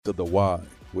to The Why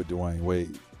with Dwayne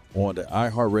Wade on the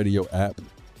iHeartRadio app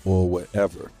or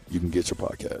wherever you can get your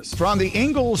podcasts. From the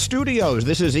Ingalls Studios,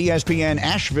 this is ESPN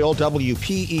Asheville,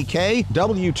 WPEK,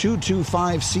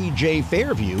 W225CJ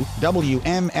Fairview,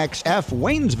 WMXF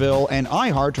Waynesville, and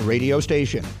iHeart Radio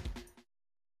Station.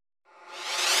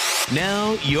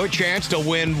 Now, your chance to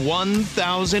win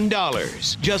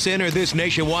 $1,000. Just enter this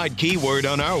nationwide keyword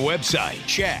on our website,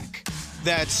 check.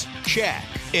 That's check.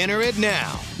 Enter it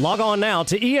now. Log on now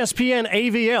to ESPNAVL.com.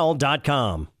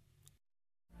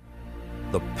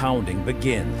 The pounding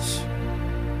begins.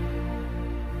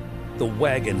 The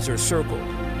wagons are circled.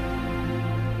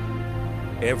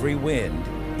 Every wind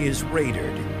is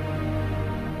raidered.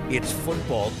 It's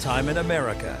football time in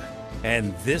America,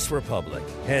 and this republic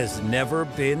has never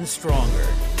been stronger.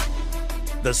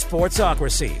 The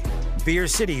Sportsocracy, Beer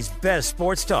City's best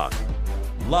sports talk,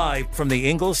 live from the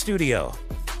Ingalls studio.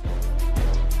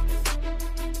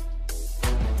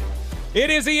 It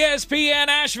is ESPN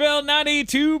Asheville,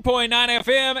 92.9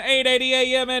 FM, 880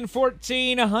 AM, and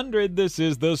 1400. This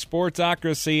is the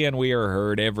Sportsocracy, and we are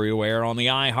heard everywhere on the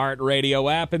iHeartRadio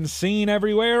app and seen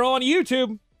everywhere on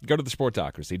YouTube. Go to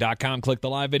thesportsocracy.com, click the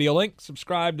live video link,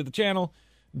 subscribe to the channel,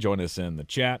 join us in the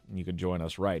chat, and you can join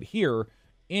us right here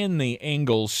in the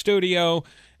Ingalls studio.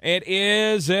 It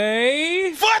is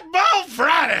a Football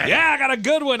Friday. Yeah, I got a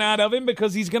good one out of him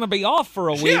because he's going to be off for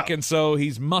a week, and so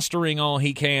he's mustering all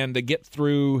he can to get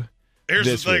through. Here's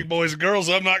the thing, week. boys and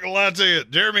girls. I'm not going to lie to you.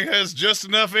 Jeremy has just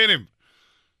enough in him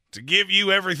to give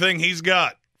you everything he's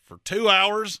got for 2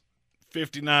 hours,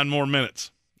 59 more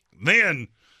minutes. Then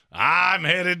I'm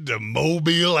headed to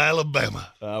Mobile,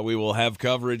 Alabama. We will have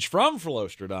coverage from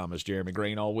Philostradamus, Jeremy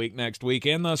Green, all week next week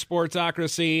in the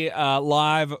Sportsocracy,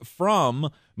 live from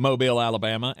Mobile,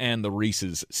 Alabama, and the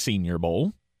Reese's Senior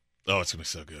Bowl. Oh, it's going to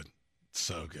be so good.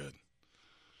 So good.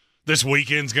 This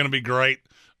weekend's going to be great.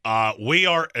 We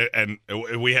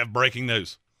have breaking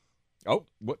news. Oh,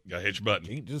 what? Got to hit your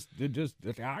button.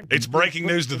 It's breaking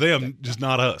news to them, just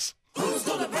not us. Who's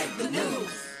going to break the news?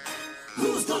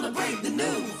 Who's going to break the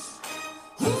news?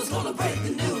 Who's going to break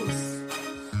the news?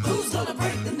 Who's going to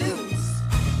break the news?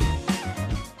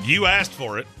 You asked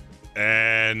for it,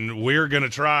 and we're going to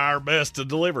try our best to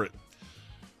deliver it.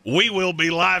 We will be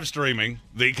live streaming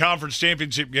the conference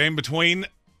championship game between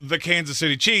the Kansas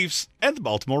City Chiefs and the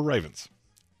Baltimore Ravens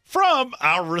from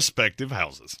our respective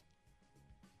houses.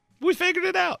 We figured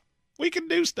it out. We can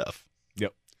do stuff.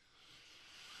 Yep.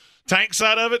 Tank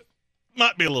side of it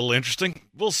might be a little interesting.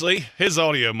 We'll see. His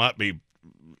audio might be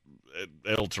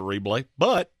El Terrible,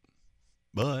 but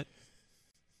we're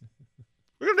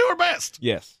gonna do our best.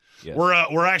 Yes.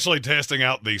 We're actually testing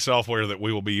out the software that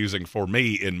we will be using for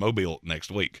me in Mobile next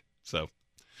week. So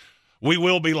we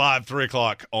will be live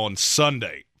 3:00 on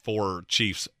Sunday for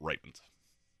Chiefs Ravens.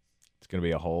 It's gonna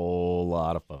be a whole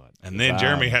lot of fun. And then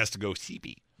Jeremy has to go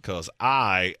CB because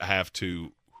I have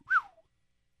to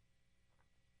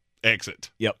exit.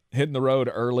 Yep. Hitting the road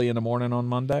early in the morning on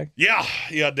Monday. Yeah.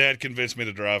 Dad convinced me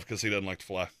to drive because he doesn't like to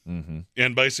fly. Mm-hmm.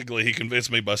 And basically he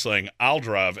convinced me by saying, I'll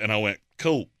drive. And I went,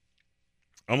 cool.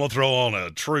 I'm going to throw on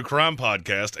a true crime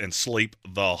podcast and sleep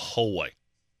the whole way.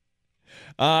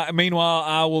 Meanwhile,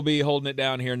 I will be holding it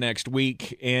down here next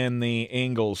week in the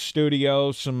Ingalls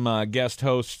studio. Some guest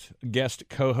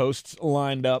co-hosts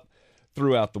lined up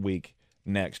throughout the week.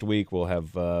 Next week, we'll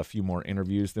have a few more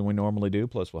interviews than we normally do,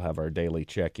 plus we'll have our daily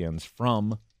check-ins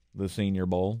from the Senior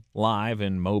Bowl live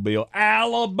in Mobile,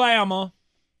 Alabama.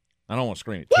 I don't want to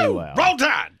scream it too loud. Roll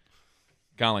Tide!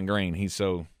 Colin Green, he's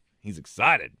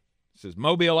excited. He says,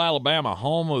 Mobile, Alabama,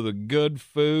 home of the good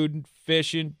food,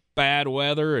 fishing, bad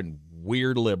weather, and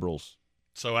weird liberals.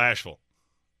 So Asheville.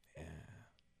 Yeah.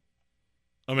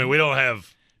 I mean, we don't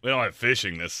have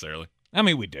fishing necessarily. I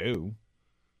mean, we do.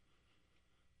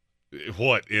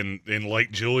 What, in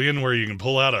Lake Julian where you can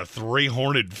pull out a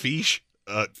 3-horned fish?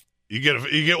 You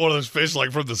get one of those fish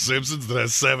like from The Simpsons that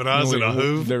has 7 eyes and a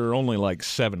hoof? There are only like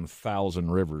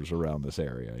 7,000 rivers around this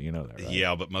area. You know that, right?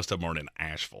 Yeah, but most of them aren't in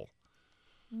Asheville.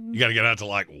 You got to get out to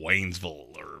like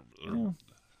Waynesville or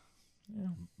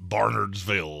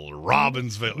Barnardsville or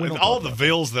Robbinsville. All the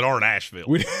villes that aren't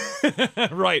Asheville.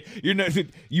 Right.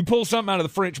 You pull something out of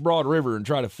the French Broad River and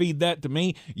try to feed that to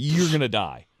me, you're going to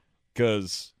die.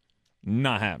 Because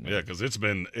not happening. Yeah, because it's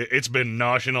been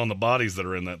noshing on the bodies that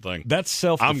are in that thing. That's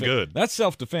self-defense. I'm good. That's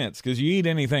self-defense because you eat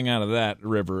anything out of that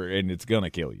river and it's going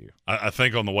to kill you. I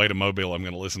think on the way to Mobile, I'm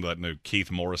going to listen to that new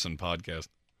Keith Morrison podcast.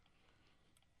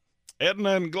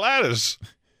 Edna and Gladys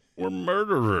were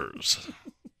murderers.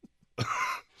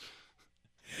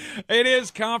 It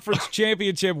is conference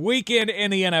championship weekend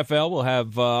in the NFL. We'll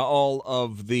have all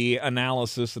of the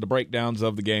analysis of the breakdowns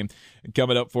of the game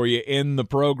coming up for you in the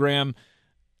program.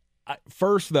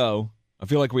 First, though, I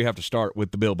feel like we have to start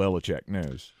with the Bill Belichick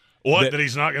news. That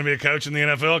he's not going to be a coach in the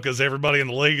NFL because everybody in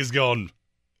the league is going,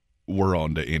 we're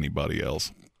on to anybody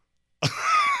else.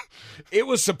 It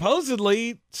was supposed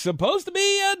to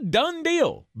be a done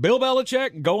deal. Bill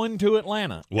Belichick going to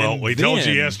Atlanta. Well, we told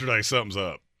you yesterday something's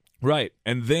up. Right.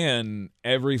 And then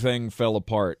everything fell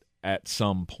apart at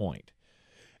some point.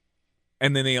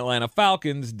 And then the Atlanta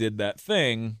Falcons did that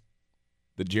thing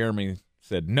that Jeremy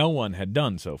said no one had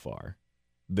done so far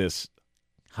this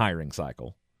hiring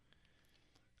cycle.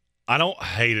 I don't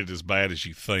hate it as bad as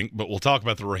you think, but we'll talk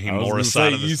about the Raheem Morris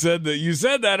side of this. You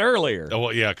said that earlier. Oh,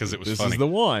 well, yeah, because it was funny. This is the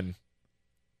one.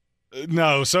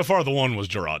 No, so far the one was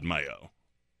Gerard Mayo.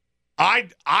 I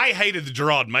hated the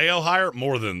Gerard Mayo hire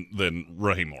more than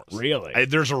Raheem Morris. Really?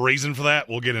 There's a reason for that.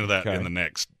 We'll get into that in the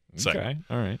next segment. Okay,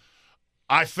 all right.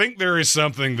 I think there is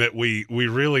something that we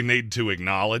really need to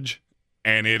acknowledge,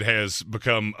 and it has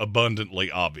become abundantly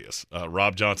obvious.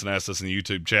 Rob Johnson asked us in the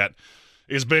YouTube chat,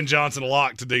 is Ben Johnson a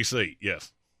lock to D.C.?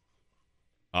 Yes.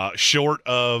 Short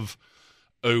of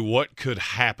what could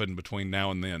happen between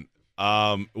now and then.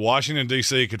 Washington,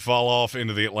 D.C. could fall off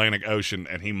into the Atlantic Ocean,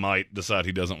 and he might decide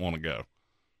he doesn't want to go.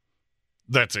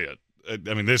 That's it.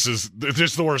 I mean, this is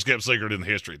the worst-kept secret in the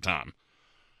history of time.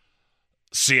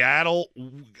 Seattle,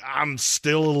 I'm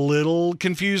still a little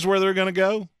confused where they're going to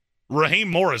go. Raheem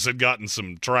Morris had gotten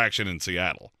some traction in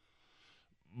Seattle,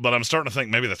 but I'm starting to think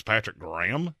maybe that's Patrick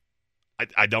Graham.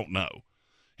 I don't know.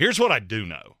 Here's what I do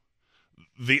know.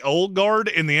 The old guard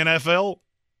in the NFL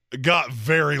got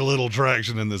very little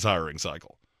traction in this hiring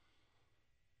cycle.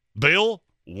 Bill,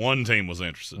 one team was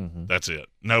interested. Mm-hmm. That's it.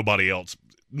 Nobody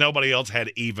else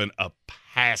had even a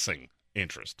passing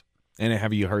interest. And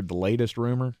have you heard the latest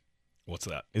rumor? What's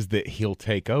that? Is that he'll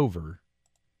take over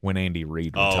when Andy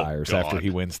Reid retires after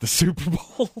he wins the Super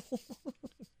Bowl.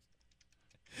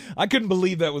 I couldn't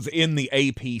believe that was in the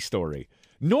AP story.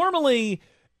 Normally,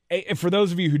 for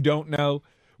those of you who don't know,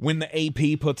 when the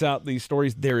AP puts out these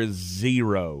stories, there is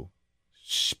zero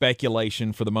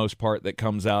speculation for the most part that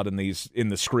comes out in the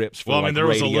scripts for there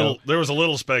radio. was a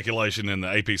little speculation in the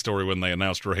AP story when they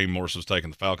announced Raheem Morris was taking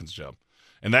the Falcons job.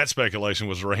 And that speculation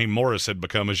was Raheem Morris had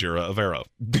become Ajira Avero.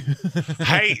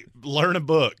 Hey, learn a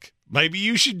book. Maybe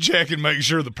you should check and make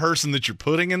sure the person that you're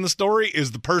putting in the story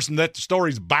is the person that the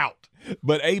story's about.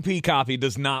 But AP copy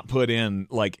does not put in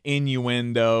like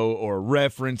innuendo or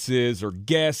references or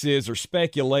guesses or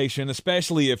speculation,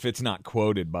 especially if it's not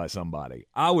quoted by somebody.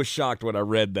 I was shocked when I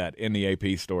read that in the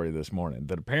AP story this morning,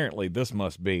 that apparently this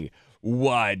must be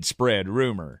widespread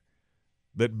rumor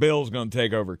that Bill's going to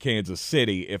take over Kansas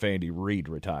City if Andy Reid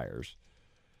retires.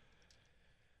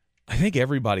 I think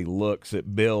everybody looks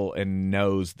at Bill and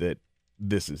knows that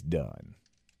this is done.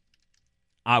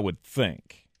 I would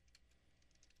think.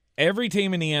 Every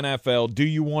team in the NFL, do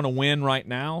you want to win right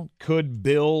now? Could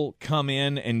Bill come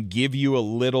in and give you a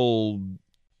little,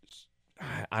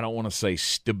 I don't want to say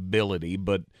stability,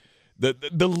 but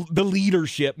the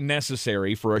leadership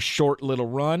necessary for a short little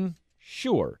run?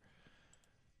 Sure.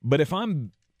 But if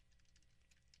I'm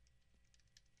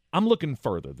looking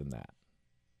further than that.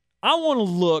 I want to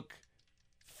look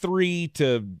 3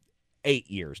 to 8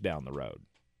 years down the road.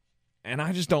 And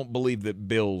I just don't believe that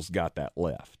Bill's got that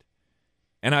left.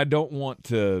 And I don't want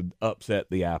to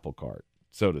upset the apple cart,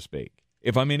 so to speak,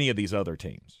 if I'm any of these other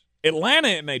teams. Atlanta,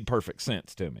 it made perfect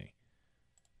sense to me.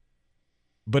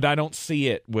 But I don't see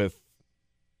it with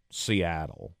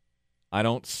Seattle. I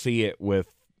didn't see it with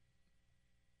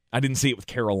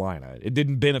Carolina. It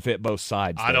didn't benefit both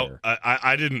sides.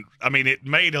 I didn't. I mean, it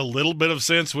made a little bit of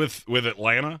sense with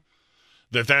Atlanta.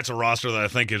 That's a roster that I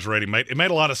think is ready-made. It made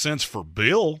a lot of sense for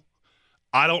Bill.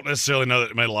 I don't necessarily know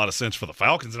that it made a lot of sense for the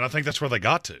Falcons, and I think that's where they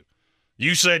got to.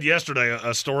 You said yesterday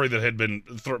a story that had been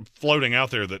floating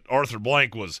out there that Arthur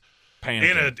Blank was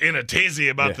in a tizzy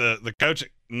about the coaching.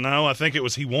 No, I think it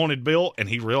was he wanted Bill, and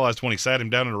he realized when he sat him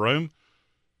down in a room,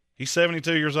 he's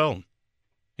 72 years old.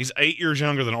 He's 8 years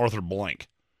younger than Arthur Blank.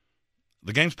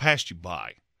 The game's passed you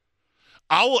by.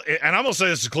 I'm going to say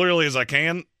this as clearly as I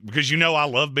can because you know I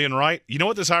love being right. You know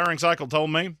what this hiring cycle told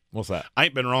me? What's that? I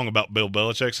ain't been wrong about Bill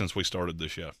Belichick since we started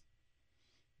this show.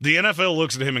 The NFL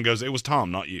looks at him and goes, it was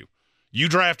Tom, not you. You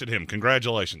drafted him.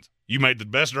 Congratulations. You made the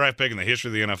best draft pick in the history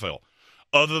of the NFL.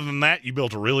 Other than that, you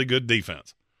built a really good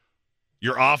defense.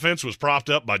 Your offense was propped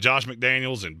up by Josh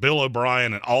McDaniels and Bill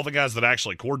O'Brien and all the guys that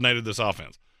actually coordinated this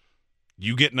offense.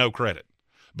 You get no credit.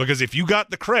 Because if you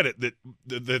got the credit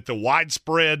that the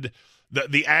widespread,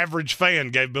 the average fan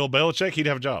gave Bill Belichick, he'd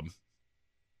have a job.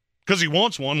 Because he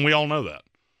wants one, we all know that.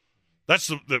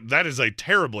 That is a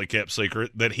terribly kept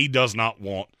secret that he does not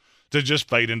want to just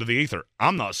fade into the ether.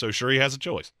 I'm not so sure he has a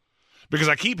choice. Because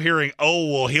I keep hearing,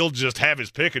 oh, well, he'll just have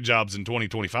his pick of jobs in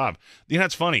 2025. You know,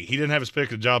 it's funny. He didn't have his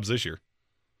pick of jobs this year.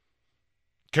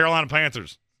 Carolina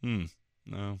Panthers. No.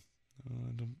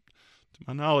 To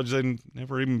my knowledge, they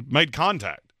never even made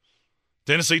contact.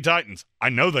 Tennessee Titans. I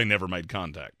know they never made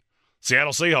contact.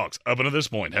 Seattle Seahawks, up until this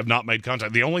point, have not made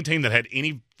contact. The only team that had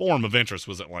any form of interest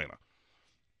was Atlanta.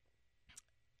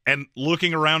 And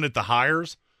looking around at the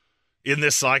hires in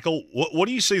this cycle, what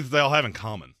do you see that they all have in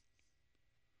common?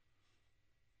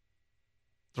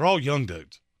 They're all young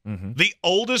dudes. Mm-hmm. The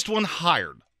oldest one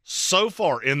hired so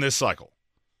far in this cycle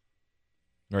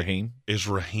is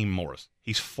Raheem Morris.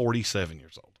 He's 47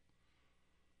 years old.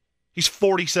 He's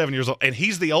 47 years old, and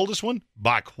he's the oldest one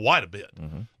by quite a bit.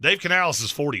 Mm-hmm. Dave Canales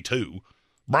is 42.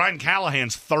 Brian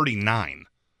Callahan's 39.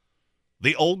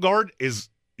 The old guard is,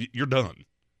 you're done.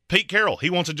 Pete Carroll, he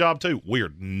wants a job too.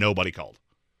 Weird. Nobody called.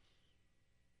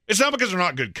 It's not because they're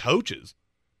not good coaches.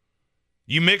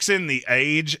 You mix in the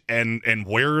age and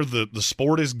where the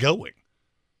sport is going.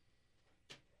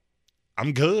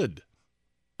 I'm good.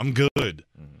 Mm-hmm.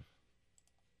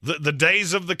 The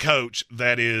days of the coach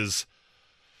that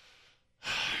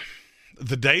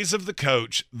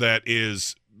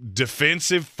is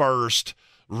defensive first,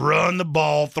 run the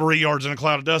ball 3 yards in a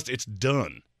cloud of dust, it's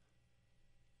done.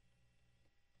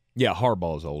 Yeah,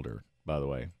 Harbaugh's older, by the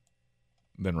way,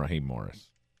 than Raheem Morris.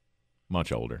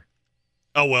 Much older.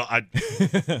 Oh, well,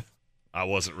 I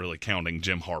wasn't really counting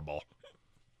Jim Harbaugh.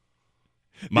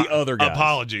 The other guys.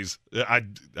 Apologies. I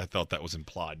thought that was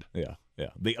implied. Yeah.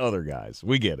 The other guys.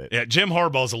 We get it. Yeah, Jim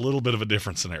Harbaugh's a little bit of a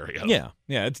different scenario. Yeah,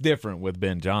 it's different with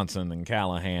Ben Johnson and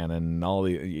Callahan and all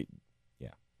the –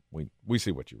 yeah, we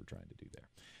see what you were trying to do there.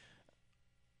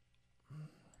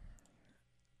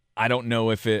 I don't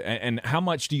know if it – and how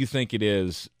much do you think it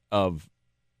is of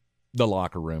the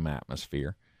locker room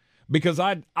atmosphere? Because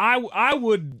I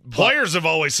would – Players have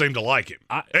always seemed to like him.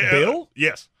 Bill?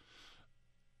 Yes.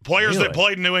 Players Really? that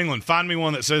played in New England, find me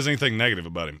one that says anything negative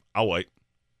about him. I'll wait.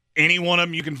 Any one of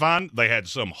them you can find, they had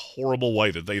some horrible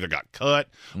way that they either got cut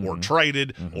or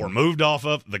traded or moved off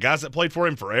of. The guys that played for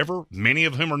him forever, many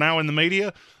of whom are now in the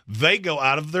media, they go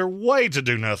out of their way to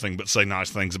do nothing but say nice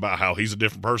things about how he's a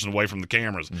different person away from the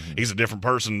cameras. Mm-hmm. He's a different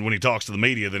person when he talks to the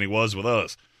media than he was with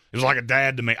us. He was like a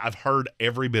dad to me. I've heard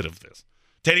every bit of this.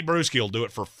 Teddy Bruschi will do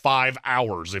it for 5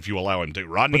 hours if you allow him to.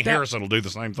 Rodney Harrison will do the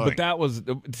same thing. But that was,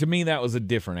 to me, that was a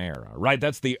different era, right?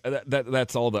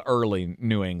 That's all the early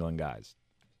New England guys.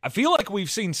 I feel like we've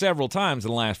seen several times in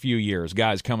the last few years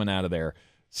guys coming out of there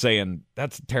saying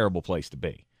that's a terrible place to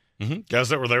be. Mm-hmm. Guys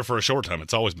that were there for a short time.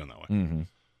 It's always been that way. Mm-hmm.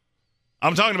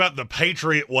 I'm talking about the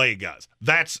Patriot way guys.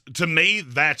 To me,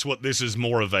 that's what this is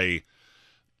more of an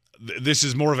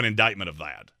indictment of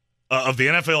that. Of the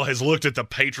NFL has looked at the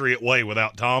Patriot way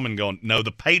without Tom and gone, no,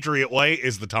 the Patriot way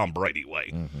is the Tom Brady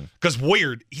way. Because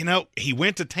weird, he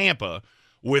went to Tampa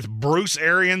with Bruce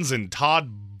Arians and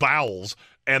Todd Bowles,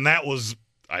 and that was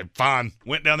fine.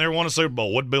 Went down there, won a Super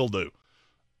Bowl. What'd Bill do?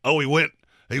 Oh, he went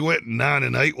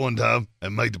 9-8 one time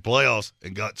and made the playoffs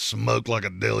and got smoked like a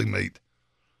deli meat.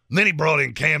 And then he brought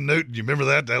in Cam Newton. You remember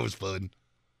that? That was fun.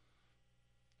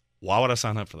 Why would I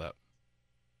sign up for that?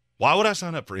 Why would I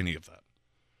sign up for any of that?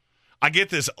 I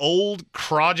get this old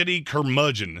crotchety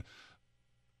curmudgeon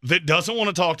that doesn't want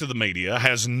to talk to the media,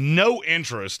 has no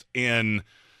interest in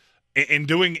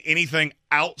doing anything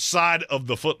outside of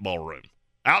the football room,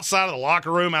 outside of the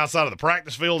locker room, outside of the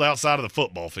practice field, outside of the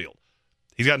football field.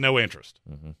 He's got no interest.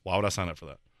 Mm-hmm. Why would I sign up for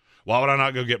that? Why would I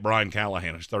not go get Brian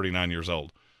Callahan, who's 39 years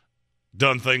old,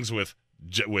 done things with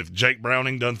Jake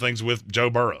Browning, done things with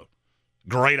Joe Burrow.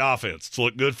 Great offense. It's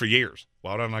looked good for years.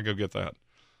 Why would I not go get that?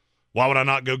 Why would I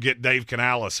not go get Dave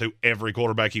Canales, who every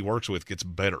quarterback he works with gets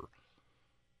better?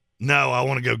 No, I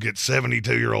want to go get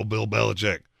 72-year-old Bill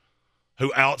Belichick,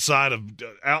 who outside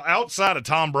of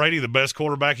Tom Brady, the best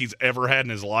quarterback he's ever had in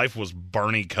his life was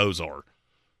Bernie Kosar.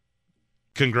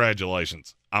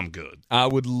 Congratulations. I'm good. I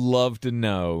would love to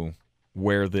know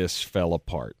where this fell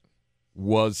apart.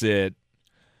 Was it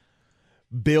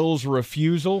Bill's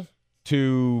refusal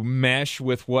to mesh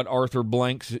with what Arthur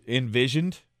Blanks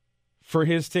envisioned for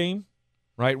his team,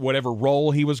 right? Whatever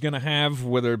role he was going to have,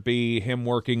 whether it be him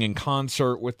working in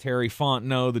concert with Terry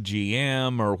Fontenot, the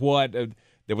GM, or what.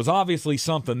 There was obviously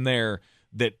something there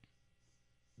that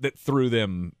threw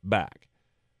them back.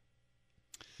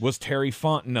 Was Terry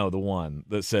Fontenot the one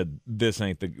that said this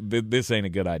ain't a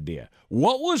good idea?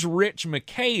 What was Rich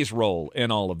McKay's role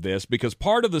in all of this? Because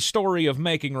part of the story of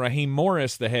making Raheem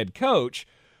Morris the head coach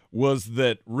was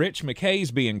that Rich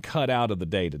McKay's being cut out of the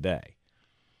day-to-day.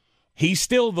 He's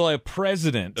still the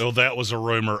president. Oh, that was a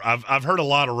rumor. I've heard a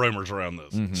lot of rumors around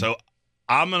this. Mm-hmm. So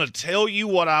I'm going to tell you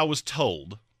what I was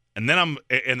told, and then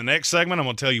in the next segment, I'm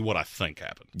going to tell you what I think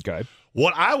happened. Okay.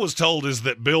 What I was told is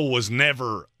that Bill was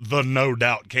never the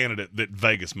no-doubt candidate that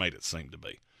Vegas made it seem to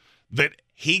be. That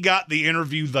he got the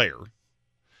interview there,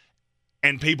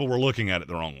 and people were looking at it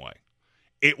the wrong way.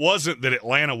 It wasn't that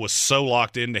Atlanta was so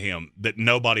locked into him that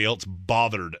nobody else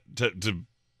bothered to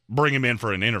bring him in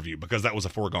for an interview because that was a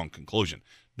foregone conclusion.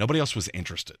 Nobody else was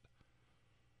interested.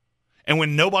 And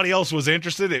when nobody else was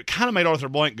interested, it kind of made Arthur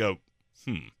Blank go,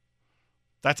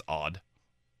 that's odd.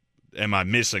 Am I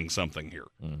missing something here?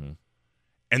 Mm-hmm.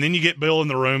 And then you get Bill in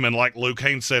the room, and like Luke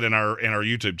Haynes said in our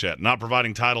YouTube chat, not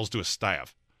providing titles to his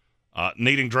staff,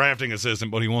 needing drafting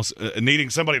assistant, but he wants needing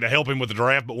somebody to help him with the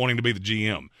draft, but wanting to be the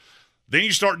GM. Then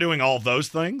you start doing all those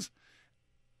things,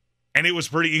 and it was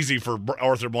pretty easy for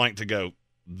Arthur Blank to go,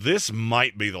 this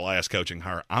might be the last coaching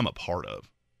hire I'm a part of.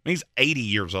 I mean, he's 80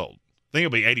 years old. I think he'll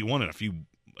be 81 in a few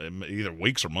either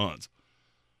weeks or months.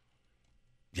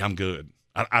 Yeah, I'm good.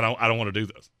 I don't want to do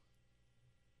this.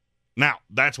 Now,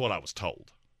 that's what I was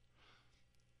told.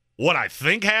 What I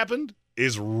think happened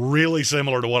is really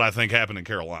similar to what I think happened in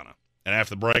Carolina. And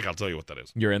after the break, I'll tell you what that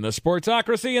is. You're in the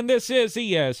Sportsocracy, and this is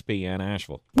ESPN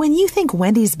Asheville. When you think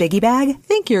Wendy's Biggie Bag,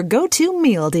 think your go-to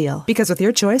meal deal. Because with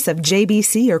your choice of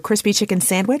JBC or crispy chicken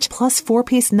sandwich, plus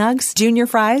 4-piece nugs, junior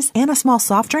fries, and a small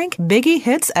soft drink, Biggie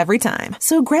hits every time.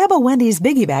 So grab a Wendy's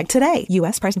Biggie Bag today.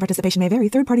 U.S. price and participation may vary.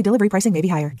 Third-party delivery pricing may be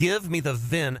higher.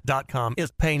 GiveMeTheVin.com is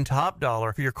paying top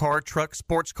dollar for your car, truck,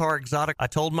 sports car, exotic. I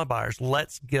told my buyers,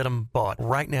 let's get them bought.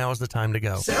 Right now is the time to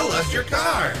go. Sell us your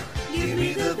car. Give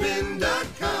me the VIN.com.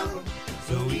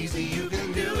 So easy you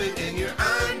can do it in your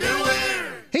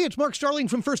underwear. Hey, it's Mark Starling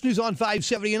from First News on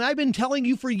 570, and I've been telling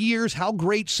you for years how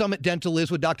great Summit Dental is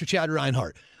with Dr. Chad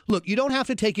Reinhardt. Look, you don't have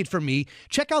to take it from me.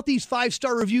 Check out these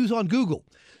 5-star reviews on Google.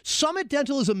 Summit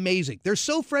Dental is amazing. They're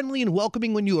so friendly and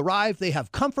welcoming when you arrive. They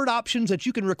have comfort options that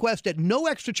you can request at no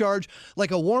extra charge,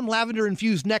 like a warm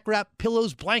lavender-infused neck wrap,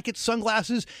 pillows, blankets,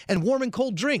 sunglasses, and warm and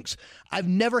cold drinks. I've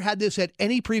never had this at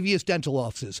any previous dental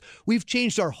offices. We've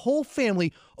changed our whole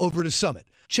family over to Summit.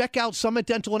 Check out Summit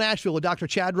Dental in Asheville with Dr.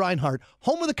 Chad Reinhardt,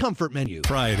 home of the comfort menu.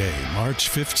 Friday, March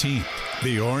 15th,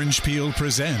 the Orange Peel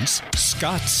presents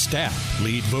Scott Stapp,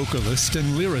 lead vocalist and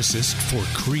lyricist for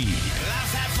Creed.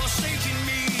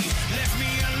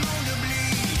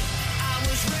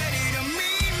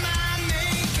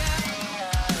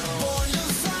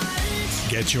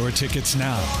 Get your tickets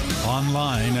now,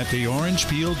 online at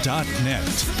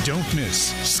theorangepeel.net. Don't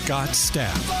miss Scott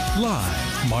Stapp,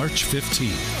 live March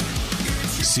 15th.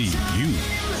 See you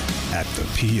at the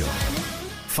Peel.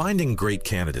 Finding great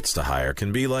candidates to hire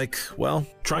can be like, well,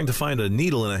 trying to find a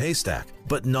needle in a haystack,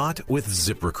 but not with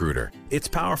ZipRecruiter. Its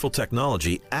powerful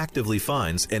technology actively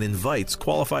finds and invites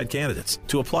qualified candidates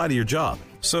to apply to your job.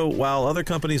 So while other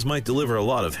companies might deliver a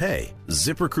lot of hay,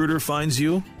 ZipRecruiter finds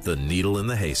you the needle in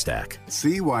the haystack.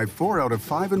 See why 4 out of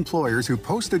 5 employers who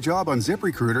post a job on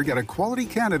ZipRecruiter get a quality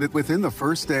candidate within the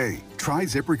first day. Try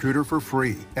ZipRecruiter for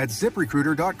free at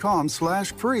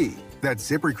ZipRecruiter.com/free.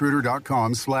 That's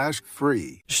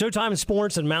ZipRecruiter.com/free. Showtime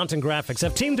Sports and Mountain Graphics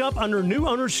have teamed up under new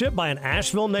ownership by an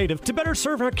Asheville native to better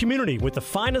serve our community with the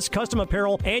finest custom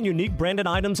apparel and unique branded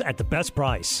items at the best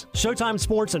price. Showtime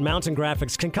Sports and Mountain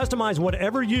Graphics can customize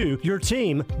whatever you, your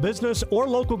team, business, or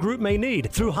local group may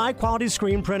need through high-quality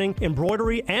screen printing,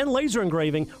 embroidery, and laser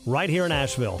engraving right here in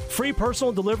Asheville. Free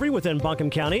personal delivery within Buncombe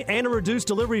County and a reduced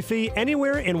delivery fee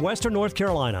anywhere in Western North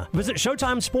Carolina. Visit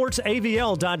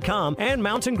ShowtimeSportsAVL.com and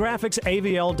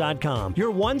MountainGraphicsAVL.com,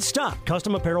 your one-stop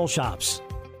custom apparel shops.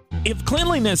 If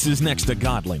cleanliness is next to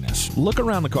godliness, look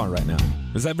around the car right now.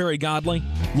 Is that very godly?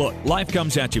 Look, life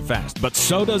comes at you fast, but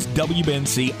so does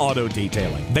WNC Auto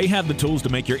Detailing. They have the tools to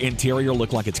make your interior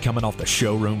look like it's coming off the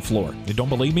showroom floor. You don't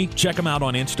believe me? Check them out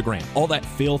on Instagram. All that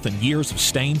filth and years of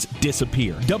stains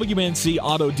disappear. WNC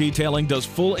Auto Detailing does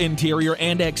full interior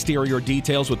and exterior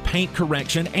details with paint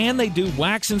correction, and they do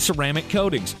wax and ceramic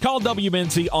coatings. Call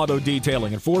WNC Auto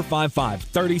Detailing at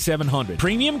 455-3700.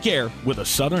 Premium care with a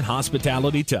Southern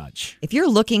hospitality touch. If you're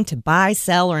looking to buy,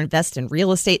 sell, or invest in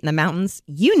real estate in the mountains,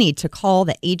 you need to call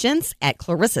the agents at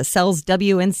Clarissa Sells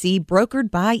WNC, brokered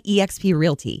by eXp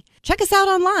Realty. Check us out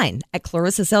online at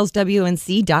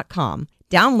ClarissaSellsWNC.com.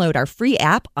 Download our free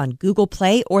app on Google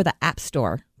Play or the App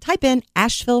Store. Type in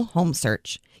Asheville Home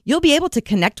Search. You'll be able to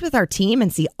connect with our team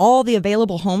and see all the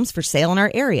available homes for sale in our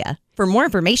area. For more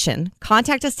information,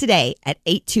 contact us today at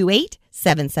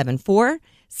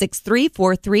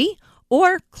 828-774-6343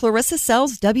 or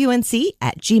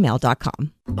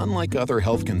clarissasellswnc@gmail.com. Unlike other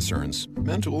health concerns,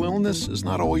 mental illness is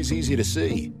not always easy to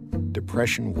see.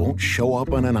 Depression won't show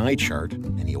up on an eye chart,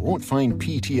 and you won't find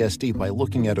PTSD by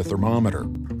looking at a thermometer.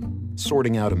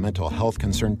 Sorting out a mental health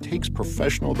concern takes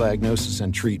professional diagnosis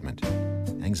and treatment.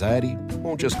 Anxiety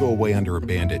won't just go away under a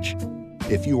bandage.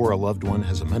 If you or a loved one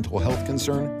has a mental health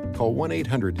concern, call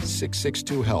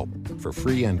 1-800-662-HELP for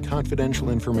free and confidential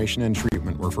information and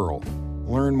treatment referral.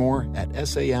 Learn more at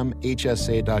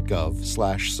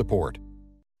samhsa.gov/support.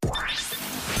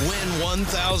 Win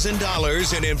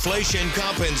 $1,000 in inflation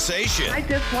compensation. I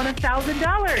just won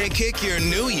 $1,000. And kick your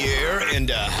new year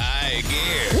into high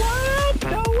gear. What?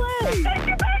 No way. Thank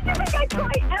you. I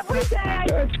try every day.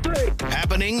 That's great.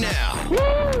 Happening now.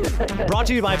 Brought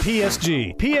to you by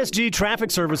PSG. PSG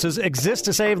Traffic Services exists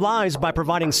to save lives by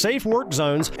providing safe work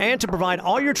zones and to provide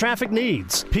all your traffic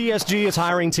needs. PSG is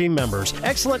hiring team members.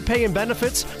 Excellent pay and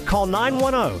benefits. Call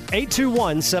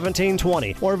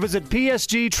 910-821-1720 or visit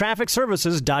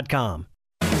psgtrafficservices.com.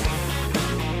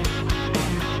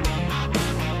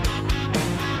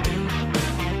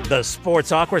 The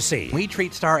Sportsocracy. We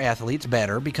treat star athletes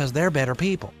better because they're better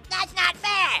people. That's not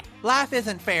fair. Life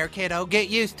isn't fair, kiddo. Get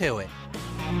used to it.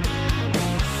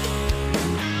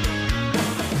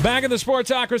 Back in the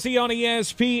Sportsocracy on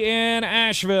ESPN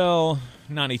Asheville,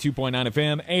 92.9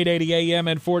 FM, 880 AM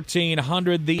and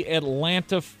 1400. The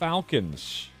Atlanta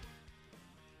Falcons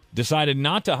decided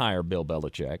not to hire Bill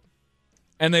Belichick,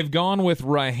 and they've gone with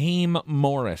Raheem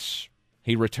Morris.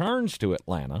 He returns to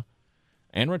Atlanta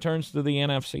and returns to the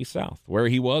NFC South, where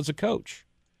he was a coach,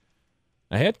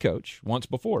 a head coach once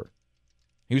before.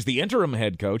 He was the interim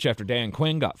head coach after Dan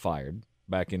Quinn got fired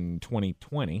back in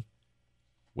 2020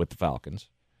 with the Falcons.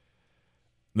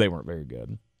 They weren't very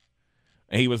good.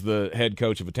 He was the head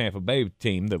coach of a Tampa Bay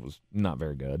team that was not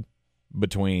very good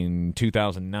between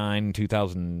 2009 and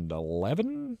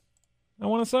 2011, I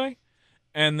want to say.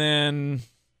 And then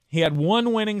he had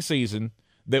one winning season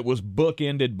that was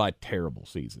bookended by terrible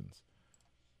seasons.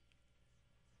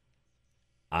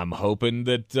 I'm hoping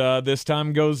that this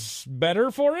time goes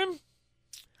better for him.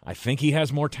 I think he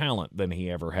has more talent than he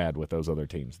ever had with those other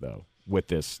teams, though, with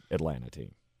this Atlanta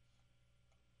team.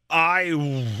 I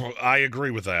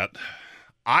agree with that.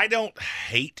 I don't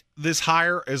hate this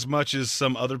hire as much as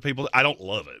some other people. I don't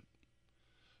love it.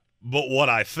 But what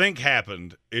I think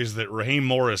happened is that Raheem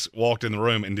Morris walked in the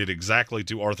room and did exactly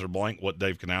to Arthur Blank what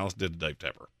Dave Canales did to Dave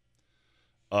Tepper.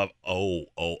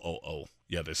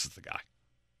 Yeah, this is the guy.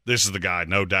 This is the guy,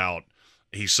 no doubt.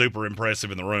 He's super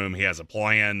impressive in the room. He has a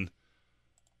plan.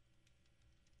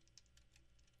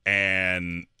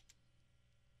 And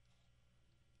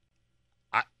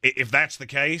if that's the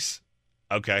case,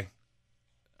 okay.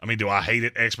 I mean, do I hate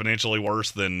it exponentially worse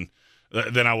than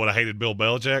I would have hated Bill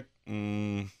Belichick?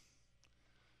 I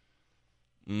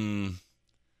mean,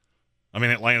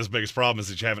 Atlanta's biggest problem is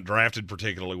that you haven't drafted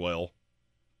particularly well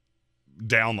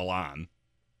down the line,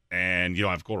 and you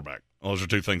don't have a quarterback. Those are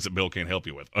two things that Bill can't help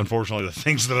you with. Unfortunately, the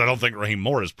things that I don't think Raheem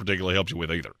Morris particularly helps you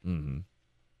with either. Mm-hmm.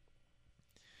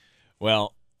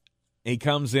 Well, he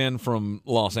comes in from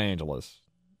Los Angeles.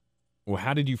 Well,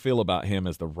 how did you feel about him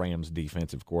as the Rams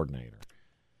defensive coordinator?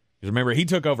 Because remember, he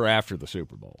took over after the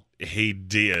Super Bowl. He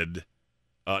did.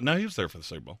 No, he was there for the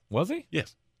Super Bowl. Was he?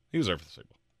 Yes, he was there for the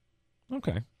Super Bowl.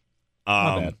 Okay.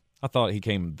 My bad. I thought he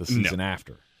came the season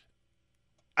after.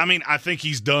 I mean, I think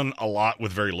he's done a lot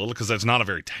with very little because that's not a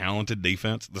very talented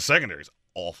defense. The secondary is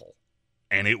awful,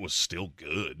 and it was still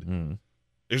good. Mm.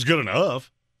 It was good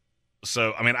enough.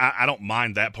 So, I mean, I don't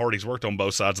mind that part. He's worked on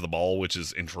both sides of the ball, which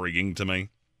is intriguing to me.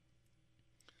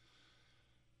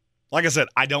 Like I said,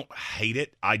 I don't hate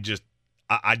it. I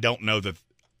don't know that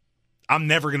 – I'm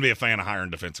never going to be a fan of hiring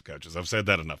defensive coaches. I've said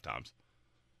that enough times.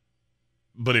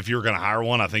 But if you're going to hire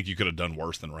one, I think you could have done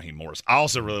worse than Raheem Morris. I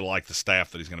also really like the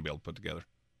staff that he's going to be able to put together.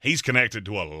 He's connected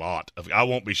to a lot of – I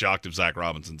won't be shocked if Zach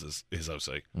Robinson's his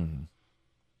OC. Mm-hmm.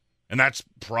 And that's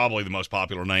probably the most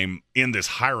popular name in this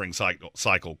hiring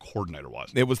cycle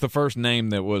coordinator-wise. It was the first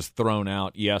name that was thrown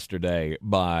out yesterday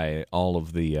by all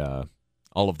of the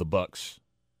Bucs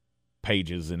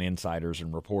pages and insiders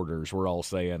and reporters were all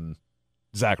saying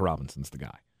Zach Robinson's the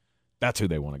guy. That's who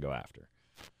they want to go after.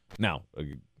 Now, a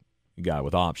guy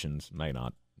with options may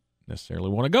not necessarily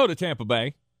want to go to Tampa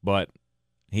Bay, but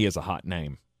he is a hot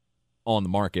name on the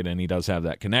market, and he does have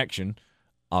that connection,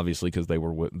 obviously, because they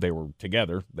were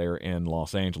together there in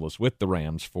Los Angeles with the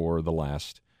Rams for the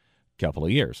last couple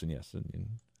of years. And yes,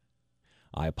 and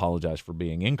I apologize for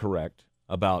being incorrect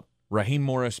about Raheem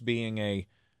Morris being a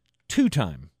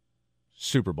two-time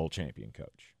Super Bowl champion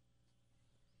coach.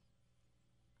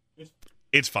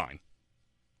 It's fine.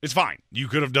 It's fine. You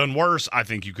could have done worse. I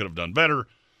think you could have done better.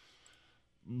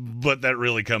 But that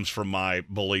really comes from my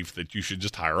belief that you should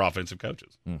just hire offensive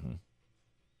coaches. Mm-hmm.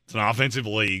 It's an offensive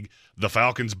league. The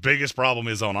Falcons' biggest problem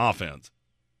is on offense.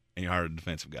 And you hire a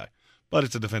defensive guy. But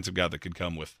it's a defensive guy that could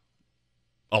come with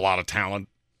a lot of talent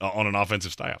on an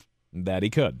offensive staff. That he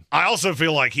could. I also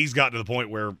feel like he's gotten to the point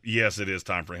where, yes, it is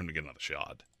time for him to get another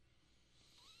shot.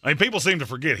 I mean, people seem to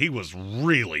forget he was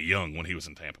really young when he was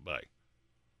in Tampa Bay.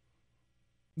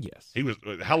 Yes. He was.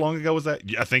 How long ago was that?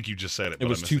 I think you just said it. It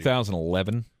was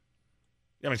 2011.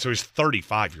 I mean, so he's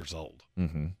 35 years old.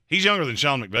 Mm-hmm. He's younger than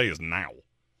Sean McVay is now.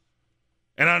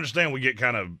 And I understand we get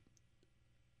kind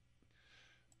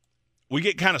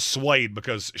of swayed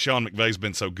because Sean McVay's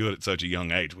been so good at such a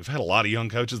young age. We've had a lot of young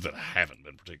coaches that haven't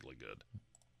been particularly good.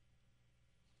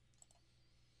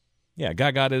 Yeah,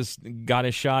 guy got his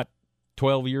shot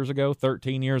 12 years ago,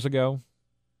 13 years ago.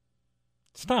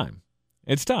 It's time.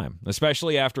 It's time,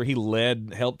 especially after he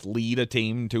helped lead a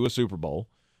team to a Super Bowl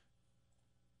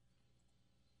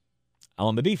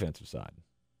on the defensive side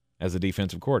as a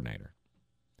defensive coordinator.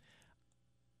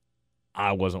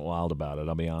 I wasn't wild about it,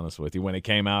 I'll be honest with you. When it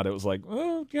came out, it was like,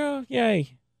 oh, yeah,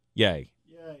 yay.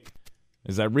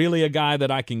 Is that really a guy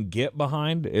that I can get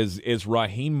behind? Is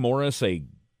Raheem Morris a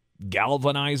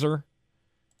galvanizer?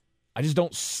 I just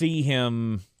don't see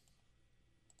him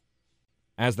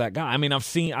as that guy. I mean, I've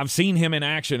seen him in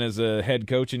action as a head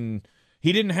coach, and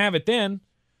he didn't have it then.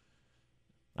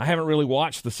 I haven't really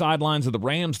watched the sidelines of the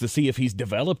Rams to see if he's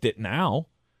developed it now.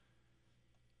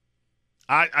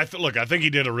 I think he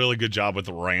did a really good job with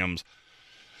the Rams.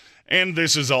 And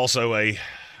this is also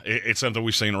it's something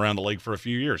we've seen around the league for a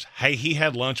few years. Hey, he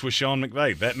had lunch with Sean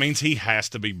McVay. That means he has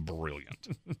to be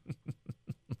brilliant.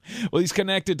 Well, he's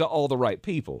connected to all the right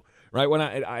people, right? When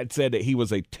I'd said that he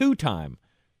was a 2-time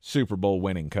Super Bowl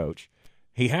winning coach,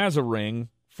 he has a ring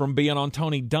from being on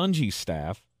Tony Dungy's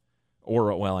staff,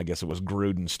 or, well, I guess it was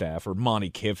Gruden's staff or Monty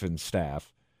Kiffin's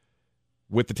staff,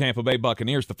 with the Tampa Bay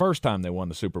Buccaneers the first time they won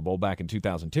the Super Bowl back in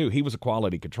 2002. He was a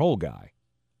quality control guy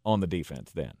on the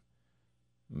defense then.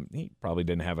 He probably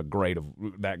didn't have that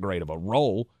great of a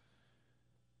role,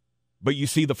 but you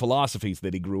see the philosophies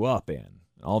that he grew up in,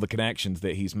 all the connections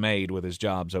that he's made with his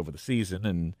jobs over the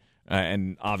season,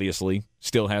 and obviously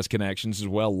still has connections as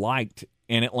well, liked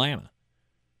in Atlanta.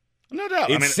 No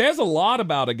doubt. It says a lot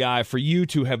about a guy for you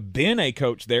to have been a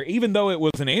coach there, even though it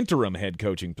was an interim head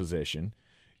coaching position.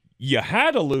 You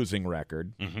had a losing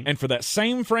record, and for that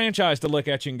same franchise to look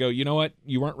at you and go, you know what,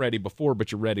 you weren't ready before,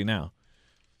 but you're ready now.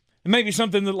 It may be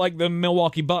something that like the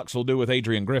Milwaukee Bucks will do with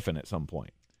Adrian Griffin at some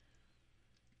point.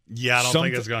 Yeah, I don't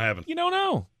think it's going to happen. You don't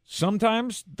know.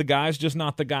 Sometimes the guy's just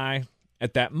not the guy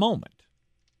at that moment.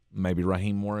 Maybe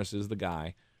Raheem Morris is the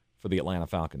guy for the Atlanta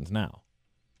Falcons now.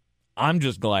 I'm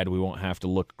just glad we won't have to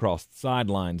look across the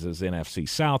sidelines as NFC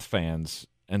South fans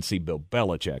and see Bill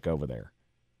Belichick over there.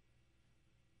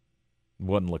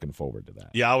 Wasn't looking forward to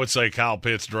that. Yeah, I would say Kyle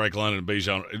Pitts, Drake London, and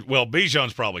Bijan. Well,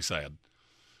 Bijan's probably sad.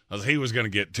 Because he was going to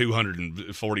get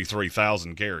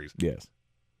 243,000 carries. Yes.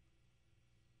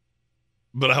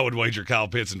 But I would wager Kyle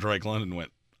Pitts and Drake London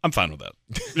went, I'm fine with that.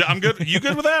 Yeah, I'm good. You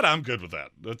good with that? I'm good with that.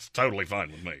 That's totally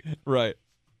fine with me. Right.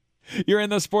 You're in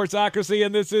the Sportsocracy,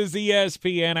 and this is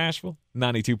ESPN Asheville,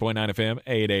 92.9 FM,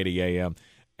 880 AM,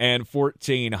 and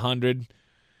 1400.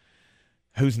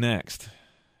 Who's next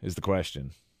is the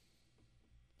question.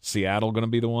 Seattle going to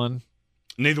be the one?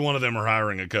 Neither one of them are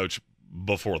hiring a coach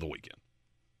before the weekend.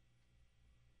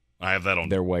 I have that on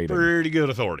They're waiting. Pretty good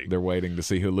authority. They're waiting to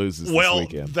see who loses this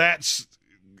weekend.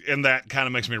 And that kind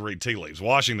of makes me read tea leaves.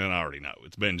 Washington, I already know.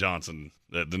 It's Ben Johnson.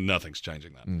 Nothing's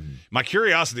changing that. Mm-hmm. My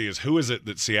curiosity is, who is it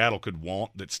that Seattle could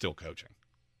want that's still coaching?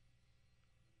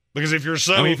 Because if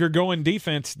you're going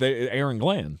defense, Aaron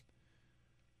Glenn.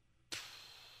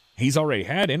 He's already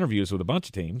had interviews with a bunch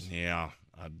of teams. Yeah.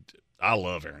 I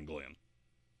love Aaron Glenn.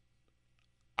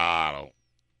 I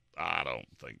don't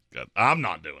think I'm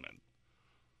not doing it.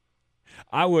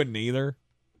 I wouldn't either.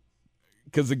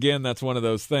 Because, again, that's one of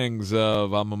those things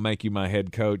of I'm going to make you my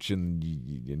head coach, and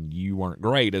you weren't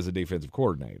great as a defensive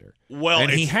coordinator. Well,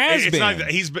 and he has been.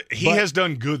 He has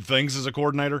done good things as a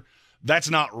coordinator. That's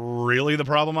not really the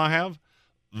problem I have.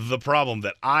 The problem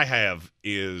that I have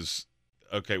is,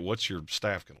 okay, what's your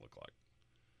staff going to look like?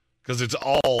 Because it's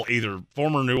all either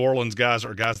former New Orleans guys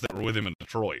or guys that were with him in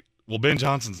Detroit. Well, Ben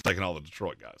Johnson's taking all the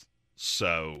Detroit guys.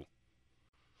 So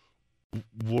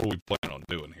what are we planning on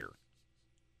doing here?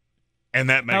 And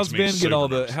that makes me super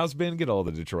nervous. How's Ben get all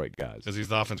the Detroit guys? Because he's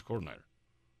the offensive coordinator.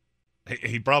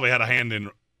 He probably had a hand in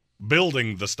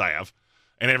building the staff,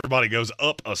 and everybody goes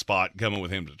up a spot coming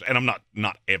with him. And I'm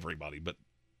not everybody, but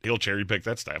he'll cherry pick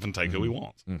that staff and take who he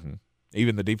wants. Mm-hmm.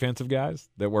 Even the defensive guys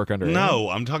that work under No,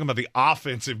 I'm talking about the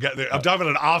offensive guy. I'm talking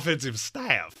about an offensive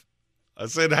staff. I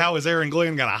said, how is Aaron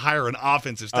Glenn going to hire an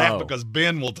offensive staff? Because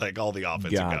Ben will take all the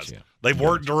offensive guys. They've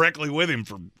worked directly with him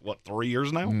for, 3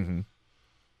 years now? Mm-hmm.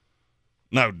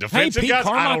 No, defensive Pete guys,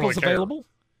 Carmichael's I don't really available?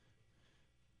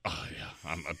 Care. Oh,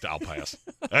 yeah, I'll pass.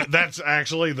 That's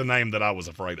actually the name that I was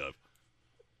afraid of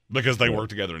because they work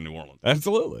together in New Orleans.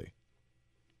 Absolutely.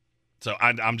 So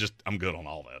I'm good on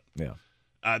all that. Yeah.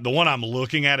 The one I'm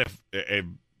looking at,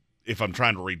 if I'm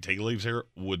trying to read tea leaves here,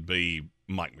 would be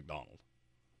Mike McDonald.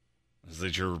 Is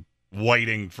that you're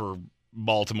waiting for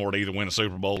Baltimore to either win a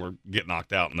Super Bowl or get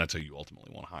knocked out, and that's who you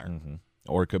ultimately want to hire. Mm-hmm.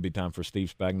 Or it could be time for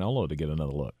Steve Spagnuolo to get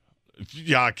another look.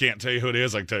 Yeah, I can't tell you who it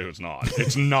is. I can tell you it's not.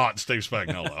 It's not Steve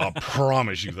Spagnuolo. I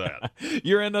promise you that.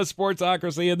 You're in the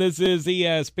Sportsocracy, and this is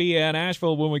ESPN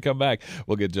Asheville. When we come back,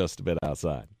 we'll get just a bit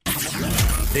outside.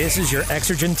 This is your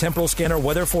Exergen Temporal Scanner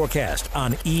weather forecast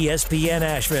on ESPN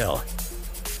Asheville.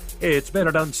 It's been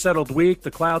an unsettled week.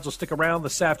 The clouds will stick around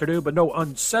this afternoon, but no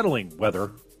unsettling weather.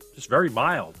 Just very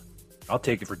mild. I'll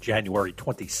take it for January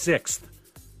 26th.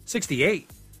 68.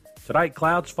 Tonight,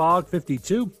 clouds, fog,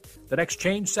 52. The next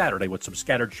change Saturday with some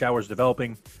scattered showers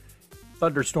developing.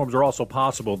 Thunderstorms are also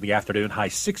possible in the afternoon, high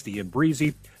 60 and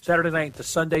breezy. Saturday night to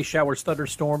Sunday, showers,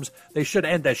 thunderstorms. They should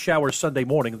end as showers Sunday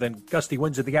morning, then gusty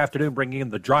winds in the afternoon, bringing in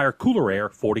the drier, cooler air,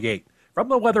 48. From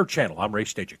the Weather Channel, I'm Ray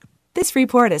Stajic. This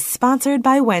report is sponsored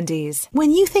by Wendy's.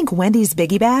 When you think Wendy's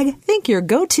Biggie Bag, think your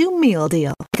go-to meal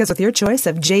deal. Because with your choice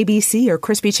of JBC or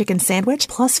crispy chicken sandwich,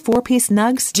 plus 4-piece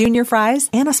nugs, junior fries,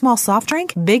 and a small soft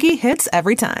drink, Biggie hits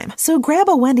every time. So grab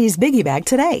a Wendy's Biggie Bag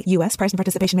today. U.S. price and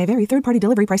participation may vary. Third-party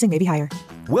delivery pricing may be higher.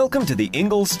 Welcome to the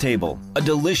Ingalls Table, a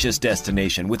delicious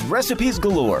destination with recipes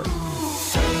galore.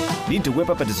 Need to whip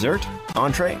up a dessert,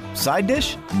 entree, side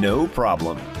dish? No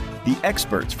problem. The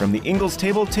experts from the Ingalls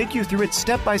Table take you through it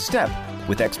step by step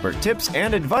with expert tips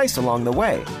and advice along the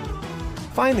way.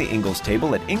 Find the Ingalls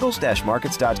Table at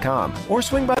ingalls-markets.com or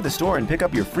swing by the store and pick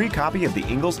up your free copy of the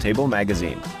Ingalls Table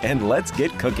magazine. And let's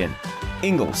get cooking.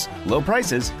 Ingalls, low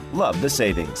prices, love the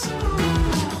savings.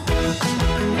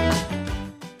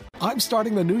 I'm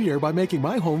starting the new year by making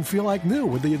my home feel like new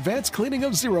with the advanced cleaning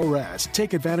of Zero Res.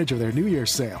 Take advantage of their New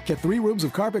Year's sale. Get 3 rooms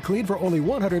of carpet clean for only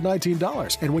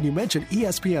 $119. And when you mention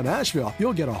ESPN Asheville,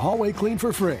 you'll get a hallway clean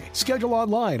for free. Schedule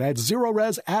online at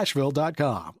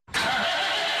zeroresasheville.com.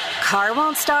 Car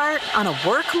won't start on a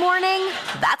work morning?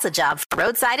 That's a job for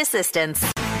roadside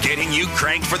assistance. Getting you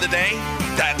cranked for the day?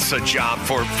 That's a job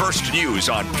for First News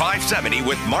on 570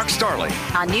 with Mark Starling.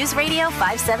 On News Radio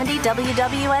 570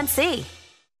 WWNC.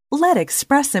 Let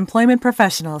Express Employment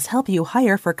Professionals help you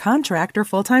hire for contract or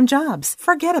full-time jobs.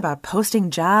 Forget about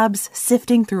posting jobs,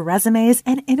 sifting through resumes,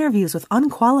 and interviews with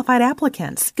unqualified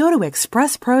applicants. Go to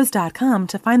expresspros.com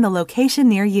to find the location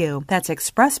near you. That's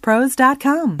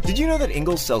expresspros.com. Did you know that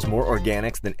Ingalls sells more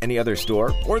organics than any other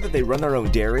store? Or that they run their own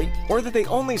dairy? Or that they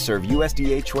only serve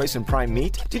USDA choice and prime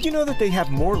meat? Did you know that they have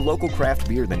more local craft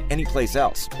beer than any place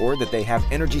else? Or that they have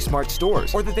Energy Smart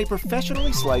stores? Or that they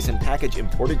professionally slice and package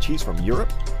imported cheese from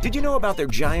Europe? Did you know about their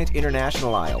giant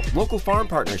international aisle, local farm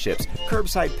partnerships,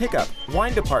 curbside pickup,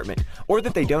 wine department, or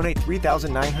that they donate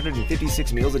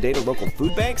 3,956 meals a day to local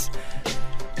food banks?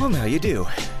 Well, now you do.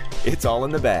 It's all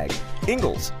in the bag.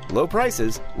 Ingalls, low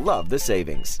prices, love the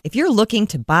savings. If you're looking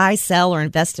to buy, sell, or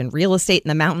invest in real estate in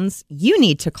the mountains, you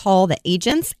need to call the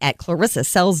agents at Clarissa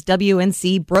Sells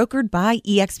WNC, brokered by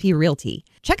eXp Realty.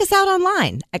 Check us out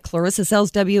online at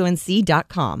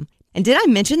clarissasellswnc.com. And did I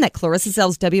mention that Clarissa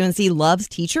Sells WNC loves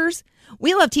teachers?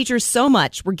 We love teachers so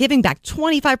much, we're giving back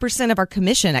 25% of our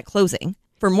commission at closing.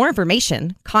 For more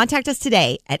information, contact us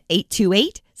today at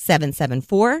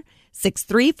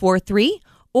 828-774-6343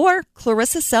 or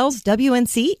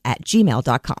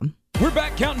clarissasellswnc@gmail.com. We're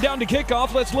back counting down to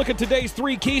kickoff. Let's look at today's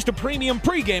 3 keys to premium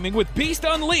pre-gaming with Beast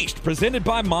Unleashed, presented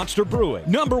by Monster Brewing.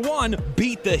 Number 1,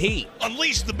 beat the heat.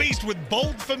 Unleash the beast with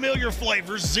bold, familiar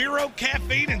flavors, 0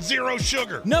 caffeine, and 0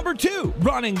 sugar. Number 2,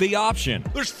 running the option.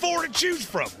 There's 4 to choose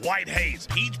from: White Haze,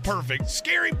 Peach Perfect,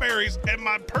 Scary Berries, and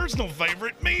my personal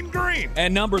favorite, Mean Green.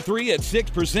 And number 3, at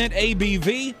 6%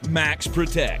 ABV, Max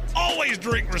Protect. Always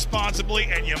drink responsibly,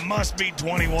 and you must be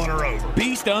 21 or over.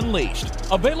 Beast Unleashed,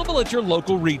 available at your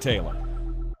local retailer.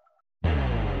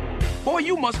 Boy,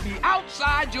 you must be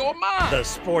outside your mind. The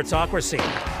Sportsocracy.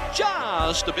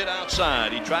 Just a bit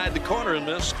outside. He tried the corner and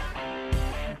missed.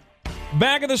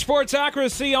 Back at the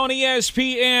Sportsocracy on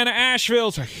ESPN Asheville.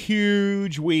 It's a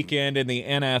huge weekend in the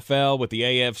NFL with the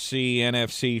AFC,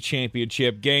 NFC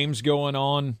Championship games going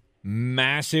on.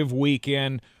 Massive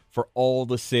weekend for all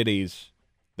the cities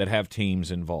that have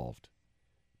teams involved.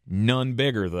 None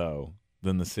bigger, though,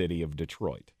 than the city of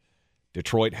Detroit.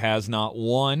 Detroit has not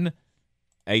won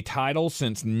a title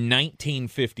since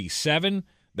 1957.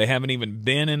 They haven't even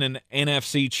been in an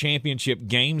NFC Championship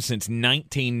game since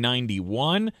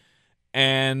 1991.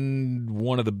 And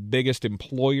one of the biggest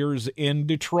employers in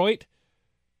Detroit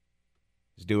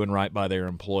is doing right by their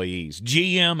employees.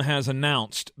 GM has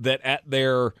announced that at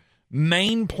their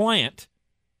main plant,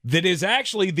 that is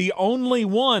actually the only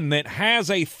one that has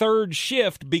a third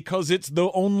shift because it's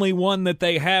the only one that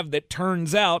they have that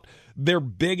turns out their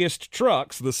biggest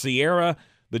trucks, the Sierra,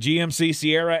 the GMC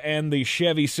Sierra, and the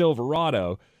Chevy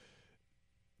Silverado,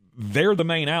 they're the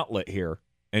main outlet here.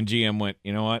 And GM went,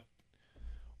 you know what?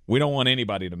 We don't want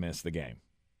anybody to miss the game.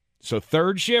 So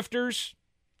third shifters,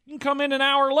 you can come in an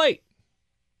hour late.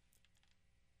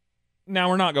 Now,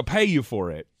 we're not going to pay you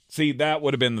for it. See, that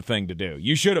would have been the thing to do.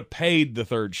 You should have paid the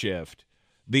third shift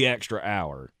the extra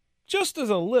hour, just as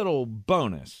a little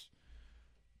bonus.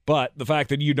 But the fact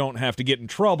that you don't have to get in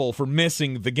trouble for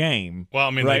missing the game, well,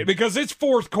 I mean, right? Because it's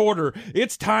fourth quarter,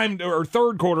 it's time to, or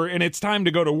third quarter, and it's time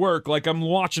to go to work. Like I'm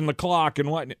watching the clock and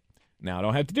what. Now I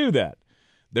don't have to do that.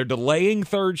 They're delaying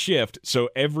third shift, so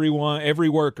every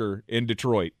worker in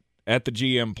Detroit at the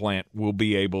GM plant will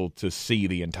be able to see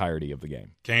the entirety of the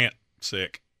game. Can't.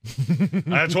 Sick.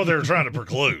 That's what they were trying to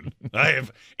preclude.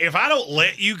 If I don't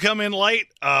let you come in late,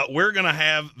 we're going to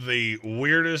have the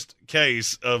weirdest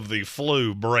case of the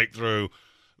flu breakthrough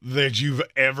that you've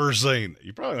ever seen.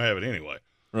 You probably don't have it anyway.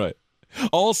 Right.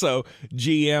 Also,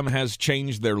 GM has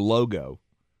changed their logo.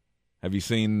 Have you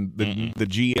seen the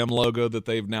GM logo that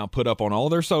they've now put up on all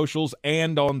their socials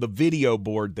and on the video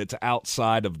board that's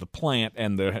outside of the plant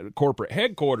and the corporate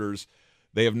headquarters?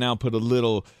 They have now put a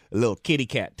little kitty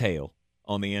cat tail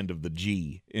on the end of the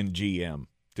G in GM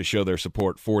to show their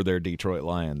support for their Detroit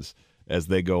Lions as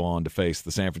they go on to face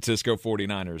the San Francisco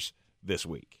 49ers this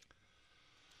week.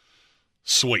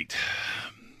 Sweet.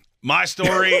 My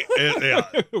story is, yeah.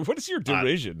 What is your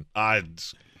derision? I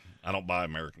don't buy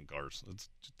American cars.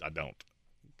 I don't.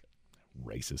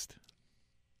 Racist.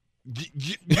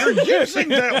 You're using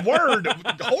that word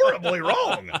horribly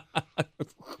wrong.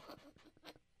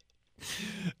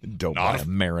 Don't buy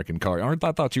American car.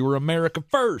 I thought you were America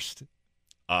first.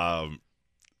 Not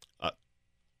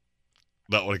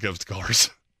when it comes to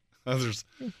cars.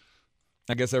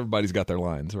 I guess everybody's got their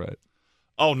lines, right?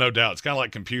 Oh, no doubt. It's kind of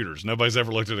like computers. Nobody's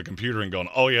ever looked at a computer and gone,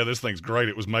 oh, yeah, this thing's great.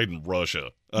 It was made in Russia.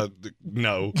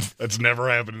 No, that's never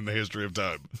happened in the history of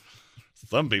time.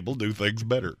 Some people do things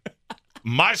better.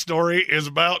 My story is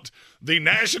about the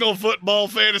National Football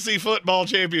Fantasy Football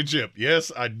Championship.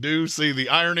 Yes, I do see the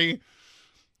irony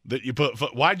that you put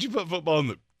why'd you put football in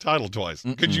the title twice?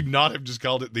 Could you not have just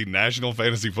called it the National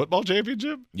Fantasy Football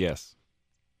Championship? Yes.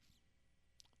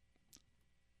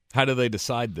 How do they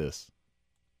decide this?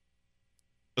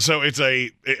 So it's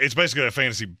basically a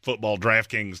fantasy football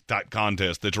DraftKings type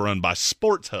contest that's run by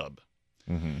Sports Hub.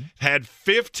 Had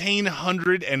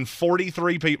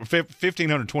 1,543 people,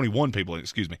 1,521 people,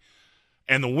 excuse me.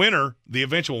 And the winner, the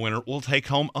eventual winner, will take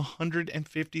home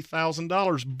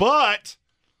 $150,000. But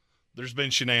there's been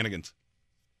shenanigans.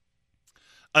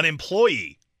 An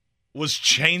employee was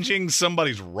changing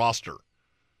somebody's roster.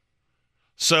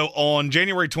 So on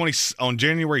January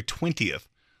 20th,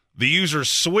 the user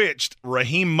switched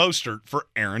Raheem Mostert for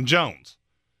Aaron Jones.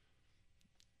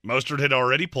 Mostert had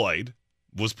already played,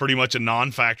 was pretty much a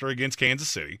non-factor against Kansas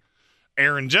City.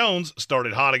 Aaron Jones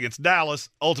started hot against Dallas,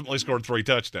 ultimately scored 3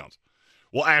 touchdowns.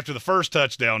 Well, after the first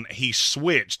touchdown, he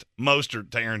switched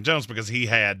Mostert to Aaron Jones because he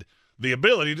had the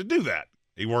ability to do that.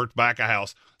 He worked back a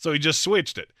house, so he just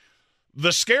switched it.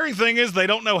 The scary thing is they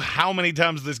don't know how many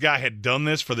times this guy had done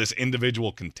this for this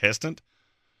individual contestant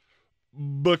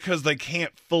because they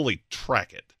can't fully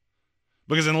track it.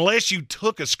 Because unless you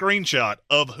took a screenshot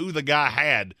of who the guy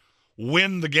had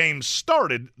when the game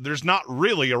started, there's not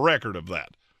really a record of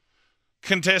that.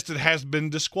 Contestant has been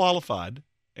disqualified,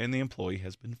 and the employee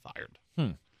has been fired.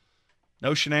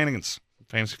 No shenanigans in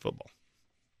fantasy football.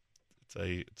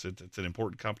 It's an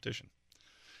important competition,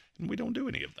 and we don't do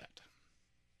any of that.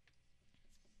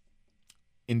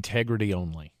 Integrity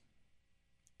only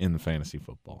in the fantasy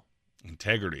football.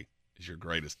 Integrity is your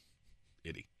greatest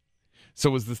itty.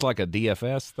 So is this like a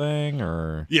DFS thing,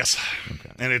 or? Yes.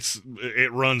 Okay. And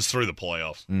it runs through the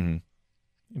playoffs.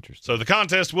 Interesting. So the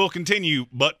contest will continue,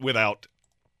 but without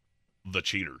the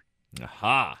cheater.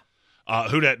 Aha.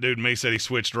 Who that dude me said he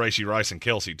switched Rashee Rice and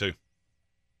Kelsey, too.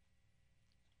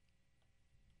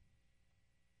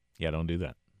 Yeah, don't do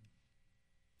that.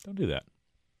 Don't do that.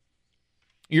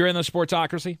 You're in the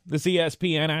Sportsocracy, the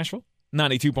ESPN Asheville,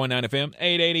 92.9 FM,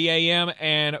 880 AM,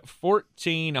 and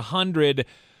 1400.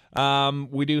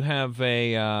 We do have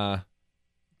a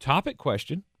topic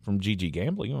question from GG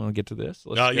Gambling. You want to get to this?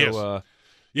 Let's go.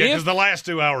 Yes. Because the last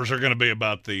 2 hours are going to be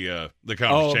about the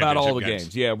conference championship about all the games.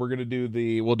 games. Yeah, we're going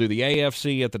to we'll do the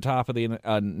AFC at the top of the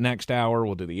next hour.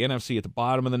 We'll do the NFC at the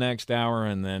bottom of the next hour,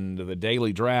 and then the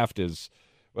daily draft is,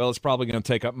 well, it's probably going to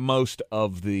take up most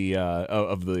of the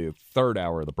third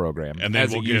hour of the program, and then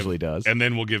as it usually does. And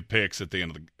then we'll give picks at the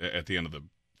end of the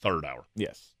third hour.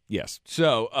 Yes.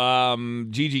 So,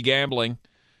 GG Gambling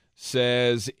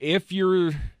says if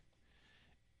you're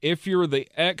the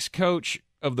ex-coach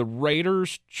of the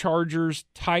Raiders, Chargers,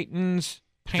 Titans,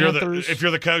 Panthers. If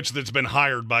you're the coach that's been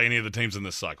hired by any of the teams in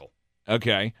this cycle.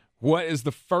 Okay. What is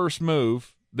the first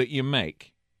move that you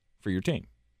make for your team?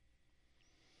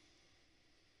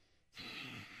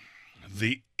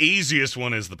 The easiest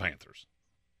one is the Panthers.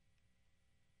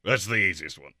 That's the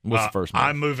easiest one. What's the first move?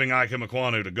 I'm moving Ike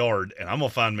Mekwonu to guard, and I'm going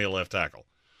to find me a left tackle.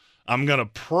 I'm going to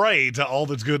pray to all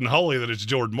that's good and holy that it's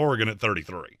Jordan Morgan at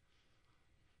 33.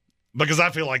 Because I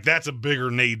feel like that's a bigger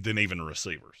need than even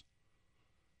receivers.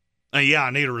 And I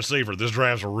need a receiver. This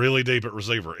draft's really deep at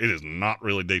receiver. It is not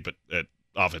really deep at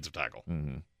offensive tackle.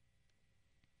 Mm-hmm.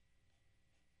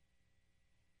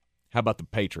 How about the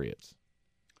Patriots?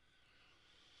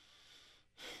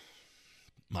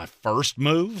 My first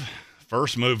move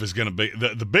is going to be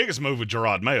the biggest move with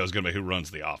Gerard Mayo is going to be who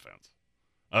runs the offense.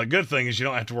 The good thing is you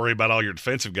don't have to worry about all your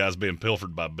defensive guys being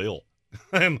pilfered by Bill,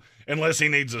 unless he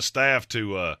needs a staff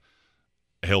to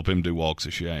help him do walks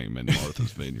of shame in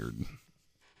Martha's Vineyard.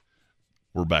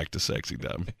 We're back to sexy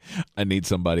time. I need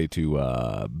somebody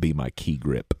to be my key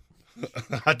grip.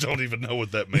 I don't even know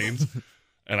what that means,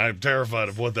 and I'm terrified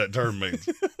of what that term means.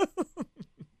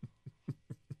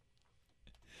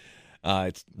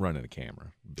 It's running a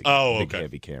camera. Big, big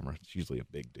heavy camera. It's usually a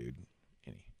big dude.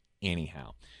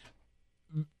 Anyhow.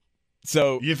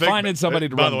 So finding somebody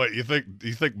to by run. the way, you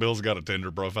think Bill's got a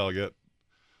Tinder profile yet?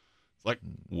 It's like,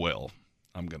 well,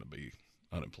 I'm going to be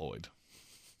unemployed.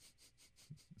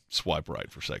 Swipe right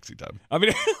for sexy time. I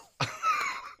mean,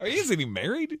 isn't he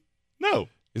married? No.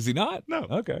 Is he not? No.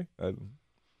 Okay.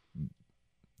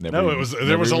 There was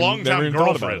a long-time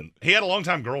girlfriend. He had a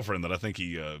long-time girlfriend that I think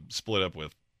he split up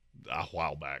with a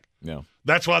while back. Yeah.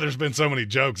 That's why there's been so many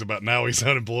jokes about now he's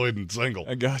unemployed and single.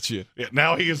 I got you. Yeah,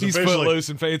 now he's officially footloose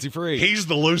and fancy free. He's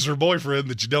the loser boyfriend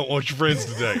that you don't want your friends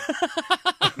to date.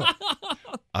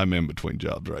 I'm in between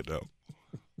jobs right now.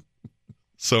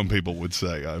 Some people would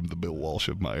say I'm the Bill Walsh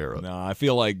of my era. No, I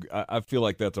feel like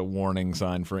that's a warning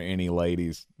sign for any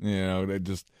ladies.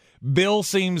 Bill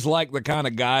seems like the kind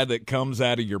of guy that comes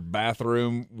out of your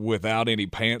bathroom without any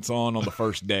pants on the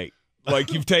first date.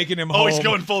 Like you've taken him home. Oh, he's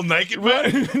going full naked,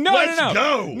 man? Let's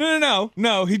go.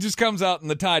 No. He just comes out in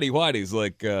the tidy whities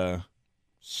like,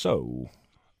 so.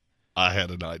 I had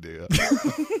an idea.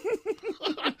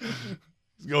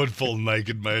 He's going full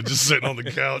naked, man, just sitting on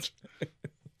the couch.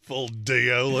 Full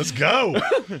Dio. Let's go.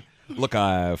 Look,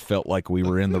 I felt like we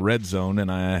were in the red zone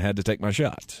and I had to take my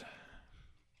shot.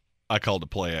 I called a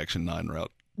play action 9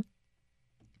 route.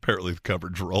 Apparently the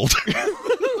coverage rolled.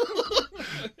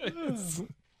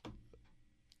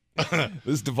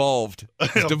 This devolved.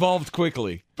 It's devolved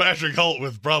quickly. Patrick Holt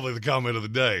with probably the comment of the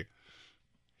day.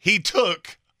 He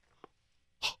took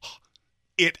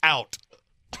it out.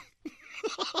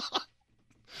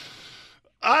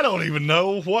 I don't even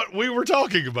know what we were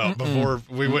talking about before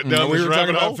we went down this We were talking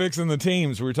rabbit hole. about fixing the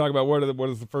teams. We were talking about what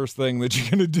is the first thing that you're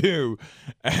going to do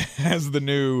as the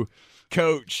new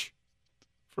coach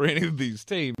for any of these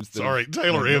teams. Sorry,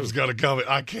 Taylor M's got a comment.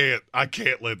 I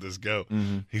can't let this go.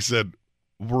 Mm-hmm. He said,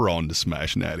 "We're on to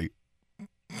Smash Natty."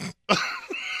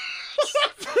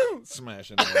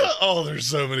 Smashing. Oh, there's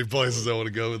so many places I want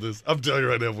to go with this. I'm telling you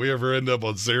right now, if we ever end up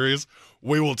on Sirius,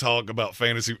 we will talk about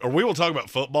fantasy, or we will talk about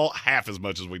football half as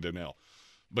much as we do now.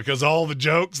 Because all the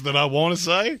jokes that I want to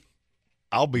say,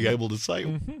 I'll be able to say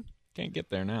them. Mm-hmm. Can't get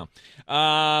there now.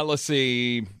 Let's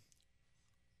see.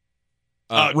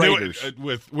 Raiders.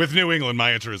 With New England,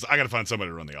 my answer is I got to find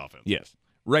somebody to run the offense. Yes.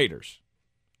 Raiders.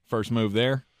 First move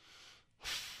there.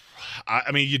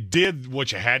 I mean, you did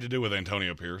what you had to do with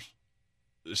Antonio Pierce.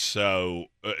 So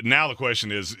now the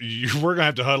question is, we're going to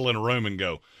have to huddle in a room and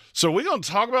go, so are we going to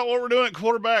talk about what we're doing at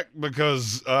quarterback?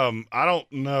 Because I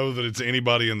don't know that it's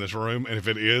anybody in this room, and if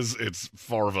it is, it's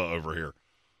Farva over here.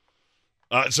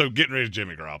 So getting rid of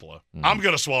Jimmy Garoppolo. Mm-hmm. I'm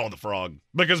going to swallow the frog.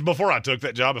 Because before I took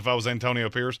that job, if I was Antonio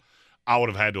Pierce, I would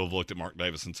have had to have looked at Mark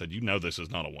Davis and said, this is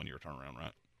not a one-year turnaround,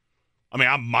 right? I mean,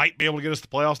 I might be able to get us to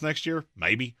the playoffs next year,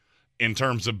 maybe. In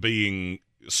terms of being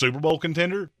Super Bowl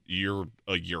contender, you're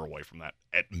a year away from that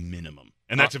at minimum.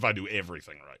 And that's if I do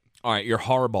everything right. All right, you're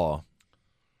Harbaugh.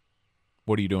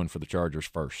 What are you doing for the Chargers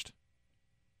first?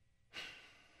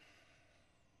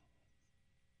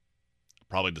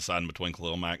 probably deciding between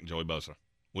Khalil Mack and Joey Bosa.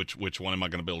 Which one am I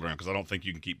going to build around? Because I don't think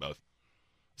you can keep both.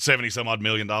 $70-some-odd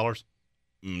million?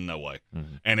 No way.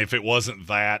 Mm-hmm. And if it wasn't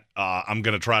that, I'm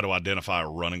going to try to identify a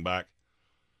running back.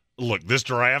 Look, this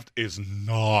draft is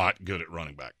not good at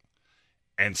running back.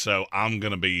 And so I'm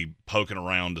going to be poking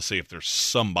around to see if there's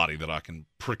somebody that I can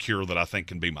procure that I think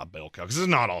can be my bell cow. Because this is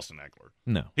not Austin Eckler.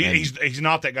 No. He's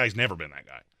not that guy. He's never been that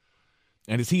guy.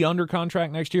 And is he under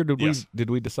contract next year? Yes. Did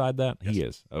we decide that? Yes. He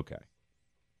is. Okay.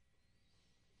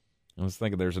 I was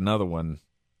thinking there's another one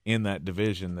in that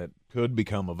division that could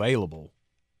become available.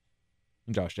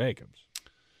 Josh Jacobs.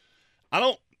 I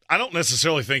don't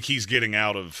necessarily think he's getting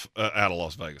out of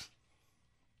Las Vegas.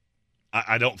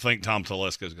 I don't think Tom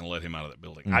Telesco is going to let him out of that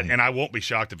building. Mm-hmm. And I won't be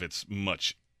shocked if it's a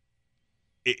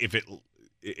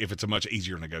much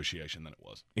easier negotiation than it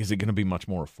was. Is it going to be much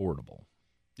more affordable?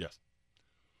 Yes.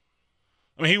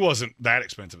 I mean, he wasn't that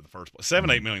expensive in the first place.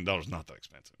 $7-8 million is not that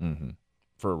expensive. Mm-hmm.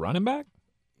 For a running back?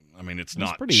 I mean, it's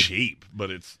not cheap,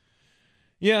 but it's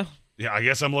 – Yeah. Yeah, I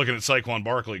guess I'm looking at Saquon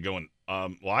Barkley going,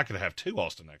 well, I could have 2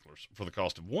 Austin Ecklers for the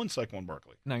cost of 1 Saquon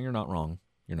Barkley. No, you're not wrong.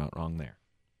 You're not wrong there.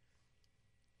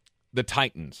 The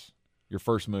Titans, your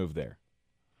first move there.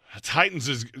 The Titans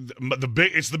is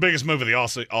it's the biggest move of the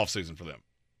offseason for them.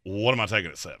 What am I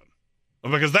taking at 7?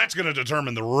 Because that's going to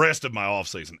determine the rest of my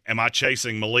offseason. Am I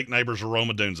chasing Malik Neighbors or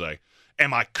Roma Dunze?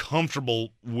 Am I comfortable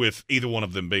with either one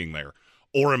of them being there?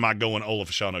 Or am I going Ola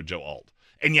Fashanu, Joe Alt?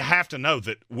 And you have to know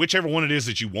that whichever one it is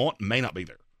that you want may not be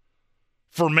there.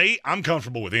 For me, I'm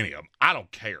comfortable with any of them. I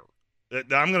don't care.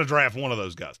 I'm going to draft one of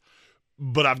those guys.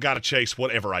 But I've got to chase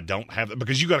whatever I don't have.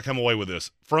 Because you got to come away with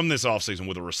this, from this offseason,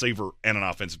 with a receiver and an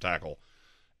offensive tackle.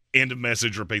 End of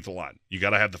message, repeat the line. You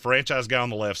got to have the franchise guy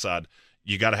on the left side.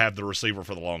 You got to have the receiver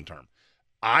for the long term.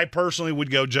 I personally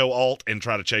would go Joe Alt and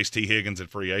try to chase T. Higgins at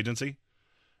free agency.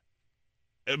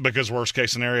 Because worst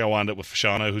case scenario, I wind up with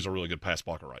Fashanu, who's a really good pass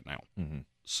blocker right now. Mm-hmm.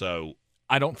 So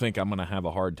I don't think I'm going to have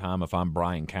a hard time if I'm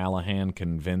Brian Callahan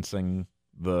convincing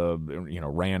the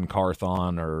Rand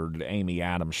Carthon or Amy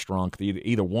Adams Strunk,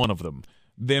 either one of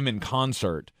them in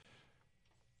concert.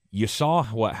 You saw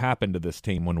what happened to this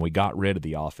team when we got rid of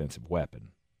the offensive weapon,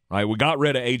 right? We got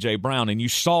rid of A.J. Brown, and you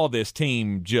saw this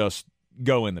team just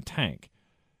go in the tank.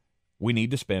 We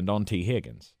need to spend on T.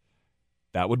 Higgins.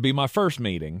 That would be my first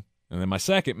meeting. And then my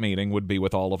second meeting would be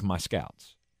with all of my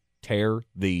scouts. Tear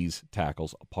these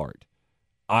tackles apart.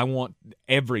 I want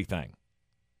everything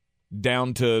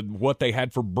down to what they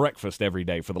had for breakfast every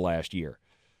day for the last year,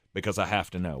 because I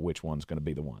have to know which one's going to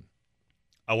be the one.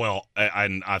 Oh, well,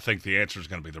 I think the answer is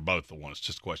going to be they're both the one. It's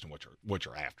just a question of what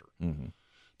you're after. Mm-hmm.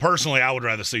 Personally, I would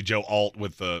rather see Joe Alt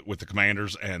with the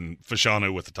Commanders and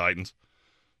Fashanu with the Titans.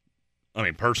 I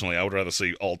mean, personally, I would rather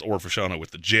see Alt or Fashanu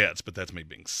with the Jets, but that's me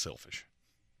being selfish.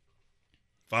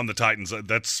 If I'm the Titans,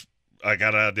 I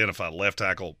got to identify left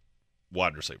tackle,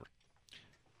 wide receiver.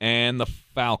 And the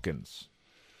Falcons.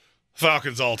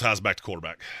 Falcons all ties back to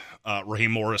quarterback.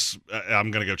 Raheem Morris,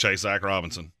 I'm going to go chase Zach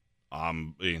Robinson.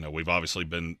 We've obviously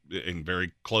been in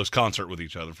very close concert with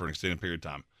each other for an extended period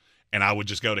of time. And I would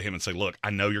just go to him and say, look, I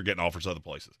know you're getting offers other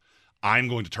places. I'm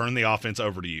going to turn the offense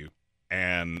over to you.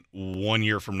 And 1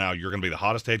 year from now, you're going to be the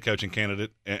hottest head coaching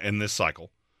candidate in this cycle.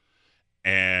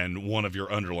 And one of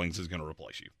your underlings is going to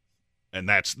replace you. And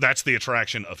that's the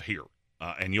attraction of here.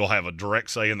 And you'll have a direct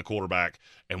say in the quarterback.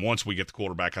 And once we get the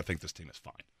quarterback, I think this team is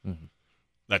fine.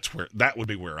 Mm-hmm. That would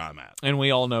be where I'm at. And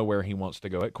we all know where he wants to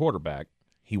go at quarterback.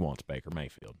 He wants Baker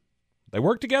Mayfield. They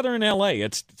work together in L.A.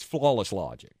 It's flawless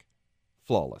logic.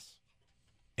 Flawless.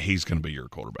 He's going to be your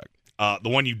quarterback. The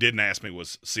one you didn't ask me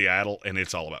was Seattle, and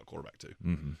it's all about quarterback too.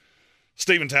 Mm-hmm.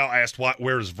 Stephen Tao asked,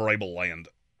 where does Vrabel land?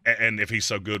 And if he's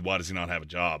so good, why does he not have a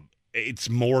job? It's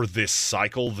more this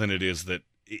cycle than it is that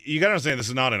 – you got to understand this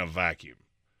is not in a vacuum.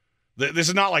 This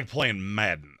is not like playing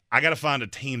Madden. I got to find a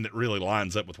team that really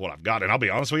lines up with what I've got. And I'll be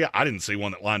honest with you, I didn't see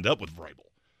one that lined up with Vrabel.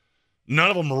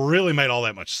 None of them really made all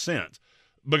that much sense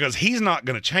because he's not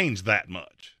going to change that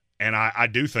much. And I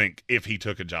do think if he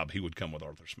took a job, he would come with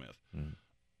Arthur Smith,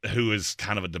 who is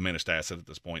kind of a diminished asset at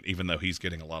this point, even though he's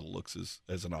getting a lot of looks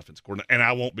as an offensive coordinator. And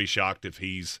I won't be shocked if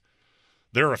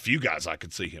there are a few guys I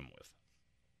could see him with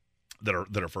that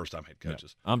are first-time head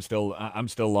coaches. Yeah. I'm still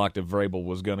locked. If Vrabel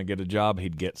was going to get a job,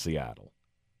 he'd get Seattle.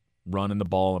 Running the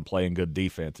ball and playing good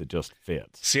defense, it just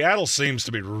fits. Seattle seems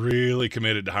to be really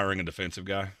committed to hiring a defensive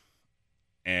guy,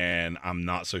 and I'm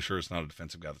not so sure it's not a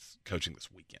defensive guy that's coaching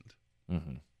this weekend.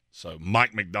 Mm-hmm. So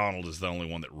Mike McDonald is the only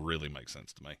one that really makes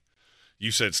sense to me.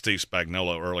 You said Steve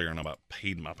Spagnuolo earlier, and I about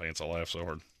peed my pants. I laughed so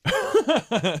hard.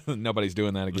 Nobody's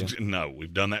doing that again? No,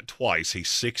 we've done that twice. He's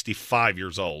 65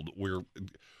 years old. We're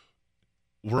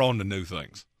on to new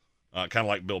things. kind of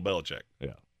like Bill Belichick.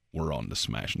 Yeah. We're on to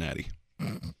Smash Natty.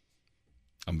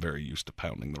 I'm very used to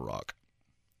pounding the rock.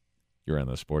 You're in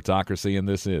the Sportsocracy, and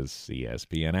this is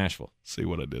ESPN Asheville. See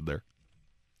what I did there?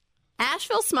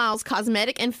 Asheville Smiles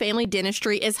Cosmetic and Family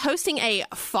Dentistry is hosting a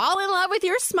Fall in Love with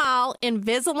Your Smile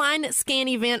Invisalign scan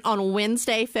event on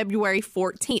Wednesday, February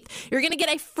 14th. You're going to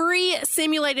get a free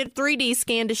simulated 3D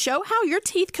scan to show how your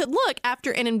teeth could look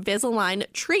after an Invisalign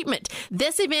treatment.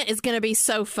 This event is going to be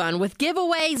so fun with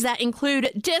giveaways that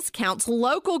include discounts,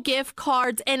 local gift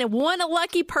cards, and one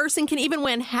lucky person can even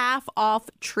win half off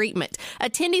treatment.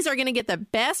 Attendees are going to get the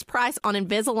best price on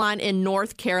Invisalign in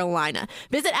North Carolina.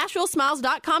 Visit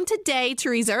AshevilleSmiles.com today to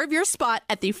reserve your spot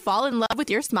at the Fall in Love with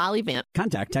Your Smile event.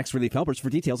 Contact Tax Relief Helpers for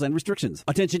details and restrictions.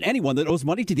 Attention anyone that owes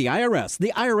money to the IRS.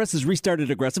 The IRS has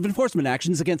restarted aggressive enforcement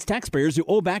actions against taxpayers who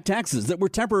owe back taxes that were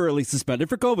temporarily suspended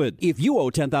for COVID. If you owe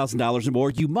 $10,000 or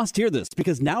more, you must hear this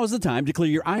because now is the time to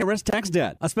clear your IRS tax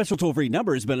debt. A special toll-free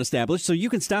number has been established so you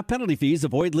can stop penalty fees,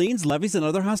 avoid liens, levies, and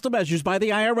other hostile measures by the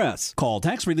IRS. Call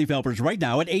Tax Relief Helpers right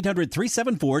now at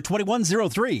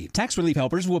 800-374-2103. Tax Relief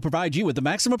Helpers will provide you with the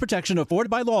maximum protection afforded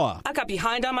by law. I got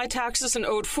behind on my taxes and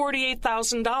owed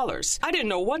 $48,000. I didn't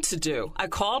know what to do. I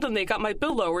called and they got my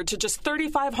bill lowered to just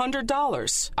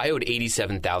 $3,500. I owed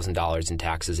 $87,000 in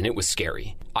taxes and it was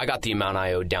scary. I got the amount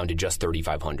I owed down to just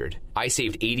 $3,500. I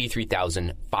saved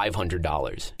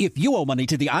 $83,500. If you owe money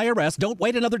to the IRS, don't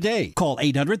wait another day. Call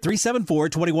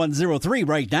 800-374-2103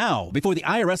 right now before the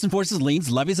IRS enforces liens,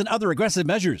 levies, and other aggressive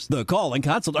measures. The call and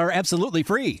consult are absolutely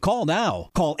free. Call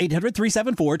now. Call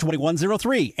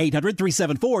 800-374-2103.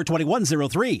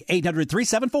 800-374-2103.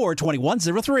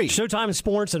 800-374-2103. Showtime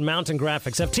Sports and Mountain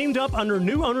Graphics have teamed up under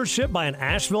new ownership by an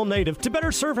Asheville native to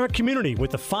better serve our community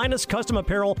with the finest custom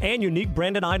apparel and unique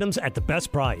branded items at the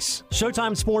best price.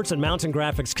 Showtime Sports and Mountain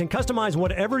Graphics can customize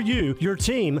whatever you, your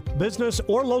team, business,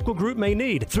 or local group may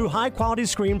need through high-quality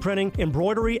screen printing,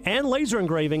 embroidery, and laser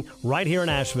engraving right here in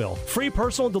Asheville. Free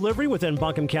personal delivery within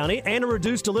Buncombe County and a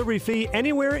reduced delivery fee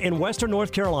anywhere in Western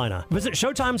North Carolina. Visit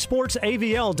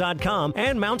ShowtimeSportsAVL.com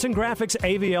and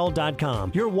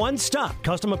MountainGraphicsAVL.com, your one-stop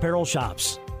custom apparel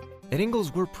shops. At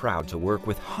Ingalls, we're proud to work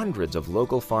with hundreds of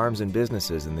local farms and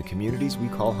businesses in the communities we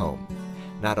call home.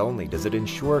 Not only does it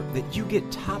ensure that you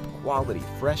get top-quality,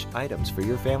 fresh items for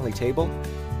your family table,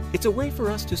 it's a way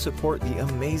for us to support the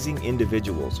amazing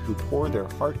individuals who pour their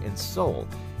heart and soul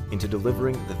into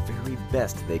delivering the very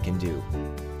best they can do.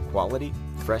 Quality,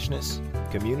 freshness,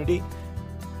 community,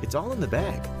 it's all in the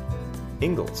bag.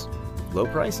 Ingalls, low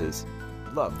prices,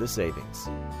 love the savings.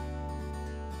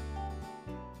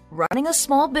 Running a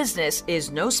small business is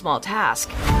no small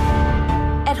task.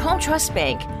 At Home Trust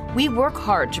Bank, we work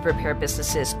hard to prepare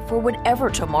businesses for whatever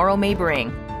tomorrow may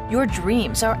bring. Your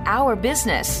dreams are our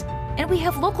business, and we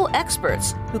have local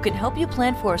experts who can help you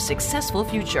plan for a successful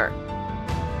future.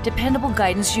 Dependable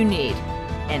guidance you need,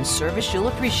 and service you'll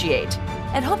appreciate.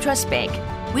 At Home Trust Bank,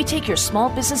 we take your small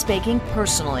business banking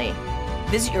personally.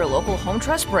 Visit your local Home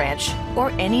Trust branch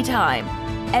or anytime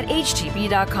at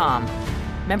htb.com.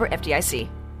 Member FDIC.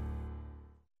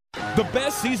 The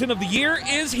best season of the year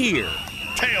is here.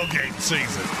 Tailgate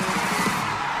season.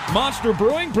 Monster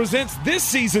Brewing presents this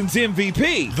season's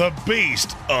MVP, The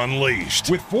Beast Unleashed.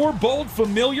 with 4 bold,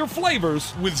 familiar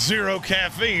flavors. With 0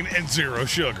 caffeine and 0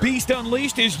 sugar. Beast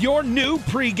Unleashed is your new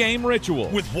pregame ritual.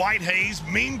 With white haze,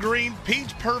 mean green,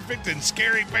 peach perfect, and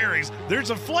scary berries, there's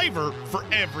a flavor for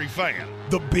every fan.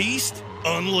 The Beast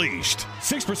Unleashed.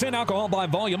 6% alcohol by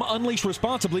volume. Unleashed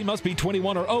responsibly. Must be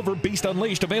 21 or over. Beast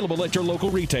Unleashed available at your local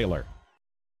retailer.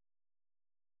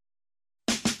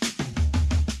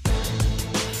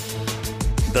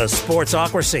 The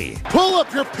Sportsocracy. Pull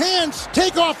up your pants,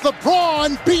 take off the bra,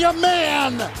 and be a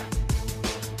man.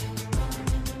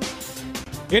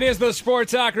 It is the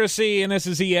Sportsocracy, and this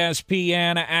is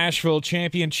ESPN Asheville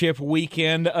Championship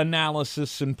Weekend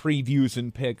analysis and previews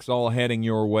and picks all heading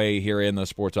your way here in the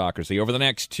Sportsocracy over the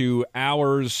next 2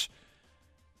 hours.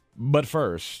 But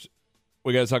first,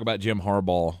 we got to talk about Jim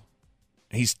Harbaugh.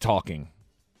 He's talking,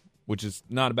 which is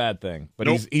not a bad thing, but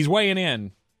Nope. he's weighing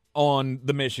in on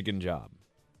the Michigan job.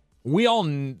 We all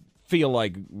feel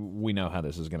like we know how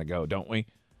this is going to go, don't we?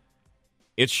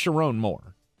 It's Sharon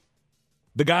Moore,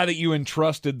 the guy that you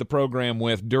entrusted the program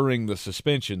with during the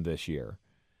suspension this year.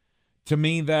 To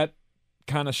me, that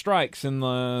kind of strikes in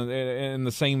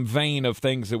the same vein of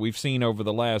things that we've seen over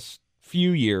the last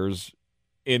few years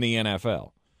in the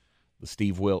NFL. The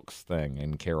Steve Wilkes thing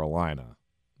in Carolina,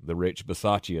 the Rich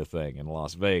Bisaccia thing in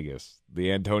Las Vegas,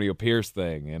 the Antonio Pierce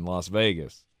thing in Las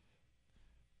Vegas.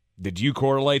 Did you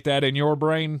correlate that in your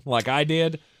brain like I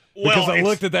did? Because I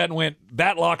looked at that and went,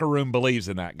 that locker room believes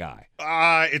in that guy.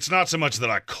 It's not so much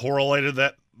that I correlated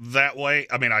that way.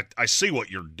 I mean, I see what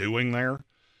you're doing there.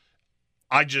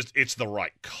 It's the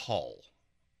right call.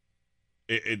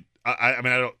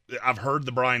 I've heard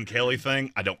the Brian Kelly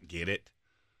thing. I don't get it.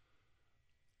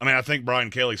 I mean, I think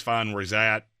Brian Kelly's fine where he's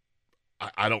at.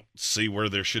 I don't see where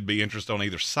there should be interest on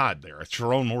either side there.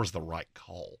 Sherrone Moore's the right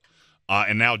call.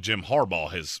 And now Jim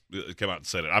Harbaugh has come out and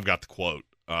said it. I've got the quote.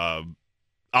 I'll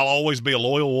always be a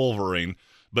loyal Wolverine,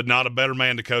 but not a better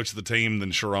man to coach the team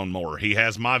than Sherrone Moore. He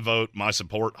has my vote, my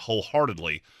support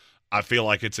wholeheartedly. I feel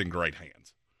like it's in great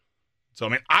hands. So, I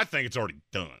mean, I think it's already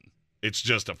done. It's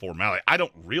just a formality. I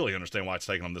don't really understand why it's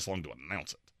taken them this long to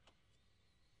announce it.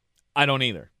 I don't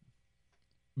either.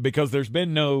 Because there's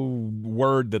been no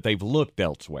word that they've looked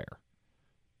elsewhere,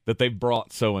 that they've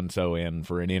brought so-and-so in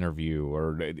for an interview,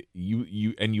 or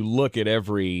you look at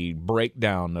every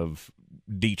breakdown of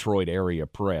Detroit area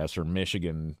press or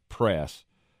Michigan press,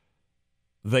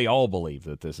 they all believe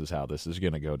that this is how this is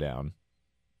going to go down.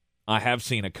 I have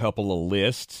seen a couple of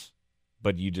lists,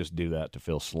 but you just do that to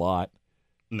fill slot.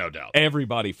 No doubt.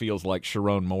 Everybody feels like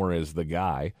Sherrone Moore is the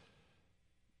guy.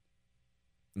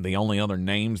 The only other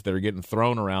names that are getting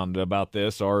thrown around about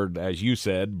this are, as you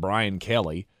said, Brian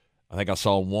Kelly. I think I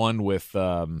saw one with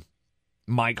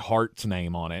Mike Hart's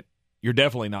name on it. You're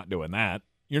definitely not doing that.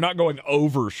 You're not going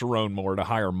over Sherrone Moore to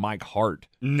hire Mike Hart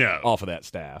off of that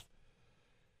staff.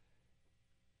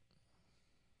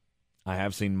 I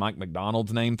have seen Mike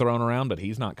McDonald's name thrown around, but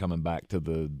he's not coming back to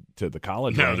the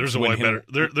college. No, there's a way better.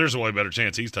 There's a way better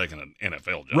chance he's taking an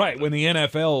NFL job. Right, when the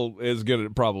NFL is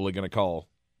probably going to call.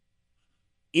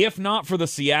 If not for the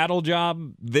Seattle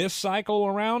job this cycle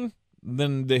around,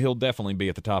 then he'll definitely be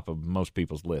at the top of most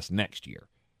people's list next year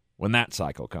when that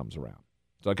cycle comes around.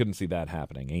 So I couldn't see that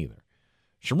happening either.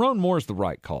 Sherrone Moore's the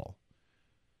right call.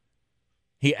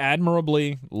 He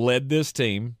admirably led this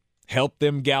team, helped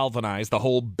them galvanize the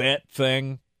whole bet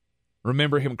thing.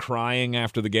 Remember him crying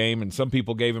after the game, and some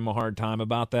people gave him a hard time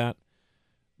about that.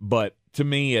 But to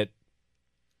me,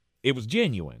 it was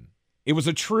genuine. It was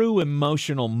a true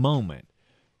emotional moment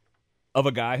of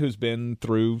a guy who's been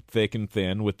through thick and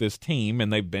thin with this team,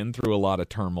 and they've been through a lot of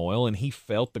turmoil, and he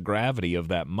felt the gravity of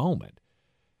that moment.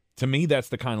 To me, that's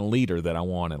the kind of leader that I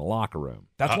want in a locker room.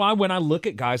 That's why when I look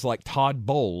at guys like Todd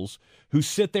Bowles, who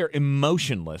sit there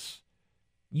emotionless,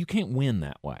 you can't win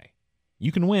that way.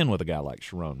 You can win with a guy like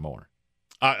Sherrone Moore.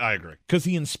 I agree. Because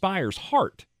he inspires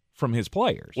heart from his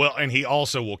players. Well, and he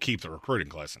also will keep the recruiting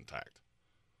class intact.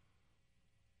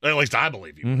 At least I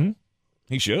believe he will. Mm-hmm.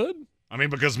 He should. I mean,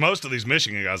 because most of these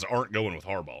Michigan guys aren't going with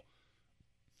Harbaugh.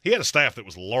 He had a staff that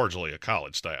was largely a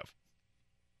college staff.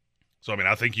 So, I mean,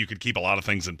 I think you could keep a lot of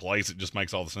things in place. It just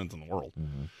makes all the sense in the world.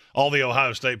 Mm-hmm. All the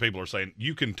Ohio State people are saying,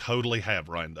 you can totally have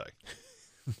Ryan Day.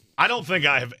 I don't think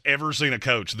I have ever seen a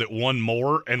coach that won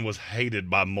more and was hated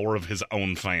by more of his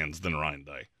own fans than Ryan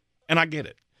Day. And I get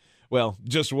it. Well,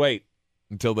 just wait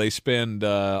until they spend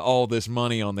all this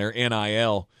money on their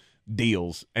NIL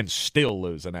deals and still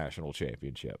lose a national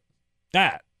championship.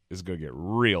 That is going to get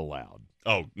real loud.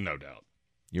 Oh, no doubt.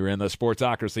 You're in the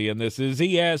Sportsocracy, and this is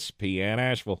ESPN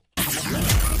Asheville.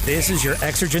 This is your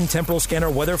Exergen Temporal Scanner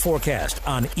weather forecast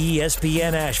on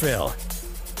ESPN Asheville.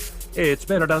 It's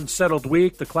been an unsettled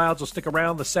week. The clouds will stick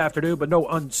around this afternoon, but no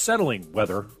unsettling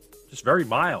weather. Just very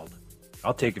mild.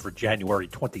 I'll take it for January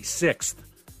 26th.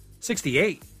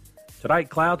 68. Tonight,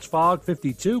 clouds, fog,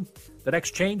 52. The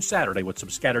next change Saturday with some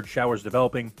scattered showers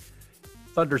developing.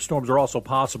 Thunderstorms are also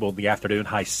possible in the afternoon,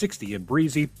 high 60 and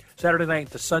breezy. Saturday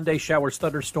night to Sunday, showers,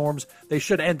 thunderstorms. They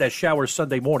should end as showers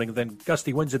Sunday morning, then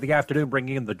gusty winds in the afternoon,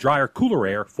 bringing in the drier, cooler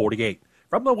air, 48.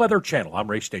 From the Weather Channel, I'm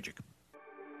Ray Stajic.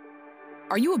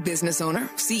 Are you a business owner,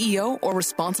 CEO, or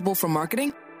responsible for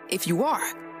marketing? If you are,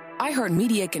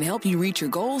 iHeartMedia can help you reach your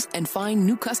goals and find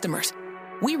new customers.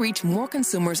 We reach more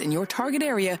consumers in your target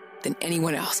area than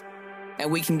anyone else.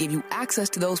 And we can give you access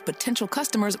to those potential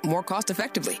customers more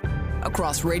cost-effectively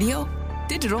across radio,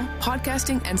 digital,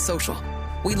 podcasting, and social.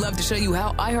 We'd love to show you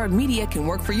how iHeartMedia can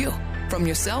work for you. From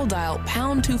your cell, dial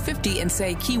pound 250 and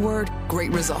say keyword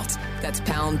great results. That's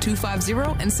pound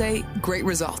 250 and say great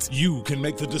results. You can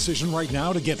make the decision right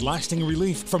now to get lasting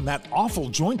relief from that awful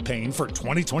joint pain for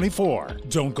 2024.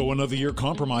 Don't go another year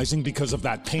compromising because of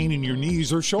that pain in your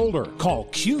knees or shoulder. Call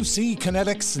QC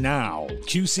Kinetics now.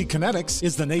 QC Kinetics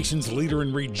is the nation's leader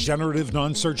in regenerative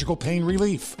non-surgical pain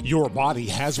relief. Your body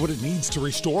has what it needs to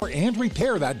restore and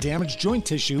repair that damaged joint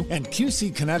tissue, and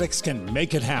QC Kinetics can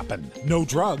make it happen. No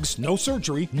drugs, no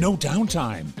surgery, no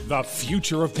downtime. The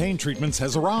future of pain treatment treatments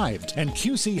has arrived, and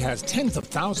QC has tens of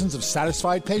thousands of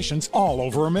satisfied patients all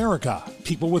over America.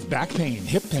 People with back pain,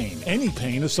 hip pain, any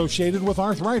pain associated with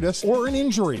arthritis or an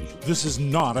injury. This is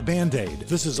not a Band-Aid.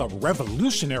 This is a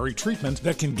revolutionary treatment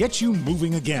that can get you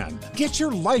moving again. Get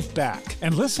your life back.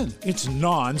 And listen, it's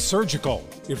non-surgical.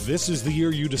 If this is the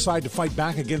year you decide to fight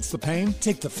back against the pain,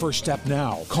 take the first step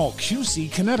now. Call QC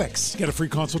Kinetics. Get a free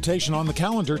consultation on the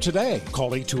calendar today.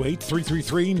 Call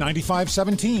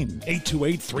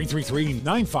 828-333-9517.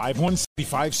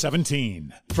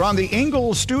 828-333-9517. From the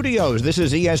Ingalls Studios, this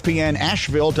is ESPN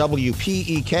Asheville,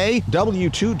 WPEK,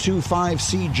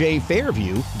 W225CJ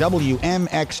Fairview,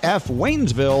 WMXF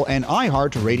Waynesville, and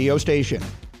iHeart radio station.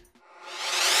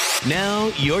 Now,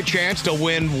 your chance to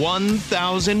win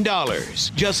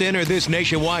 $1,000. Just enter this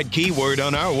nationwide keyword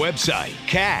on our website,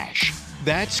 cash.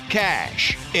 That's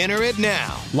cash. Enter it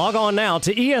now. Log on now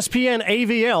to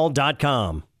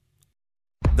ESPNAVL.com.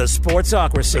 The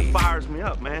Sportsocracy. It fires me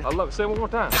up, man. I love it. Say it one more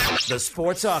time. The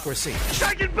Sportsocracy.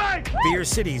 Shake it back! Beer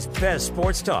City's best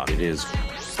sports talk. It is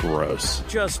gross.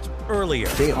 Just earlier.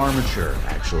 They are mature,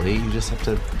 actually. You just have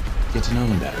to get to know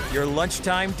them better. Your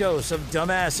lunchtime dose of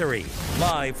dumbassery.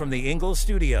 Live from the Ingalls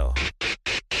studio.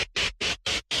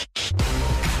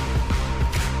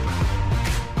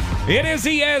 It is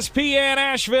ESPN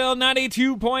Asheville,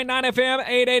 92.9 FM,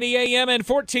 880 AM, and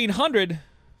 1400.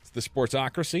 It's the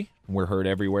Sportsocracy. We're heard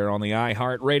everywhere on the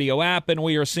iHeart Radio app, and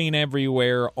we are seen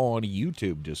everywhere on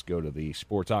YouTube. Just go to the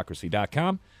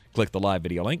sportsocracy.com, click the live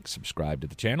video link, subscribe to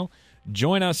the channel,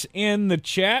 join us in the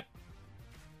chat.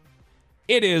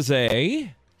 It is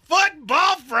a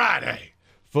Football Friday.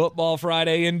 Football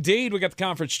Friday, indeed. We got the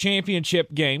conference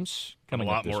championship games coming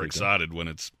up. I'm a lot more excited when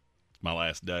it's my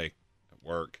last day at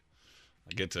work.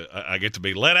 I get to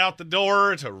be let out the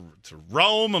door to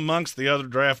roam amongst the other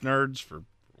draft nerds for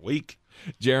a week.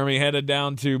 Jeremy headed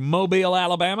down to Mobile,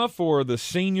 Alabama for the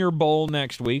Senior Bowl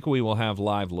next week. We will have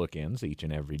live look-ins each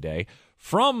and every day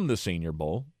from the Senior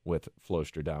Bowl with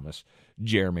Flostradamus,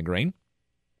 Jeremy Green.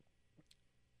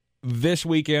 This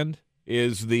weekend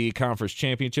is the conference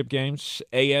championship games,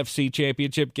 AFC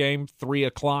Championship Game, 3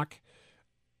 o'clock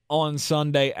on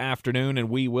Sunday afternoon, and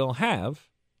we will have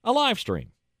a live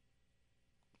stream.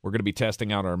 We're going to be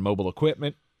testing out our mobile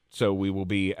equipment, so we will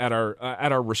be at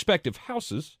our respective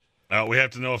houses. We have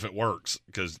to know if it works,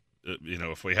 because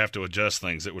if we have to adjust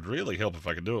things, it would really help if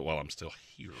I could do it while I'm still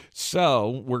here.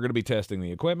 So we're going to be testing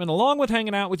the equipment, along with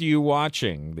hanging out with you,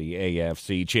 watching the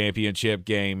AFC Championship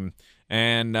Game,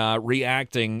 and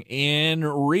reacting in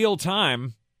real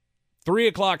time. 3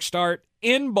 o'clock start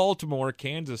in Baltimore,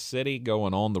 Kansas City,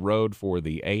 going on the road for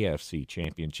the AFC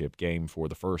Championship Game for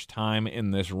the first time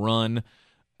in this run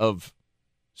of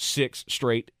 6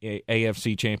 straight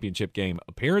AFC Championship Game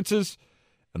appearances.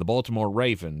 And the Baltimore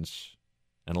Ravens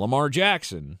and Lamar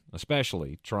Jackson,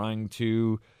 especially, trying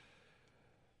to,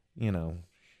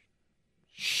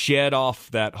 shed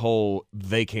off that whole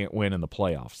they can't win in the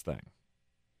playoffs thing.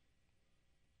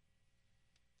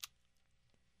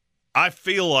 I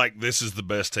feel like this is the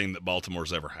best team that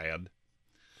Baltimore's ever had.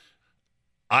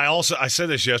 I said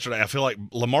this yesterday, I feel like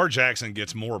Lamar Jackson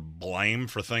gets more blame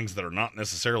for things that are not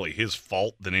necessarily his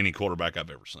fault than any quarterback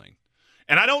I've ever seen.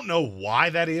 And I don't know why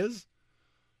that is,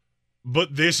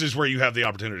 but this is where you have the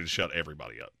opportunity to shut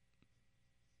everybody up.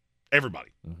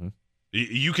 Everybody. Mm-hmm.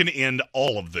 You can end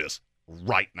all of this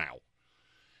right now.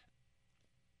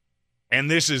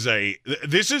 And this is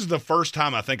the first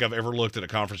time I think I've ever looked at a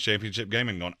conference championship game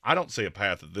and gone, I don't see a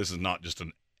path that this is not just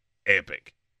an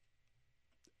epic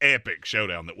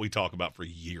showdown that we talk about for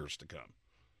years to come.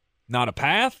 Not a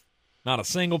path, not a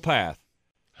single path.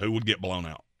 Who would get blown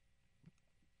out?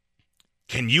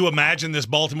 Can you imagine this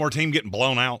Baltimore team getting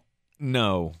blown out?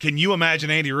 No. Can you imagine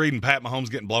Andy Reid and Pat Mahomes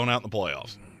getting blown out in the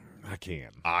playoffs? I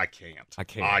can't. Okay,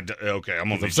 I'm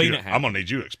going to need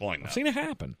you to explain that. I've seen it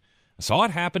happen. I saw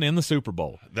it happen in the Super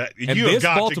Bowl. You have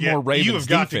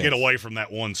got to get away from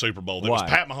that one Super Bowl. That was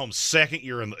Pat Mahomes' second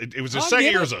year. It was his second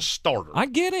year as a starter. I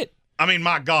get it. I mean,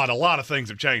 my God, a lot of things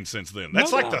have changed since then.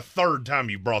 That's the third time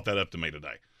you brought that up to me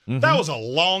today. Mm-hmm. That was a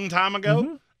long time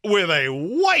ago with a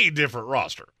way different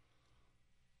roster.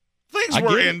 Things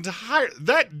were entire.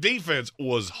 That defense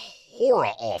was horror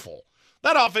awful.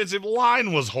 That offensive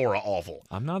line was horror awful.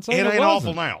 I'm not saying it ain't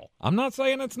awful now. I'm not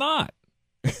saying it's not.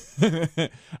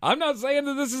 I'm not saying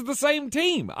that this is the same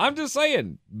team. I'm just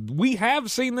saying we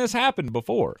have seen this happen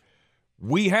before.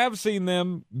 We have seen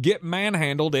them get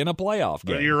manhandled in a playoff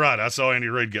game. But you're right. I saw Andy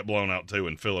Reid get blown out too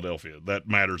in Philadelphia. That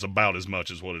matters about as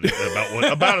much as what it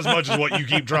is about as much as what you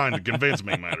keep trying to convince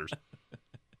me matters.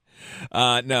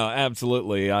 No,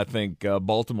 absolutely. I think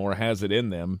Baltimore has it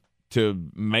in them to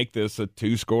make this a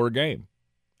 2-score game.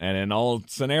 And in all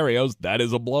scenarios, that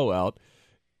is a blowout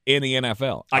in the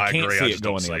NFL. I can't agree. see it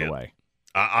going the other way.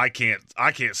 I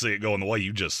can't see it going the way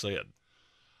you just said.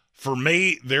 For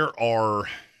me, there are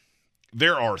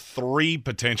three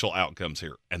potential outcomes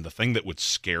here. And the thing that would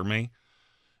scare me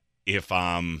if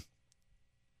I'm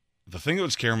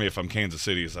Kansas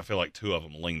City is I feel like two of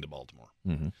them lean to Baltimore.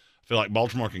 Mm-hmm. I feel like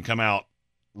Baltimore can come out,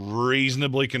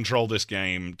 reasonably control this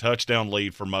game, touchdown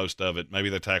lead for most of it. Maybe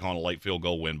they tack on a late field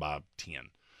goal win by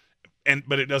 10.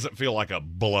 But it doesn't feel like a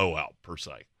blowout per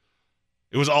se.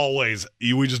 It was always,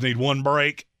 we just need one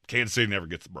break. Kansas City never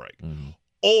gets the break. Mm-hmm.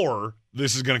 Or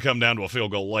this is going to come down to a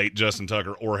field goal late. Justin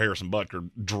Tucker or Harrison Butker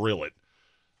drill it.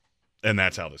 And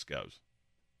that's how this goes.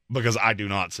 Because I do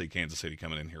not see Kansas City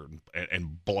coming in here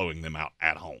and blowing them out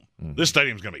at home. Mm-hmm. This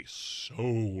stadium's going to be so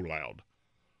loud.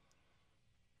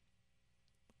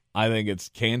 I think it's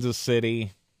Kansas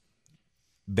City,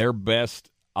 their best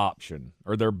option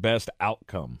or their best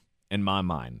outcome in my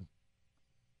mind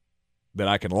that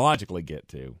I can logically get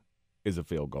to is a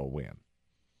field goal win.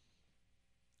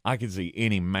 I can see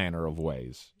any manner of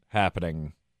ways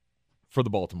happening for the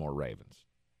Baltimore Ravens.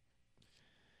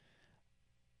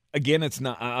 Again,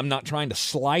 I'm not trying to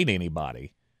slight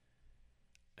anybody.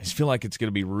 I just feel like it's going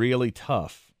to be really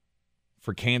tough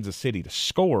for Kansas City to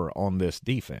score on this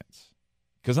defense.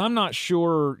 Because I'm not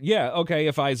sure,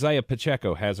 if Isaiah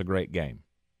Pacheco has a great game,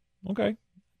 okay,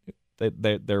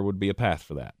 there would be a path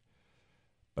for that.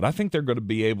 But I think they're going to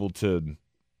be able to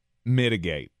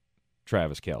mitigate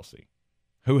Travis Kelce,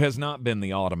 who has not been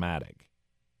the automatic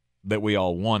that we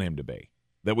all want him to be,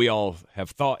 that we all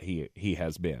have thought he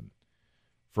has been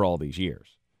for all these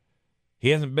years.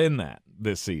 He hasn't been that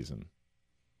this season.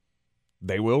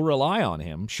 They will rely on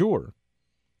him, sure,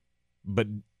 but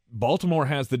Baltimore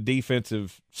has the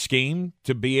defensive scheme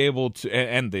to be able to,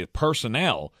 and the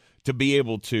personnel to be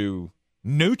able to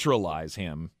neutralize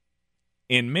him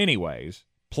in many ways.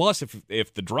 Plus,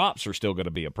 if the drops are still going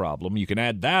to be a problem, you can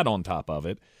add that on top of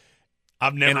it. I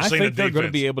think they're going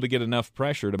to be able to get enough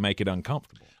pressure to make it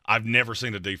uncomfortable. I've never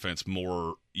seen a defense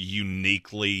more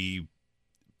uniquely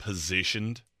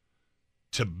positioned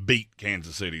to beat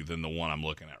Kansas City than the one I'm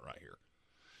looking at right here.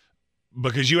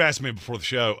 Because you asked me before the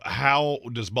show, how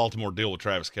does Baltimore deal with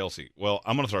Travis Kelce? Well,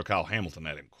 I'm going to throw Kyle Hamilton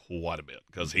at him quite a bit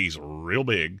because he's real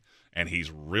big and he's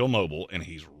real mobile and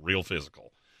he's real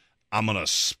physical. I'll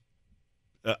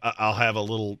have a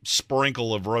little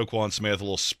sprinkle of Roquan Smith, a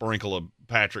little sprinkle of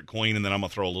Patrick Queen, and then I'm going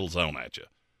to throw a little zone at you.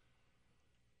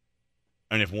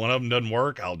 And if one of them doesn't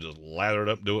work, I'll just lather it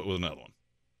up and do it with another one.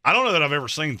 I don't know that I've ever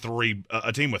seen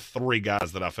a team with three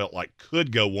guys that I felt like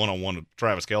could go one-on-one with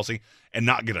Travis Kelce and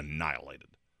not get annihilated.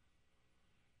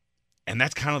 And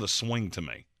that's kind of the swing to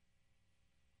me,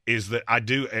 is that I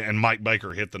do, and Mike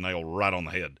Baker hit the nail right on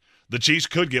the head. The Chiefs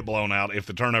could get blown out if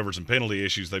the turnovers and penalty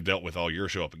issues they've dealt with all year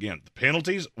show up again. The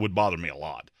penalties would bother me a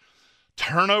lot.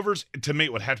 Turnovers, to me,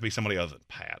 it would have to be somebody other than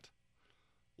Pat.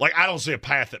 Like, I don't see a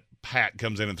path that Pat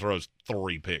comes in and throws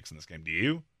 3 picks in this game. Do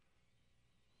you?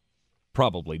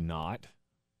 Probably not,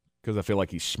 because I feel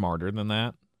like he's smarter than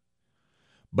that.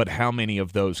 But how many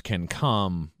of those can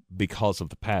come because of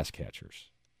the pass catchers?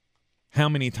 How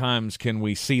many times can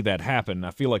we see that happen?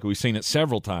 I feel like we've seen it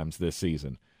several times this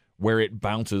season where it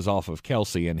bounces off of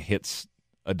Kelce and hits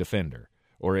a defender.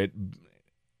 Or heck,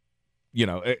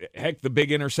 the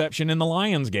big interception in the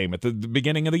Lions game at the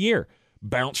beginning of the year.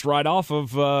 Bounced right off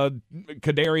of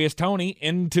Kadarius Toney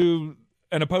into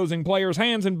an opposing player's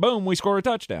hands, and boom, we score a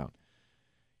touchdown.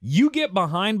 You get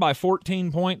behind by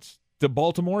 14 points to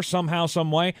Baltimore somehow,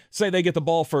 some way. Say they get the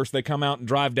ball first, they come out and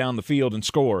drive down the field and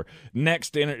score.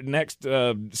 Next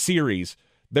series,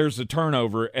 there's a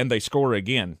turnover, and they score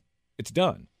again. It's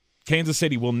done. Kansas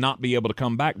City will not be able to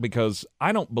come back because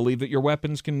I don't believe that your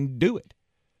weapons can do it.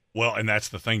 Well, and that's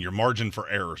the thing. Your margin for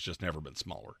error has just never been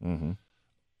smaller. Mm-hmm.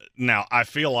 Now, I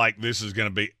feel like this is going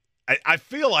to be – I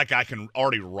feel like I can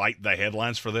already write the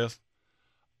headlines for this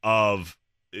of –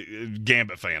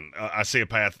 Gambit fan, I see a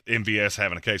path, MVS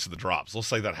having a case of the drops. Let's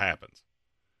say that happens.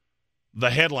 The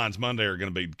headlines Monday are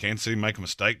going to be, Kansas City make a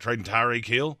mistake trading Tyreek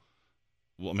Hill?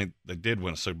 Well, I mean, they did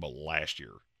win a Super Bowl last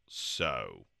year,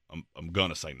 so I'm going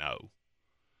to say no.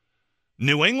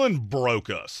 New England broke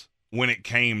us when it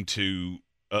came to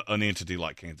an entity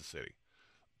like Kansas City.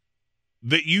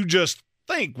 That you just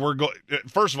think we're going –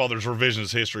 first of all, there's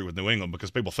revisionist history with New England because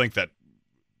people think that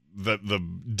the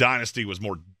dynasty was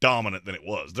more dominant than it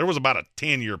was. There was about a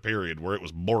 10-year period where it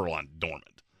was borderline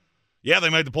dormant. Yeah, they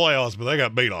made the playoffs, but they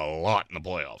got beat a lot in the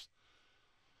playoffs.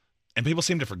 And people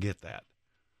seem to forget that.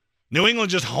 New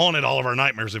England just haunted all of our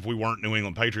nightmares if we weren't New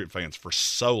England Patriot fans for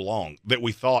so long that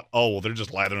we thought, they're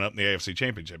just lathering up in the AFC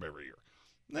Championship every year.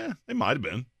 They might have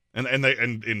been. And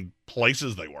in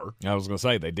places they were. I was going to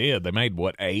say they did. They made,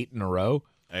 8 in a row?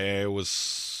 I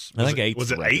think 8.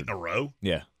 Was it 8 in a row?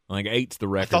 Yeah. I think 8's the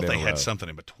record. I thought they had something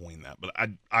in between that, but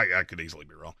I could easily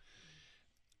be wrong.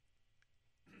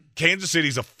 Kansas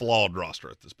City's a flawed roster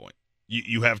at this point.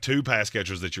 You have 2 pass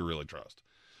catchers that you really trust.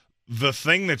 The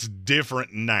thing that's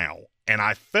different now, and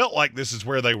I felt like this is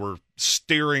where they were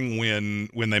steering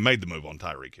when they made the move on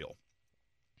Tyreek Hill,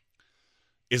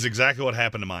 is exactly what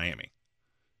happened to Miami.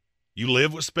 You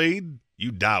live with speed,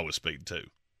 you die with speed too.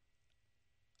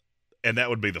 And that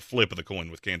would be the flip of the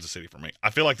coin with Kansas City for me. I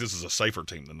feel like this is a safer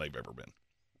team than they've ever been.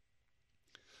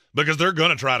 Because they're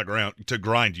going to try to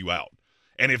grind you out.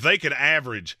 And if they could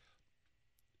average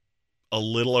a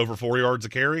little over 4 yards a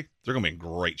carry, they're going to be in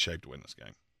great shape to win this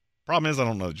game. Problem is, I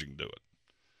don't know that you can do it.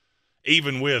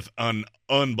 Even with an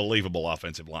unbelievable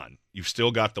offensive line, you've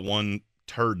still got the one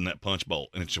turd in that punch bowl,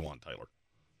 and it's Jawaan Taylor.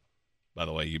 By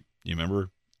the way, you remember?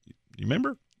 You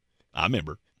remember? I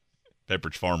remember.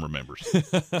 Pepperidge Farm remembers.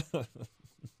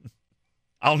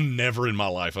 I'll never in my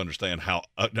life understand how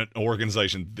an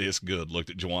organization this good looked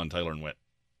at Jawaan Taylor and went,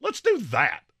 let's do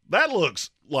that. That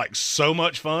looks like so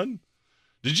much fun.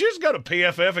 Did you just go to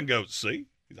PFF and go, see,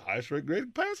 he's the highest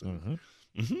rated passer? Mm-hmm.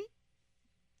 Mm-hmm.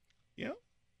 Yeah,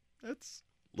 that's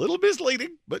a little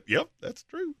misleading, but yep, that's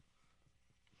true.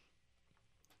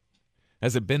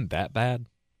 Has it been that bad?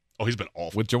 Oh, he's been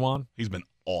awful. With Jawaan? He's been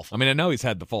awful. I mean, I know he's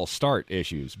had the false start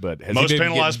issues, but has most he been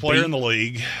penalized player beat? in the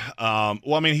league.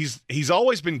 Well, I mean, he's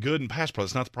always been good in pass pro.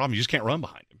 That's not the problem. You just can't run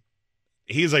behind him.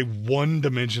 He is a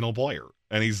one-dimensional player,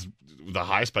 and he's the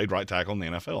highest paid right tackle in the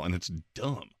NFL, and it's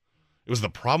dumb. It was the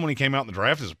problem when he came out in the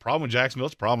draft. It's a problem with Jacksonville.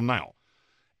 It's a problem now.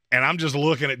 And I'm just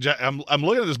looking at I'm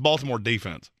looking at this Baltimore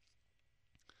defense,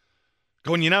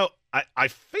 going, I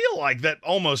feel like that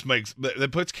almost that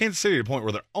puts Kansas City at a point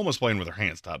where they're almost playing with their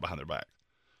hands tied behind their back.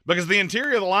 Because the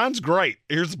interior of the line's great.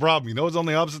 Here's the problem. You know what's on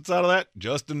the opposite side of that?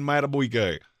 Justin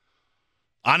Madubuike.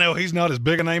 I know he's not as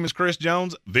big a name as Chris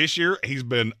Jones. This year, he's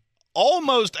been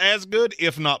almost as good,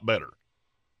 if not better.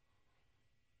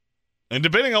 And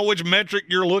depending on which metric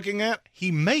you're looking at,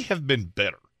 he may have been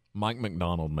better. Mike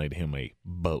McDonald made him a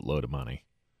boatload of money.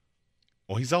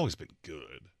 Well, he's always been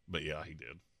good. But, yeah, he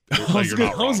did. I was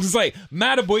going to say,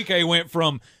 Madubuike went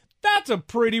from, that's a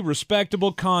pretty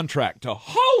respectable contract, to,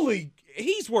 holy,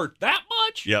 he's worth that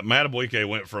much? Yeah, Madubuike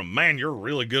went from, man, you're a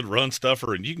really good run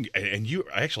stuffer, and you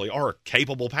actually are a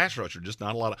capable pass rusher, just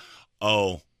not a lot of,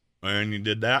 oh, and you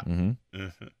did that? Mm-hmm.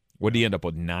 What did he end up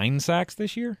with, 9 sacks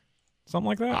this year? Something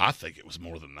like that? I think it was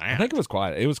more than that. I think it was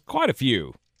quite a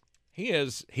few. He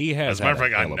has. As a matter of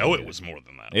fact, I know it was more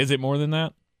than that. Is it more than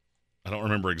that? I don't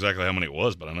remember exactly how many it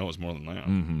was, but I know it was more than that.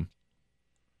 Mm-hmm.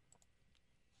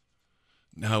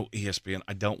 No, ESPN,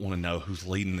 I don't want to know who's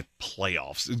leading the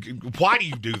playoffs. Why do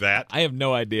you do that? I have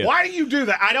no idea. Why do you do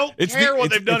that? I don't care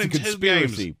what they've done in 2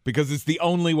 games. Because it's the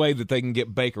only way that they can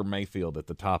get Baker Mayfield at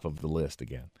the top of the list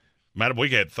again.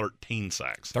 Madubuike had 13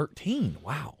 sacks. 13?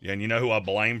 Wow. Yeah, and you know who I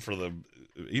blame for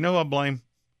ESPN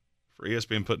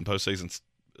putting postseason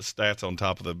stats on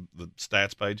top of the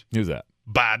stats page? Who's that?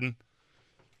 Biden.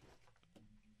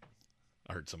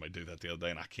 I heard somebody do that the other day,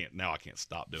 and I can't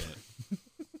stop doing it.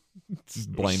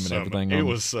 Just blaming everything on it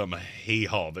was some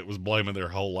hee-haw that was blaming their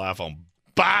whole life on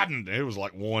Biden. It was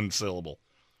like one syllable.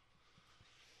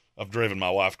 I've driven my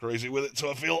wife crazy with it,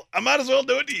 so I feel I might as well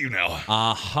do it to you now.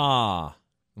 Aha.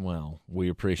 Well, we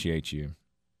appreciate you.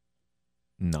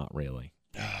 Not really.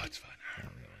 Oh, it's fine.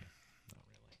 Not really.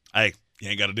 Hey, you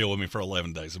ain't got to deal with me for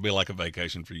 11 days. It'll be like a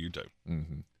vacation for you, too.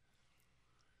 Mm-hmm.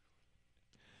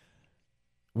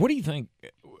 What do you think?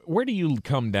 Where do you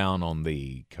come down on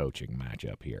the coaching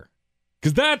matchup here?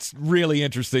 Because that's really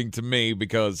interesting to me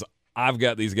because I've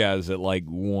got these guys at like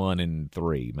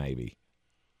 1-3, maybe.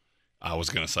 I was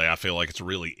going to say, I feel like it's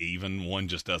really even.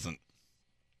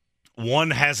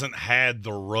 One hasn't had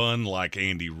the run like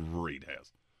Andy Reid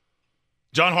has.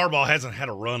 John Harbaugh hasn't had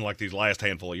a run like these last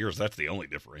handful of years. That's the only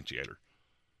differentiator.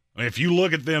 I mean, if you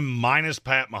look at them minus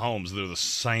Pat Mahomes, they're the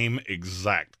same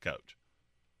exact coach.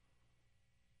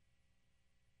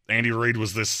 Andy Reid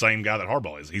was this same guy that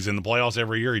Harbaugh is. He's in the playoffs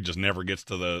every year. He just never gets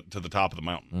to the top of the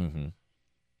mountain. Mm-hmm.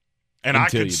 And I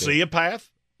could see a path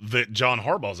that John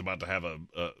Harbaugh is about to have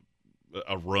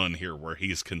a run here where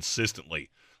he's consistently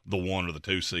the 1 or the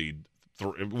 2 seed,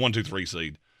 1, 2, 3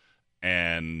 seed,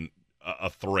 and a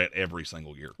threat every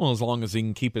single year. Well, as long as he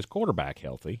can keep his quarterback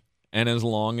healthy, and as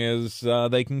long as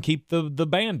they can keep the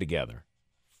band together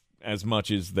as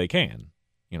much as they can.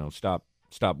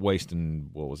 Stop wasting,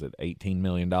 $18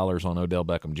 million on Odell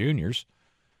Beckham Jr.'s.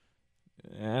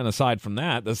 And aside from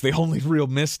that, that's the only real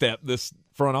misstep this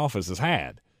front office has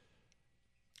had.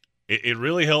 It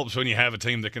really helps when you have a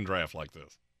team that can draft like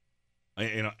this.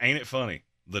 Ain't it funny?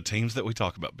 The teams that we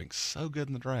talk about being so good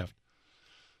in the draft: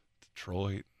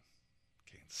 Detroit,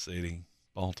 Kansas City,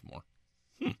 Baltimore.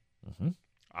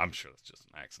 I'm sure it's just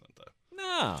an accident, though.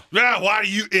 No. Yeah, why do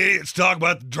you idiots talk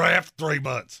about the draft 3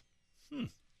 months?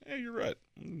 Yeah, you're right.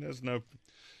 There's no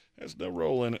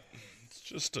role in it. It's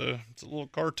just it's a little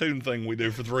cartoon thing we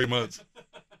do for 3 months.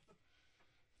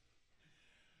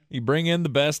 You bring in the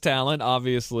best talent,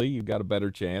 obviously, you've got a better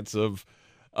chance of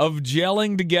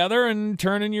gelling together and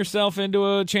turning yourself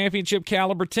into a championship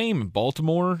caliber team.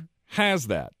 Baltimore has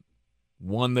that.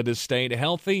 One that has stayed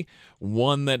healthy,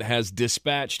 one that has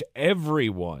dispatched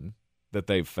everyone that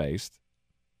they've faced.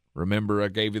 Remember, I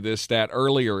gave you this stat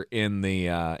earlier in the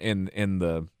in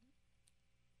the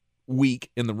week,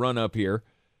 in the run-up here.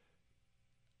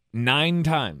 9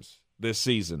 times this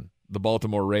season, the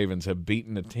Baltimore Ravens have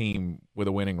beaten a team with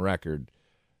a winning record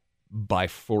by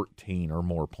 14 or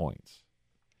more points.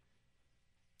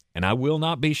 And I will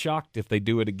not be shocked if they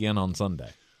do it again on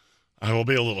Sunday. I will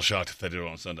be a little shocked if they do it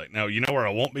on Sunday. Now, you know where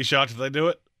I won't be shocked if they do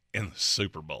it? In the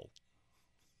Super Bowl.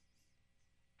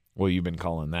 Well, you've been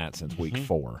calling that since week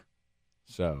 4.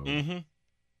 So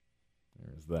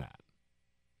there's that.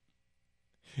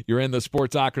 You're in the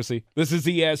Sportsocracy. This is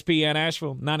ESPN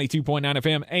Asheville, 92.9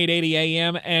 FM, 880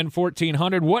 AM, and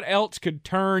 1400. What else could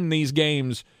turn these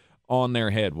games on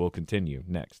their head? We'll continue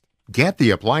next. Get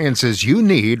the appliances you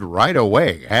need right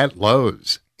away at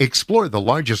Lowe's. Explore the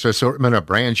largest assortment of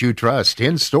brands you trust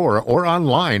in-store or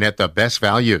online at the best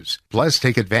values. Plus,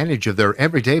 take advantage of their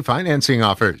everyday financing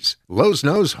offers. Lowe's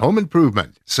knows home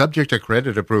improvement, subject to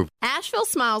credit approval. Asheville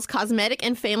Smiles Cosmetic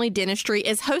and Family Dentistry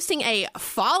is hosting a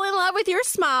Fall in Love with Your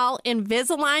Smile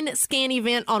Invisalign scan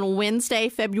event on Wednesday,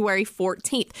 February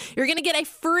 14th. You're going to get a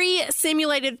free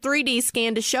simulated 3D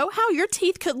scan to show how your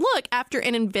teeth could look after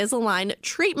an Invisalign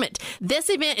treatment.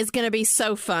 This event is going to be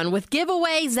so fun with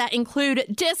giveaways that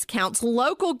include discounts,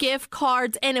 local gift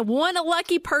cards, and one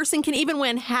lucky person can even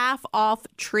win half off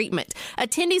treatment.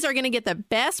 Attendees are going to get the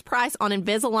best price on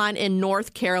Invisalign in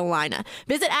North Carolina.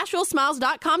 Visit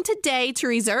AshevilleSmiles.com today to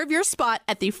reserve your spot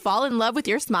at the Fall in Love with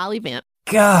Your Smile event.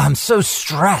 God, I'm so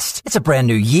stressed. It's a brand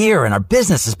new year and our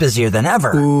business is busier than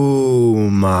ever.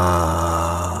 Ooma.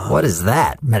 What is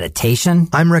that? Meditation?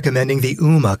 I'm recommending the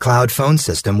Ooma cloud phone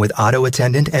system with auto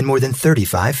attendant and more than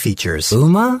 35 features.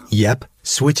 Ooma? Yep.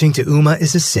 Switching to Ooma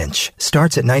is a cinch.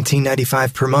 Starts at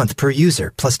 $19.95 per month per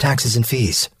user, plus taxes and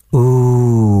fees.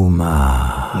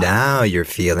 Ooma. Now you're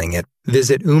feeling it.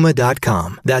 Visit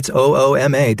Ooma.com. That's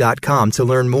OOMA.com to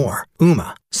learn more.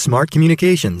 Ooma. Smart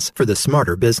communications for the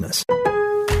smarter business.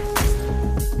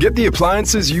 Get the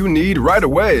appliances you need right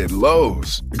away at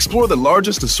Lowe's. Explore the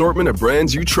largest assortment of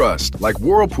brands you trust, like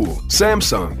Whirlpool,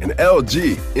 Samsung, and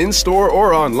LG, in-store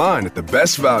or online at the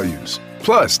best values.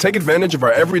 Plus, take advantage of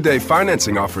our everyday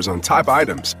financing offers on top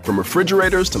items, from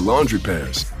refrigerators to laundry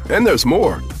pairs. And there's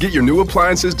more. Get your new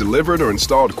appliances delivered or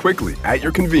installed quickly at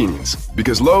your convenience.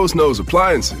 Because Lowe's knows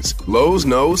appliances, Lowe's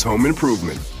knows home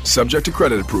improvement. Subject to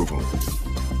credit approval.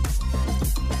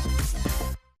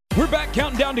 We're back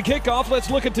counting down to kickoff. Let's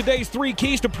look at today's 3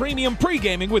 keys to premium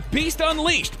pre-gaming with Beast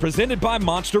Unleashed, presented by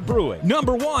Monster Brewing.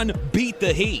 Number 1, beat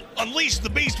the heat. Unleash the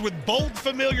beast with bold,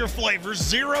 familiar flavors,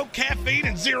 0 caffeine,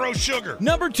 and 0 sugar.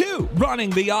 Number 2, running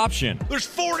the option. There's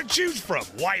 4 to choose from: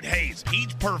 White Haze,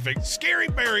 Peach Perfect, Scary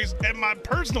Berries, and my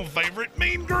personal favorite,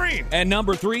 Mean Green. And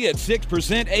number 3, at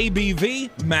 6%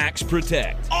 ABV, Max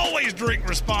Protect. Always drink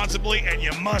responsibly, and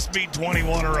you must be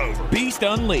 21 or over. Beast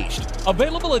Unleashed,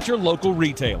 available at your local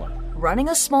retailer. Running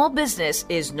a small business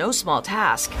is no small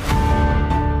task.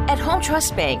 At Home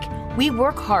Trust Bank, we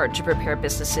work hard to prepare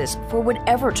businesses for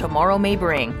whatever tomorrow may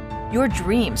bring. Your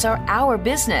dreams are our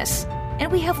business,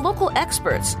 and we have local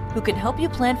experts who can help you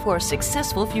plan for a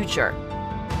successful future.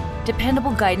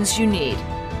 Dependable guidance you need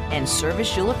and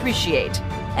service you'll appreciate.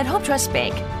 At Home Trust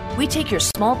Bank, we take your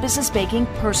small business banking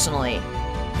personally.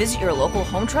 Visit your local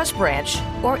Home Trust branch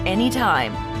or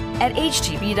anytime at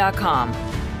htb.com.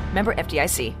 Member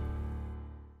FDIC.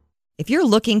 If you're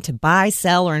looking to buy,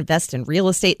 sell, or invest in real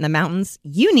estate in the mountains,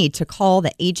 you need to call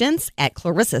the agents at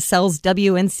Clarissa Sells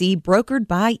WNC, brokered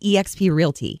by eXp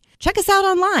Realty. Check us out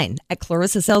online at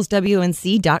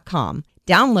clarissasellswnc.com.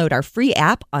 Download our free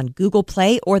app on Google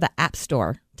Play or the App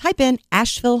Store. Type in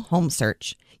Asheville Home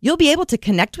Search. You'll be able to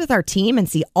connect with our team and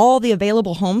see all the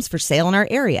available homes for sale in our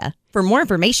area. For more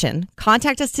information,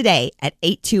 contact us today at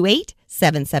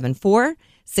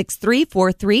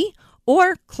 828-774-6343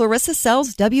 or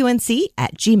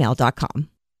clarissasellswnc@gmail.com.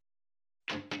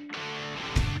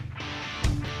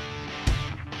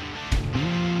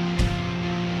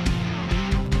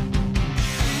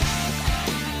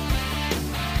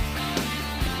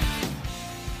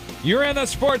 You're in the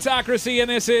Sportsocracy, and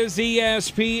this is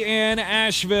ESPN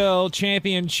Asheville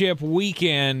Championship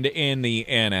Weekend in the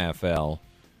NFL.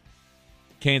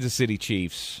 Kansas City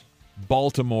Chiefs,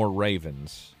 Baltimore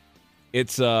Ravens.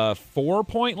 It's a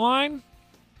 4-point line?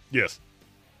 Yes.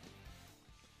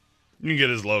 You can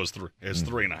get as low as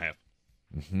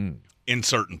 3.5 in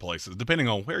certain places, depending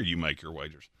on where you make your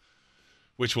wagers,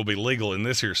 which will be legal in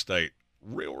this here state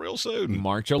real soon.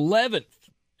 March 11th,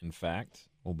 in fact,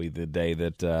 will be the day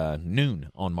that noon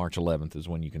on March 11th is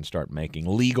when you can start making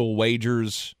legal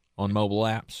wagers on mobile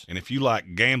apps. And if you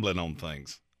like gambling on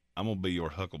things, I'm going to be your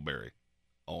Huckleberry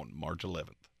on March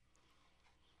 11th.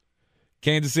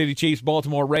 Kansas City Chiefs,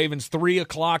 Baltimore Ravens, 3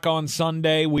 o'clock on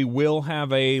Sunday. We will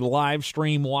have a live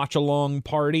stream watch-along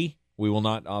party. We will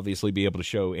not obviously be able to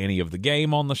show any of the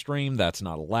game on the stream. That's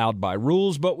not allowed by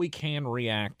rules, but we can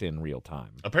react in real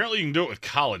time. Apparently you can do it with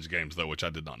college games, though, which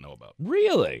I did not know about.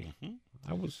 Really?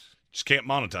 Just can't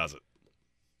monetize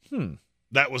it.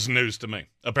 That was news to me.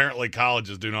 Apparently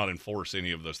colleges do not enforce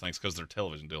any of those things because their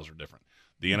television deals are different.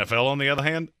 The NFL, on the other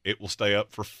hand, it will stay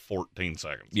up for 14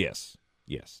 seconds. Yes.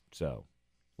 So,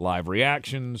 live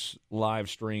reactions, live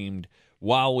streamed,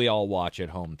 while we all watch at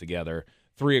home together.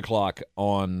 3 o'clock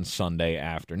on Sunday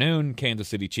afternoon, Kansas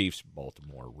City Chiefs,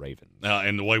 Baltimore Ravens.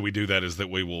 And the way we do that is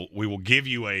that we will give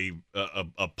you a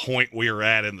point we are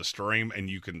at in the stream,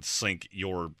 and you can sync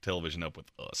your television up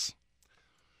with us.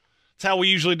 It's how we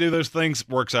usually do those things.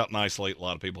 Works out nicely. A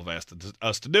lot of people have asked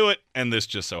us to do it, and this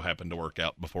just so happened to work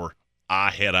out before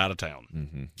I head out of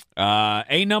town.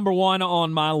 A number one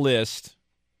on my list,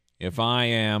 if I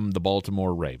am the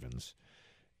Baltimore Ravens,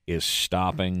 is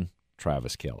stopping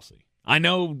Travis Kelce. I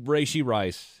know Rashee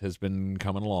Rice has been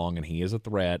coming along, and he is a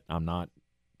threat. I'm not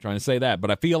trying to say that, but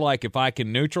I feel like if I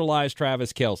can neutralize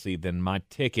Travis Kelce, then my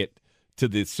ticket to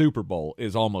the Super Bowl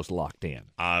is almost locked in.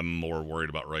 I'm more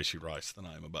worried about Rashee Rice than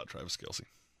I am about Travis Kelce.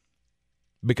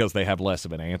 Because they have less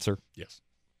of an answer? Yes.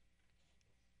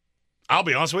 I'll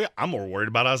be honest with you, I'm more worried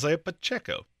about Isaiah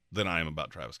Pacheco than I am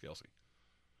about Travis Kelce.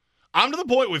 I'm to the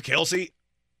point with Kelce,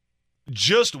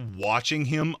 just watching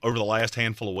him over the last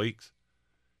handful of weeks,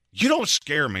 you don't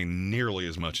scare me nearly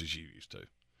as much as you used to.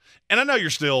 And I know you're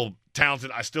still talented.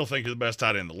 I still think you're the best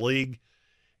tight end in the league.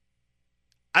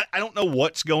 I don't know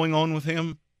what's going on with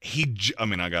him.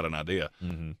 I got an idea.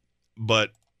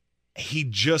 But he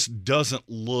just doesn't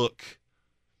look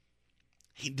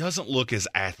as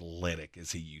athletic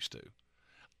as he used to.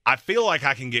 I feel like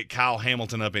I can get Kyle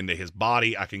Hamilton up into his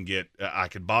body. I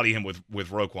could body him with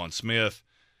Roquan Smith.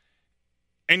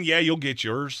 And yeah, you'll get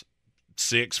yours.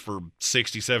 6 for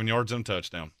 67 yards and a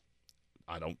touchdown.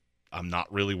 I'm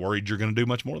not really worried you're going to do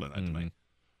much more than that to me.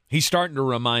 He's starting to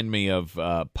remind me of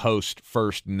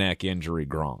post-first neck injury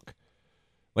Gronk.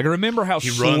 Like, I remember how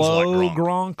slow like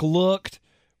Gronk looked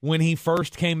when he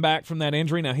first came back from that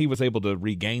injury. Now, he was able to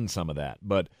regain some of that,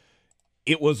 but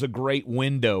it was a great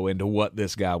window into what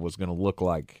this guy was going to look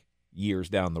like years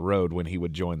down the road when he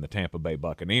would join the Tampa Bay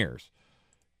Buccaneers.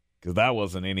 Because that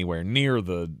wasn't anywhere near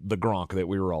the Gronk that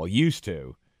we were all used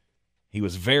to. He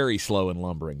was very slow and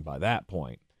lumbering by that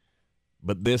point.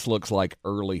 But this looks like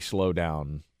early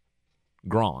slowdown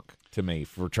Gronk to me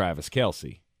for Travis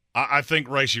Kelce. I think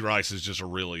Rashee Rice is just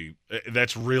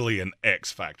that's really an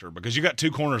X factor because you got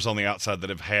two corners on the outside that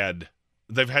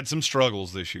they've had some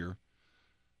struggles this year,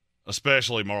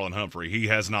 especially Marlon Humphrey. He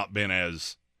has not been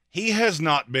as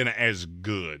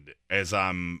good as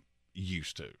I'm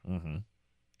used to.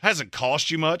 Hasn't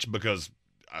cost you much because,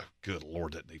 good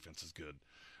Lord, that defense is good.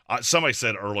 Somebody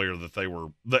said earlier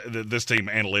that this team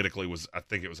analytically was, I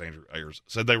think it was Andrew Ayers,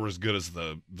 said they were as good as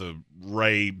the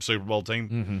Ray Super Bowl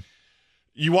team.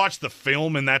 You watch the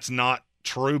film, and that's not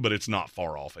true, but it's not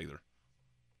far off either.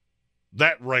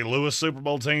 That Ray Lewis Super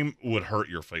Bowl team would hurt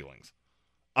your feelings.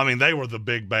 I mean, they were the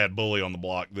big bad bully on the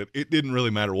block that it didn't really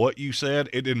matter what you said.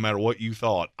 It didn't matter what you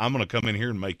thought. I'm going to come in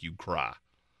here and make you cry.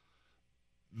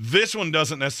 This one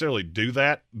doesn't necessarily do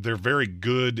that. They're very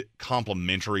good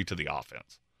complementary to the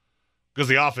offense because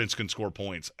the offense can score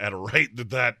points at a rate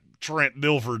that Trent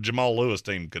Dilfer, Jamal Lewis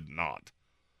team could not.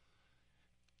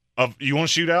 You want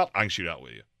to shoot out? I can shoot out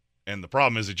with you. And the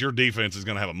problem is that your defense is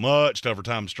going to have a much tougher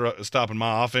time stopping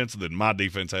my offense than my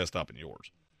defense has stopping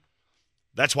yours.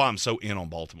 That's why I'm so in on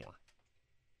Baltimore,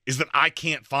 is that I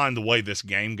can't find the way this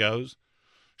game goes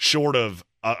short of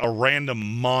a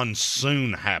random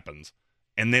monsoon happens.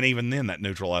 And then even then, that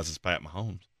neutralizes Pat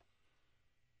Mahomes.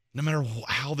 No matter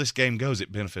how this game goes,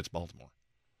 it benefits Baltimore.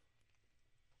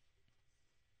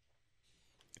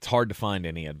 It's hard to find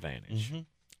any advantage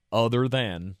other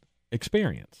than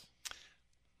experience.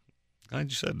 Glad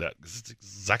you said that because it's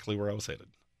exactly where I was headed.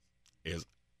 Is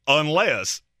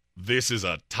unless this is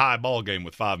a tie ball game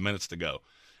with 5 minutes to go.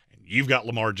 And you've got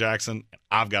Lamar Jackson, and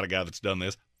I've got a guy that's done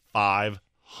this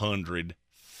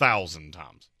 500,000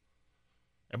 times.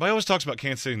 Everybody always talks about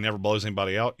Kansas City never blows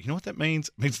anybody out. You know what that means?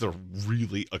 It means they're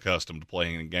really accustomed to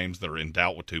playing in games that are in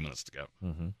doubt with 2 minutes to go.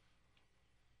 Mm-hmm.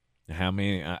 How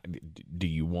many do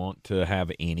you want to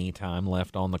have any time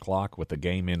left on the clock with the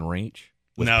game in reach?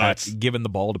 Giving the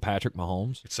ball to Patrick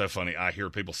Mahomes? It's so funny. I hear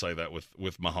people say that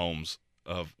with Mahomes.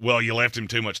 Well, you left him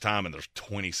too much time, and there's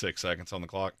 26 seconds on the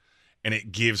clock. And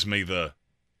it gives me the,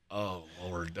 oh,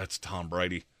 Lord, that's Tom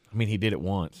Brady. I mean, he did it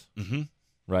once. Mm-hmm.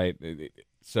 Right?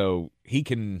 So he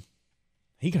can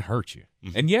hurt you.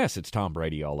 Mm-hmm. And, yes, it's Tom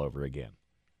Brady all over again.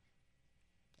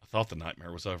 I thought the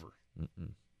nightmare was over.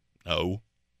 No.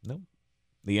 Nope.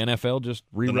 The NFL just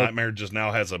rewrote. The nightmare just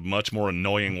now has a much more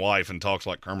annoying wife and talks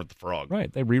like Kermit the Frog.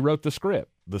 Right. They rewrote the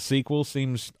script. The sequel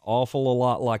seems awful a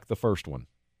lot like the first one.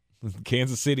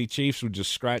 Kansas City Chiefs would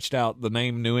just scratched out the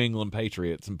name New England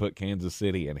Patriots and put Kansas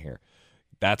City in here.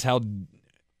 That's how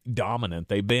dominant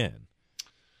they've been.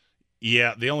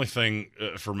 Yeah, the only thing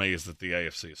for me is that the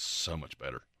AFC is so much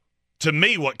better. To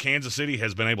me, what Kansas City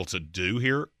has been able to do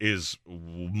here is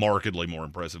markedly more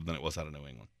impressive than it was out of New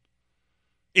England.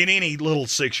 In any little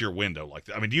 6-year window like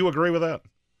that. I mean, do you agree with that?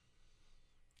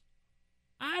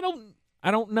 I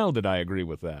don't know that I agree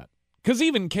with that. Because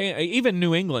even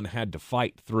New England had to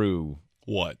fight through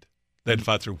what? They had to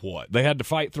fight through what? They had to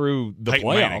fight through the Peyton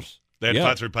playoffs. Manning. They had to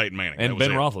fight through Peyton Manning. And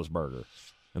Ben Roethlisberger.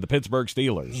 And the Pittsburgh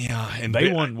Steelers. Yeah. And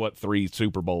they won, 3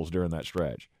 Super Bowls during that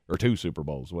stretch? Or 2 Super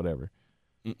Bowls, whatever.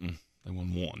 They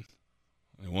won 1.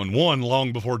 They won 1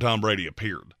 long before Tom Brady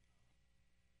appeared.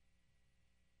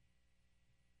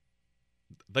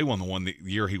 They won the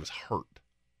year he was hurt.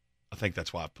 I think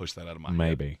that's why I pushed that out of my head.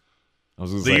 Maybe. I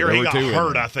was the year he got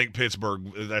hurt, I think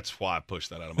Pittsburgh, that's why I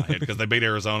pushed that out of my head, because they beat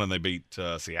Arizona and they beat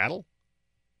Seattle?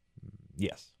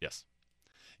 Yes.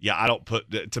 Yeah, I don't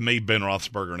put, to me, Ben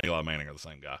Roethlisberger and Eli Manning are the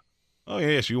same guy. Oh,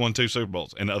 yes, you won 2 Super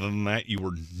Bowls. And other than that, you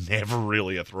were never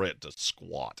really a threat to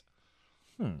squat.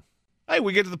 Hey,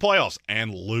 we get to the playoffs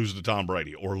and lose to Tom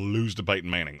Brady or lose to Peyton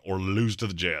Manning or lose to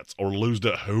the Jets or lose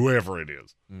to whoever it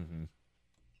is. Mm-hmm.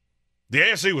 The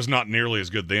AFC was not nearly as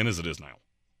good then as it is now.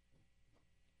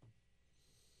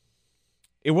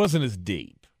 It wasn't as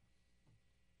deep.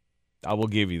 I will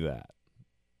give you that.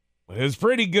 But it was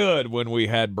pretty good when we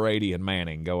had Brady and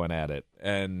Manning going at it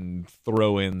and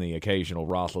throw in the occasional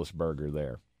Roethlisberger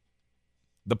there.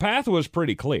 The path was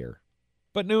pretty clear,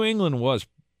 but New England was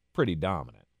pretty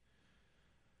dominant.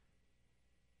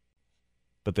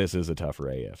 But this is a tougher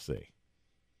AFC.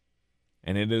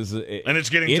 And it's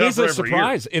getting tougher every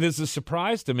surprise. year. It is a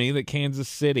surprise to me that Kansas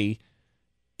City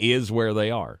is where they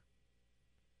are.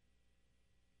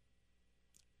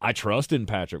 I trust in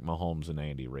Patrick Mahomes and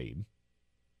Andy Reid,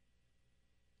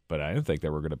 but I didn't think they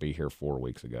were going to be here 4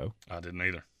 weeks ago. I didn't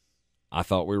either. I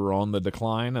thought we were on the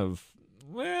decline of,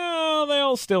 well,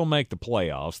 they'll still make the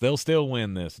playoffs. They'll still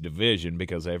win this division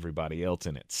because everybody else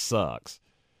in it sucks.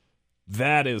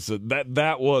 That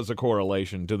was a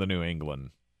correlation to the New England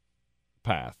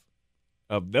path.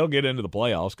 They'll get into the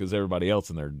playoffs because everybody else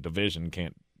in their division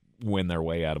can't win their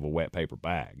way out of a wet paper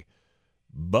bag.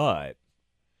 But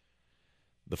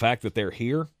the fact that they're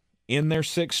here in their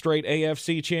 6th straight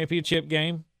AFC Championship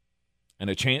game and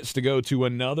a chance to go to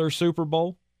another Super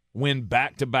Bowl, win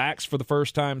back-to-backs for the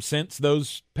first time since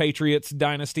those Patriots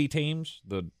dynasty teams,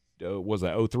 was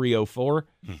that 03-04?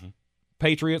 Mm-hmm.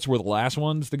 Patriots were the last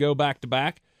ones to go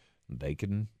back-to-back. They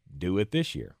can do it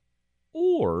this year.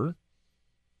 Or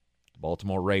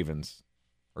Baltimore Ravens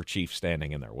or Chiefs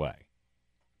standing in their way.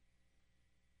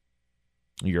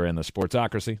 You're in the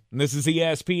Sportsocracy. And this is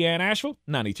ESPN Asheville,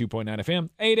 92.9 FM,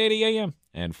 880 AM,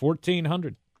 and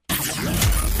 1400.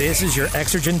 This is your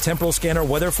Exergen Temporal Scanner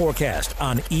weather forecast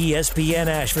on ESPN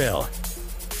Asheville.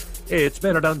 It's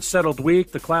been an unsettled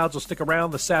week. The clouds will stick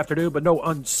around this afternoon, but no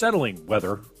unsettling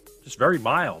weather. Just very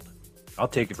mild. I'll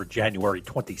take it for January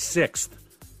 26th.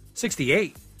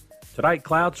 68. Tonight,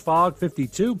 clouds, fog,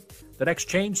 52. The next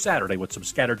change Saturday with some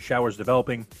scattered showers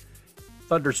developing.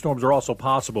 Thunderstorms are also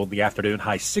possible in the afternoon,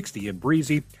 high 60 and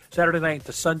breezy. Saturday night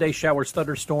to Sunday, showers,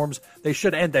 thunderstorms. They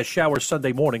should end as showers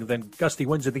Sunday morning, then gusty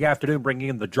winds in the afternoon, bringing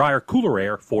in the drier, cooler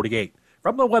air, 48.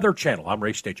 From the Weather Channel, I'm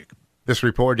Ray Stajic. This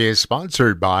report is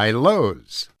sponsored by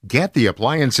Lowe's. Get the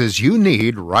appliances you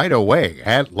need right away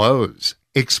at Lowe's.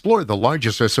 Explore the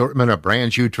largest assortment of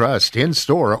brands you trust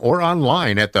in-store or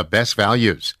online at the best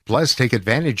values. Plus, take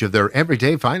advantage of their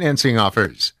everyday financing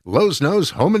offers. Lowe's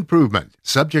knows home improvement,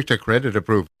 subject to credit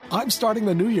approval. I'm starting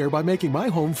the new year by making my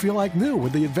home feel like new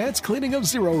with the advanced cleaning of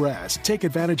Zero Res. Take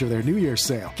advantage of their New Year's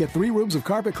sale. Get 3 rooms of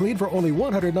carpet clean for only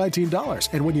 $119.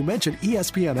 And when you mention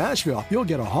ESPN Asheville, you'll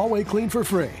get a hallway clean for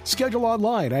free. Schedule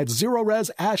online at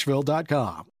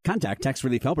ZeroResAsheville.com. Contact Tax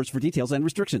Relief Helpers for details and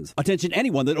restrictions. Attention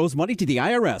anyone that owes money to the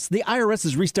IRS. The IRS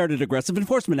has restarted aggressive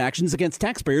enforcement actions against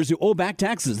taxpayers who owe back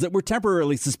taxes that were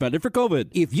temporarily suspended for COVID.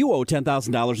 If you owe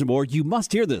 $10,000 or more, you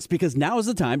must hear this because now is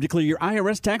the time to clear your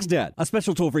IRS tax debt. A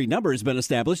special toll-free number has been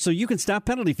established so you can stop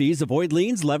penalty fees, avoid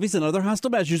liens, levies, and other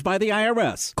hostile measures by the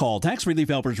IRS. Call Tax Relief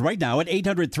Helpers right now at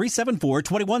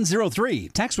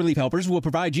 800-374-2103. Tax Relief Helpers will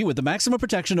provide you with the maximum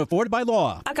protection afforded by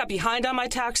law. I got behind on my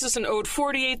taxes and owed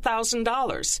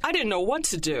 $48,000. I didn't know what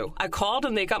to do. I called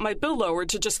and they got my bill lowered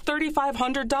to just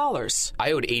 $3,500.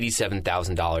 I owed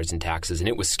 $87,000 in taxes and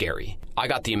it was scary. I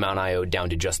got the amount I owed down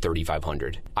to just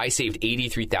 $3,500. I saved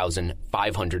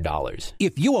 $83,500.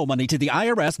 If you owe money to the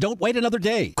IRS, don't wait another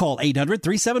day. Call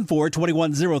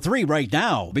 800-374-2103 right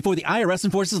now before the IRS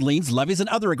enforces liens, levies, and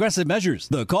other aggressive measures.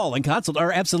 The call and consult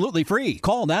are absolutely free.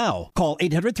 Call now. Call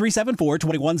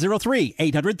 800-374-2103.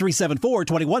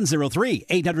 800-374-2103.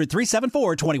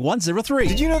 800-374-2103.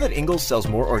 Did you know that Ingles sells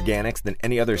more organics than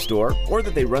any other store? Or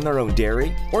that they run their own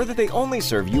dairy? Or that they only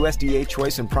serve USDA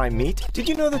choice and prime meat? Did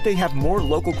you know that they have more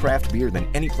local craft beer than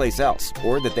any place else?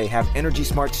 Or that they have Energy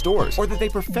Smart stores? Or that they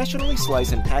professionally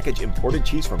slice and package imported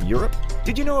cheese from Europe?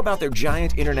 Did you know about their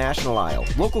giant international aisle,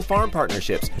 local farm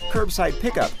partnerships, curbside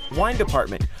pickup, wine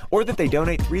department? Or that they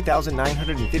donate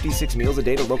 3,956 meals a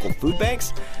day to local food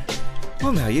banks?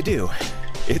 Well, now you do.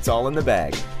 It's all in the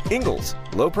bag. Ingles.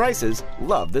 Low prices.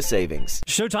 Love the savings.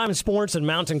 Showtime Sports and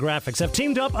Mountain Graphics have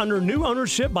teamed up under new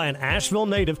ownership by an Asheville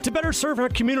native to better serve our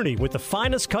community with the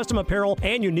finest custom apparel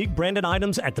and unique branded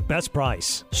items at the best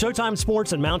price. Showtime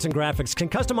Sports and Mountain Graphics can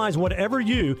customize whatever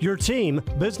you, your team,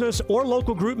 business, or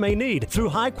local group may need through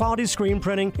high-quality screen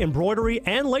printing, embroidery,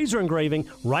 and laser engraving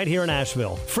right here in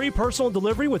Asheville. Free personal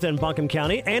delivery within Buncombe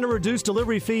County and a reduced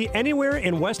delivery fee anywhere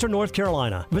in Western North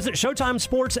Carolina. Visit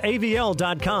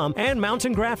ShowtimeSportsAVL.com and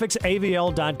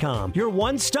MountainGraphicsAVL.com, your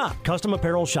one-stop custom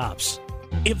apparel shops.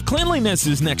 If cleanliness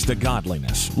is next to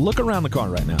godliness, look around the car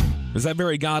right now. Is that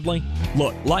very godly?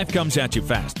 Look, life comes at you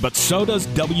fast, but so does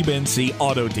WBNC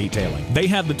Auto Detailing. They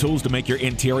have the tools to make your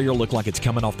interior look like it's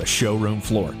coming off the showroom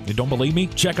floor. You don't believe me?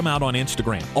 Check them out on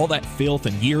Instagram. All that filth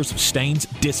and years of stains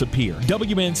disappear.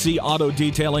 WBNC Auto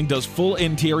Detailing does full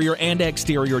interior and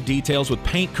exterior details with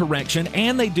paint correction,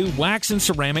 and they do wax and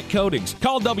ceramic coatings.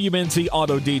 Call WBNC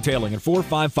Auto Detailing at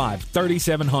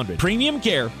 455-3700. Premium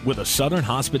care with a Southern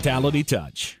hospitality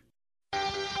touch.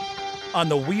 On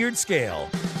the weird scale,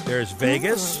 there's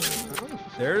Vegas,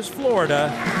 there's Florida,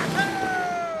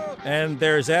 and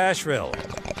there's Asheville.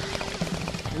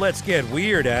 Let's get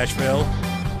weird, Asheville.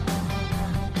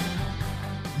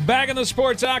 Back in the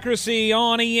Sportsocracy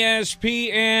on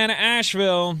ESPN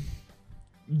Asheville.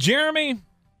 Jeremy,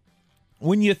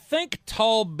 when you think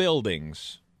tall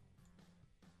buildings,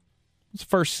 what's the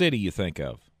first city you think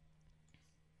of?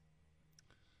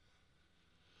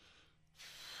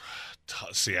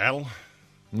 Seattle.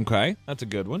 Okay, that's a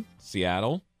good one.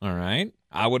 Seattle. All right.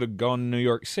 I would have gone New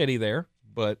York City there,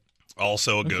 but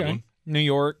also a good one. New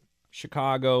York,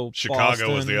 Chicago.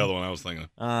 Boston. Was the other one I was thinking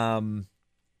of.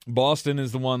 Boston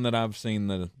is the one that I've seen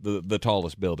the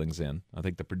tallest buildings in. I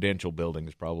think the Prudential Building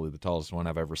is probably the tallest one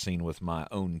I've ever seen with my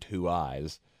own two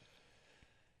eyes.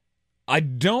 I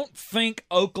don't think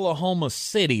Oklahoma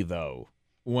City, though,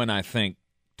 when I think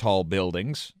tall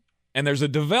buildings. And there's a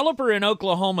developer in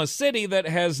Oklahoma City that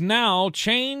has now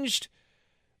changed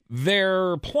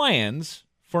their plans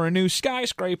for a new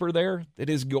skyscraper there that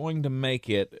is going to make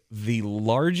it the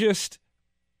largest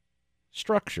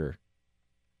structure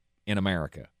in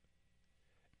America.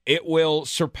 It will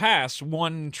surpass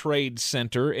One Trade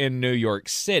Center in New York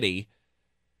City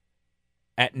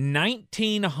at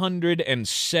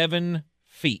 1,907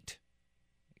 feet.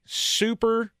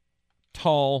 Super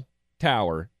tall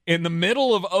tower. In the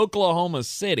middle of Oklahoma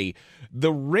City,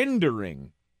 the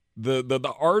rendering,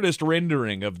 the artist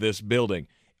rendering of this building,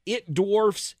 it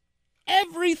dwarfs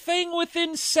everything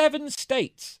within 7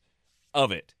 states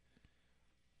of it.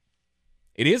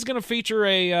 It is going to feature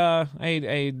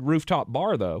a rooftop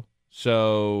bar, though.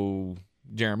 So,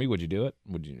 Jeremy, would you do it?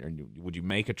 Would you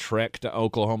make a trek to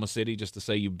Oklahoma City just to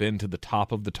say you've been to the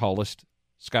top of the tallest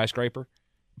skyscraper?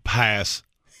 Pass.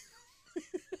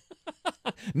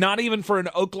 Not even for an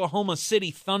Oklahoma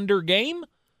City Thunder game?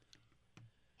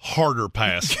 Harder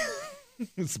pass.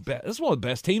 It's one of the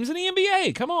best teams in the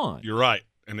NBA. Come on. You're right.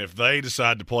 And if they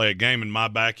decide to play a game in my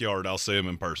backyard, I'll see them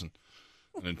in person.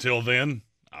 And until then,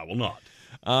 I will not.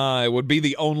 It would be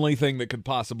the only thing that could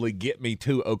possibly get me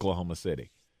to Oklahoma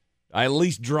City. I at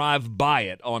least drive by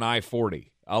it on I-40.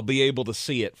 I'll be able to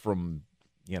see it from,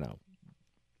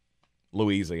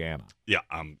 Louisiana. Yeah,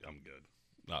 I'm good.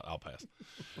 I'll pass.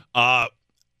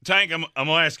 Tank, I'm going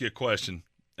to ask you a question,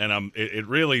 and it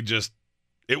really just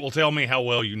it will tell me how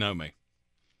well you know me.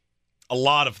 A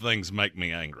lot of things make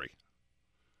me angry.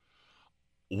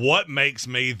 What makes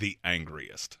me the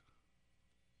angriest?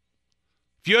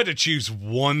 If you had to choose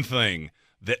one thing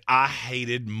that I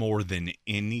hated more than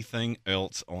anything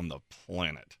else on the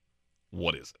planet,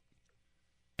 what is it?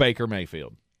 Baker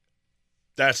Mayfield.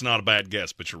 That's not a bad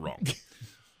guess, but you're wrong.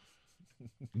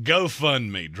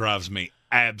 GoFundMe drives me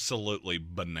absolutely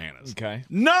bananas. Okay.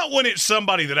 Not when it's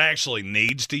somebody that actually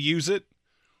needs to use it,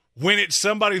 when it's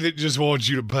somebody that just wants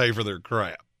you to pay for their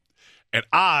crap. And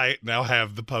I now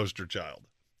have the poster child.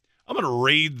 I'm going to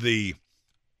read the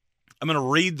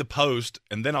post,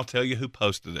 and then I'll tell you who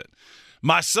posted it.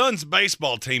 My son's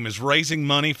baseball team is raising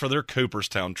money for their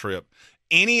Cooperstown trip.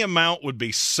 Any amount would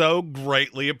be so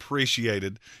greatly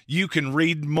appreciated. You can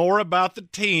read more about the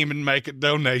team and make a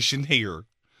donation here.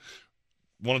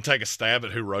 Want to take a stab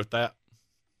at who wrote that?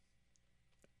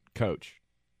 Coach.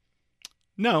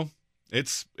 No,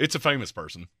 it's a famous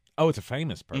person. Oh, it's a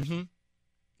famous person.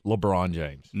 Mm-hmm. LeBron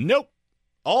James. Nope.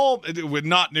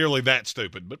 Not nearly that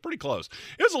stupid, but pretty close.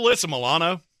 It was Alyssa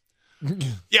Milano.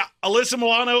 Yeah, Alyssa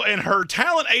Milano and her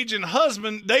talent agent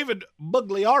husband, David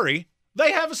Bugliari,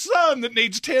 they have a son that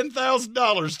needs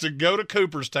 $10,000 to go to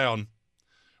Cooperstown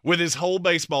with his whole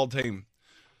baseball team.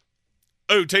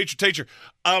 Oh, teacher.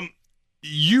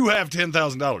 You have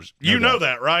 $10,000. You know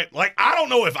that, right? Like, I don't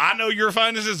know if I know your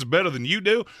finances better than you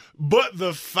do, but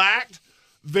the fact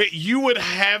that you would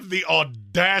have the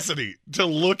audacity to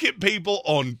look at people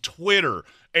on Twitter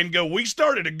and go, we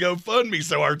started a GoFundMe,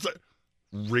 so our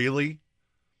really?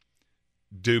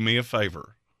 Do me a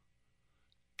favor.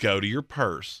 Go to your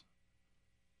purse.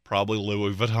 Probably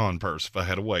Louis Vuitton purse if I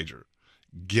had a wager.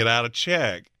 Get out a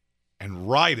check and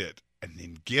write it, and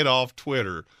then get off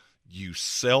Twitter, you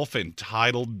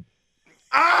self-entitled.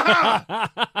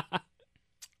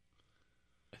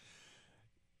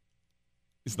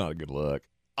 It's not a good look.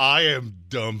 I am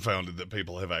dumbfounded that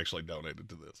people have actually donated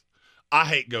to this. I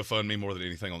hate GoFundMe more than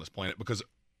anything on this planet because,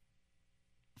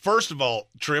 first of all,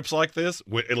 trips like this,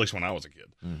 at least when I was a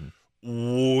kid,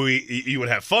 you would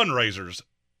have fundraisers.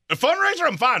 A fundraiser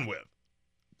I'm fine with.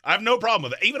 I have no problem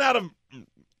with it. Even out of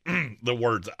the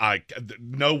words,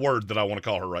 no word that I want to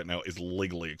call her right now is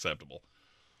legally acceptable.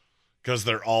 Because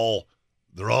they're all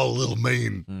a little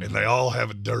mean, and they all have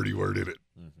a dirty word in it.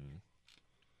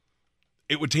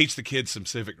 It would teach the kids some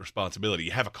civic responsibility.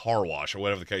 You have a car wash or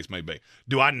whatever the case may be.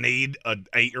 Do I need an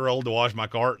 8-year-old to wash my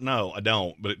car? No, I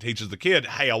don't. But it teaches the kid,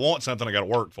 hey, I want something, I got to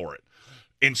work for it.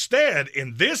 Instead,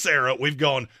 in this era, we've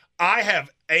gone, I have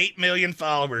 8 million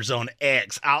followers on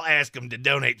X. I'll ask them to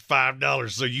donate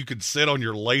 $5 so you can sit on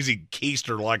your lazy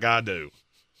keister like I do.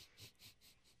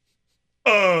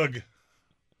 Ugh.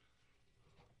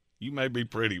 You may be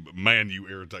pretty, but man, you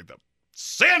irritate the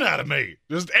sin out of me.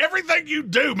 Just everything you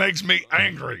do makes me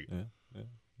angry. Yeah.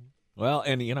 Well,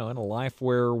 and in a life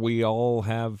where we all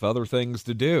have other things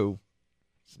to do,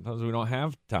 sometimes we don't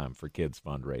have time for kids'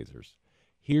 fundraisers.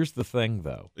 Here's the thing,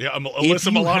 though. Yeah,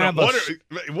 Alyssa Milano,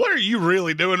 what are you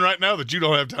really doing right now that you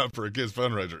don't have time for a kid's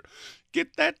fundraiser?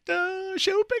 Get that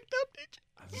show picked up, did you?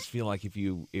 I just feel like if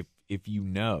you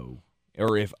know,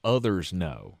 or if others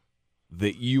know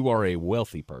that you are a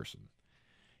wealthy person,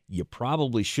 you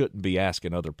probably shouldn't be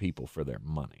asking other people for their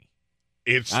money.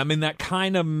 That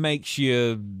kind of makes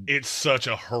you... It's such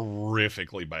a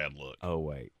horrifically bad look. Oh,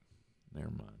 wait.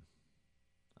 Never mind.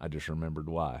 I just remembered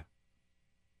why.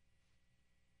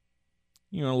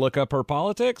 You want to look up her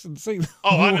politics and see,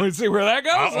 see where that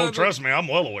goes? Trust me, I'm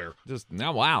well aware.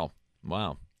 Wow.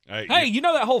 Hey, you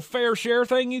know that whole fair share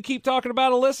thing you keep talking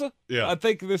about, Alyssa? Yeah. I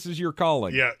think this is your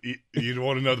calling. Yeah, you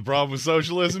want to know the problem with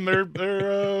socialism? You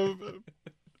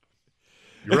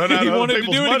run out of other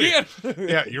people's money.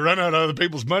 Yeah, you run out of other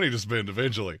people's money to spend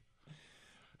eventually.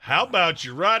 How about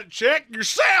you write a check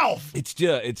yourself? It's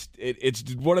just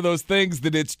it's one of those things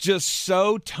that it's just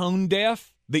so tone deaf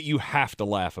that you have to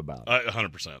laugh about it.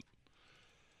 100%.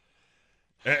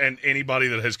 And anybody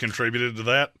that has contributed to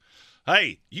that,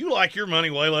 hey, you like your money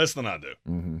way less than I do.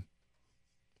 Mm-hmm.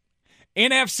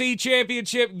 NFC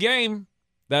Championship Game.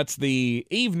 That's the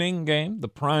evening game, the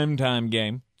primetime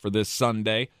game for this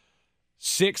Sunday.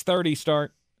 6:30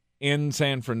 start in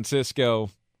San Francisco.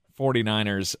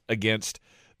 49ers against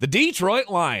The Detroit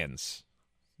Lions.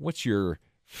 What's your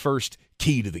first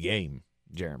key to the game,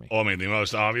 Jeremy? Oh, I mean, the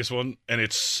most obvious one, and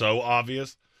it's so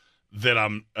obvious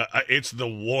that it's the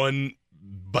one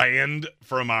banned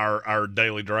from our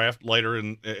daily draft later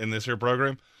in this here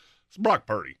program. It's Brock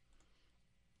Purdy.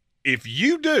 If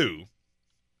you do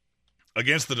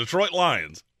against the Detroit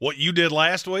Lions what you did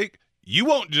last week, you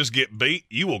won't just get beat,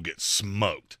 you will get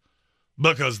smoked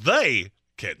because they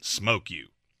can smoke you.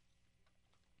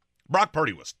 Brock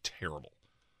Purdy was terrible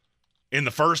in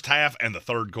the first half and the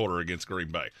third quarter against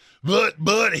Green Bay.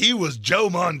 But he was Joe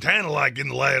Montana-like in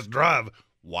the last drive.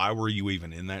 Why were you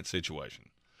even in that situation?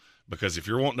 Because if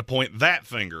you're wanting to point that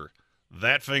finger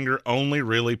only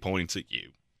really points at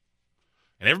you.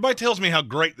 And everybody tells me how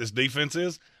great this defense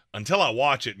is until I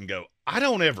watch it and go, I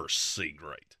don't ever see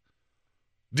great.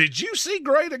 Did you see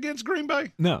great against Green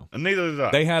Bay? No. And neither did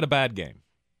I. They had a bad game.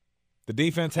 The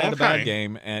defense had a bad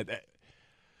game, and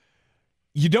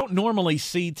you don't normally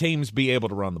see teams be able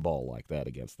to run the ball like that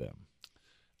against them.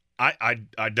 I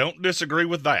don't disagree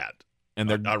with that.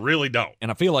 And I really don't.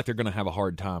 And I feel like they're going to have a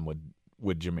hard time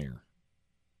with Jameer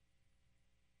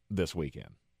this weekend.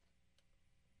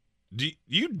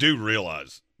 You do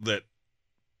realize that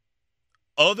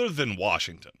other than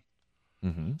Washington,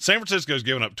 San Francisco's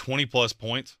given up 20-plus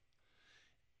points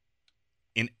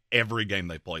in every game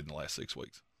they played in the last 6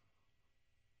 weeks.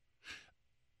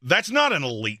 That's not an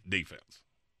elite defense.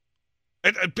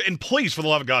 And please, for the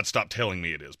love of God, stop telling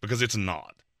me it is, because it's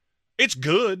not. It's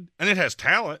good, and it has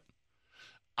talent.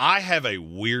 I have a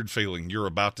weird feeling you're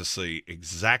about to see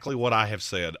exactly what I have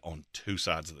said on two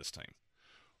sides of this team.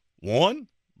 One,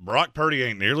 Brock Purdy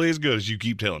ain't nearly as good as you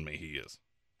keep telling me he is.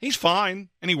 He's fine,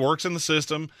 and he works in the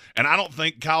system, and I don't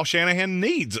think Kyle Shanahan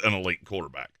needs an elite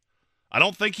quarterback. I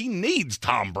don't think he needs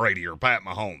Tom Brady or Pat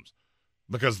Mahomes,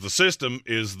 because the system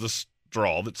is the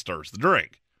straw that stirs the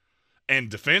drink. And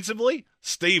defensively,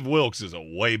 Steve Wilks is a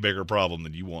way bigger problem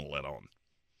than you want to let on.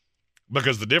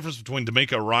 Because the difference between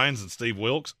DeMeco Ryans and Steve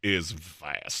Wilks is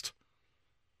vast.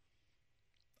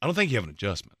 I don't think you have an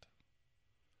adjustment.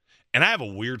 And I have a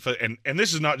weird and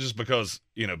this is not just because,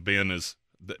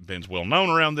 Ben's well known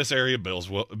around this area,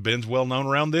 Ben's well known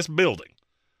around this building.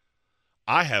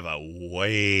 I have a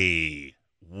way,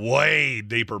 way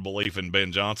deeper belief in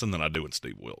Ben Johnson than I do in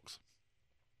Steve Wilks.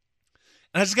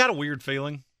 And I just got a weird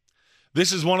feeling.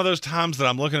 This is one of those times that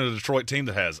I'm looking at a Detroit team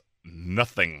that has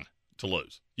nothing to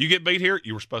lose. You get beat here,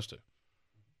 you were supposed to.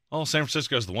 Oh, San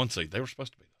Francisco's the 1 seed. They were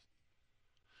supposed to be this.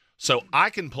 So I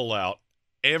can pull out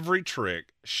every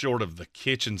trick short of the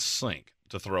kitchen sink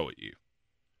to throw at you.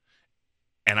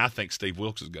 And I think Steve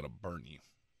Wilks is going to burn you.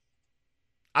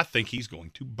 I think he's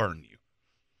going to burn you.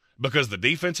 Because the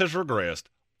defense has regressed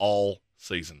all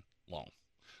season long.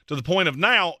 To the point of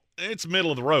now, it's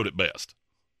middle of the road at best.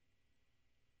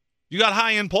 You got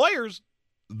high-end players,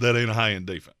 that ain't a high-end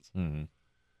defense. Mm-hmm.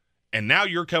 And now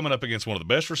you're coming up against one of the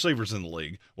best receivers in the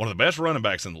league, one of the best running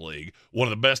backs in the league, one of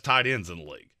the best tight ends in the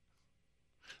league.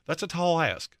 That's a tall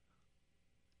ask.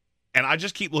 And I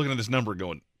just keep looking at this number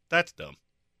going, that's dumb.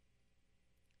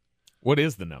 What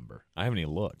is the number? I haven't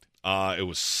even looked. It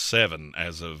was 7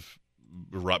 as of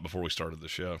right before we started the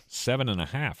show.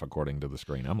 7.5 according to the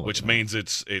screen I'm looking Which at. means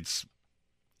it's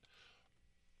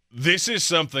this is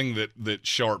something that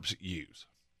Sharps use.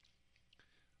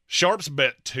 Sharps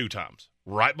bet 2 times.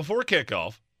 Right before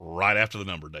kickoff, right after the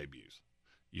number debuts.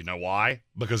 You know why?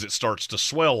 Because it starts to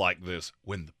swell like this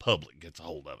when the public gets a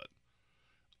hold of it.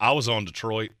 I was on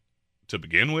Detroit to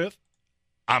begin with.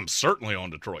 I'm certainly on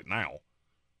Detroit now.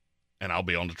 And I'll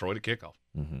be on Detroit at kickoff.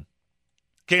 Mm-hmm.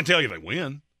 Can't tell you they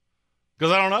win.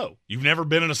 Because I don't know. You've never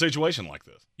been in a situation like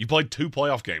this. You played 2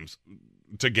 playoff games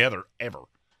together ever.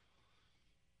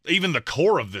 Even the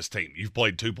core of this team, you've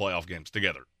played 2 playoff games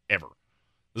together ever.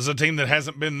 This is a team that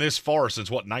hasn't been this far since,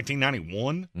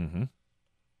 1991? Mm-hmm.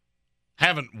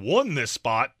 Haven't won this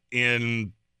spot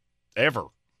in ever.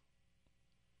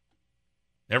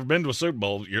 Never been to a Super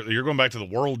Bowl. You're going back to the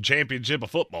World Championship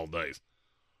of Football days.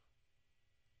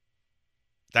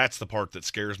 That's the part that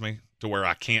scares me, to where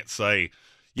I can't say,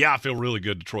 yeah, I feel really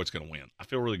good Detroit's going to win. I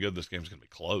feel really good this game's going to be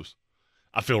close.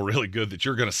 I feel really good that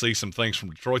you're going to see some things from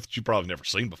Detroit that you've probably never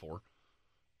seen before.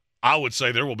 I would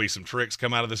say there will be some tricks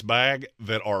come out of this bag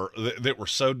that were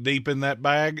so deep in that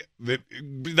bag that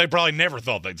they probably never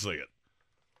thought they'd see it.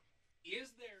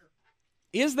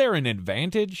 Is there an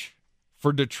advantage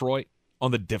for Detroit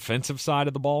on the defensive side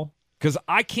of the ball? Because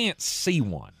I can't see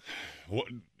one. What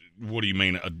do you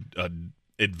mean a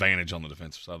advantage on the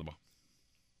defensive side of the ball?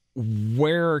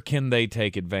 Where can they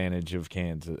take advantage of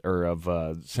Kansas or of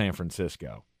San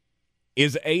Francisco?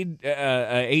 Is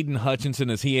Aiden Hutchinson,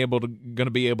 is he going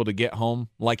to be able to get home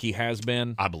like he has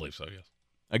been? I believe so, yes.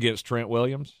 Against Trent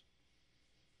Williams?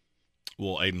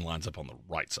 Well, Aiden lines up on the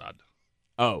right side.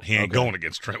 Oh, he ain't going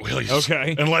against Trent Williams.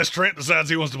 Okay. Unless Trent decides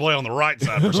he wants to play on the right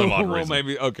side for some odd well, reason.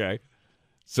 Maybe, okay.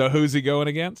 So who's he going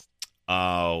against?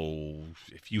 Oh,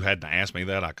 if you hadn't asked me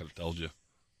that, I could have told you.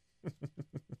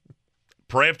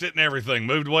 Prepped it and everything.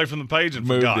 Moved away from the page and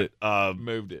Moved forgot. it.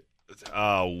 Moved it.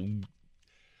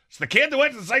 It's the kid that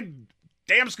went to the same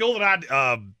damn school that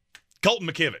Colton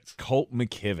McKivitz. Colt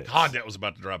McKivitz. God, that was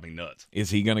about to drive me nuts. Is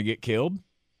he going to get killed?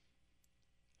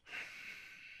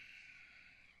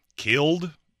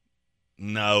 Killed?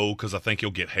 No, because I think he'll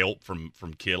get help from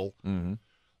Kittle. Mm-hmm.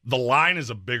 The line is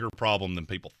a bigger problem than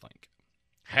people think.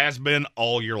 Has been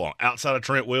all year long. Outside of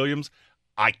Trent Williams,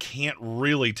 I can't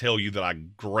really tell you that I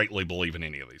greatly believe in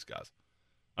any of these guys.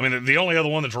 I mean, the only other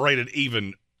one that's rated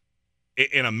even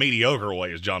in a mediocre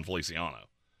way is John Feliciano.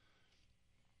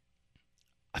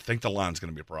 I think the line's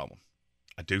going to be a problem.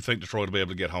 I do think Detroit will be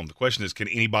able to get home. The question is, can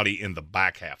anybody in the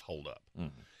back half hold up?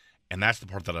 Mm-hmm. And that's the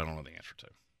part that I don't know the answer to.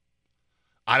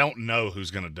 I don't know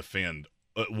who's going to defend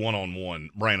one-on-one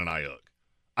Brandon Ayuk.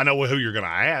 I know who you're going to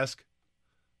ask,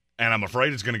 and I'm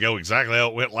afraid it's going to go exactly how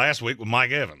it went last week with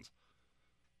Mike Evans,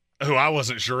 who I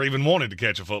wasn't sure even wanted to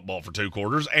catch a football for 2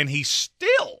 quarters, and he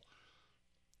still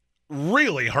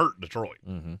really hurt Detroit.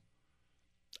 Mm-hmm.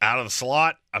 Out of the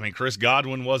slot, I mean, Chris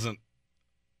Godwin wasn't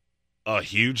a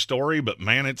huge story, but,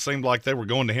 man, it seemed like they were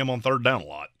going to him on third down a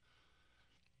lot.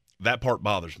 That part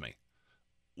bothers me.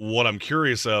 What I'm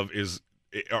curious of is,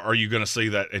 are you going to see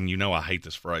that, and you know I hate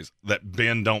this phrase, that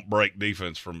bend don't break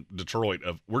defense from Detroit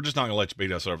of we're just not going to let you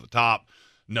beat us over the top,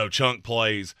 no chunk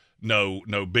plays, no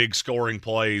big scoring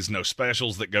plays, no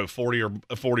specials that go 40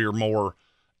 or more,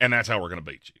 and that's how we're going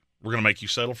to beat you. We're going to make you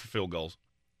settle for field goals,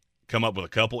 come up with a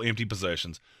couple empty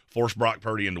possessions, force Brock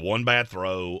Purdy into one bad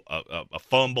throw, a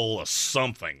fumble, a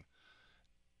something,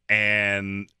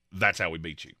 and that's how we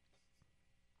beat you.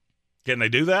 Can they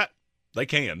do that? They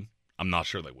can. I'm not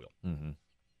sure they will. Mm-hmm.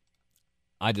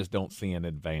 I just don't see an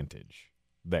advantage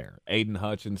there. Aiden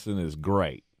Hutchinson is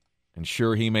great, and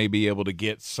sure, he may be able to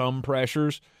get some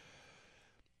pressures,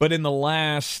 but in the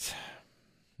last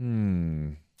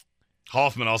Hoffman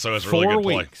also has a 4 really good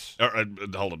weeks. play.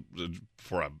 Hold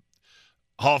on.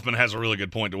 Hoffman has a really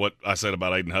good point to what I said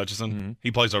about Aiden Hutchinson. Mm-hmm. He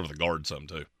plays over the guard some,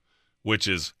 too, which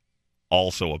is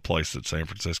also a place that San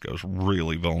Francisco is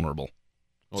really vulnerable.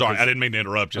 Well, sorry, I didn't mean to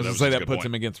interrupt you. I was going to say that puts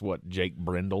him against what, Jake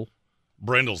Brendel?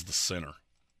 Brendel's the center.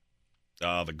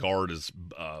 The guard is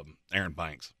Aaron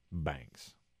Banks.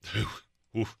 Banks.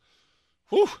 Whew.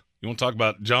 You want to talk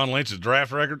about John Lynch's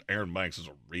draft record? Aaron Banks is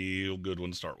a real good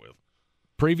one to start with.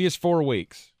 Previous 4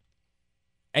 weeks,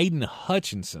 Aiden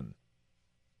Hutchinson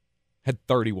had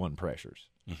 31 pressures.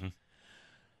 Mm-hmm.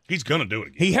 He's going to do it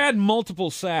again. He had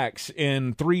multiple sacks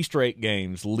in 3 straight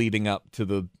games leading up to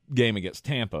the game against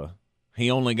Tampa. He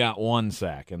only got 1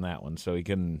 sack in that one, so he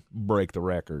can break the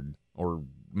record or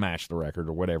match the record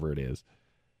or whatever it is.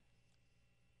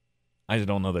 I just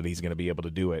don't know that he's going to be able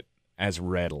to do it as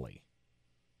readily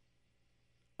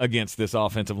against this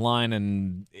offensive line,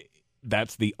 and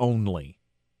that's the only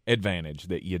advantage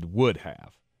that you would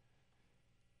have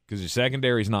because your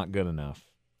secondary is not good enough.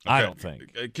 Okay. I don't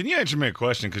think. Can you answer me a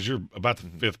question? Because you're about the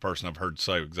 5th person I've heard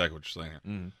say exactly what you're saying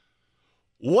here.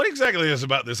 Mm-hmm. What exactly is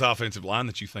about this offensive line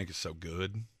that you think is so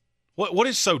good? What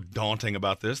is so daunting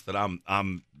about this that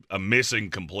I'm missing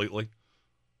completely?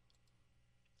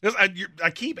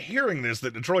 I keep hearing this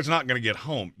that Detroit's not going to get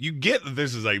home. You get that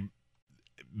this is a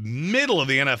middle of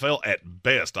the NFL at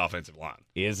best offensive line.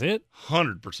 Is it?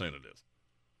 100% it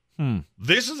is.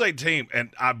 This is a team,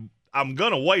 and I'm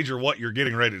going to wager what you're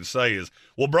getting ready to say is,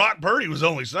 well, Brock Purdy was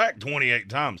only sacked 28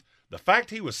 times. The fact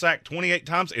he was sacked 28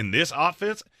 times in this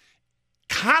offense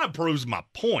kind of proves my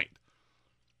point.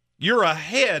 You're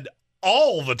ahead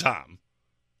all the time,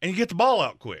 and you get the ball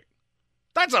out quick.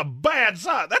 That's a bad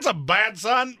sign. That's a bad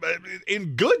sign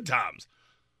in good times.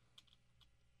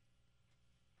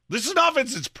 This is an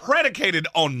offense that's predicated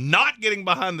on not getting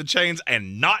behind the chains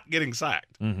and not getting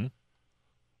sacked. Mm-hmm.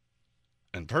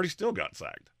 And Purdy still got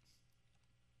sacked.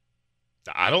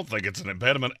 I don't think it's an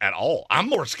impediment at all. I'm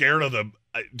more scared of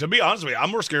to be honest with you,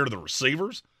 I'm more scared of the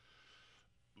receivers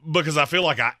because I feel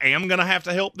like I am going to have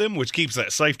to help them, which keeps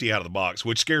that safety out of the box,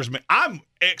 which scares me. I'm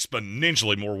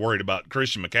exponentially more worried about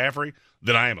Christian McCaffrey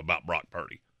than I am about Brock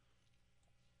Purdy.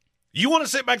 You want to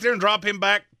sit back there and drop him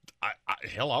back?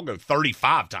 I'll go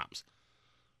 35 times.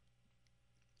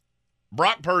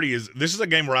 Brock Purdy this is a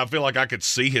game where I feel like I could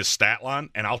see his stat line,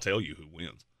 and I'll tell you who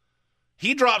wins.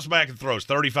 He drops back and throws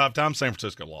 35 times, San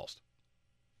Francisco lost.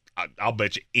 I'll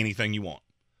bet you anything you want.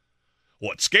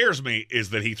 What scares me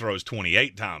is that he throws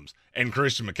 28 times and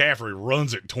Christian McCaffrey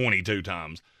runs it 22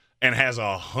 times and has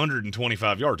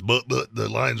 125 yards. But the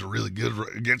Lions are really good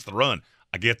against the run.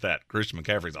 I get that. Christian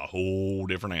McCaffrey's a whole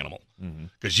different animal.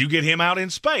 Because you get him out in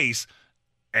space,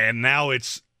 and now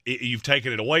you've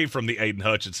taken it away from the Aiden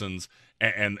Hutchinsons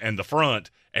and the front,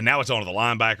 and now it's on to the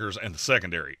linebackers and the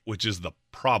secondary, which is the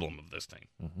problem of this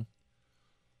team.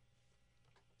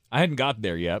 I hadn't got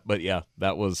there yet, but yeah,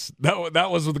 that was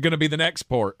going to be the next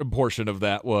portion of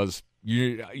that. Was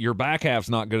your back half's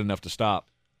not good enough to stop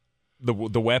the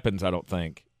weapons, I don't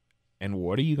think. And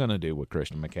what are you going to do with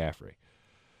Christian McCaffrey?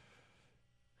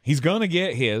 He's going to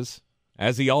get his,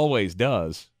 as he always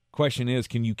does. Question is,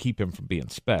 can you keep him from being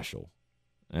special?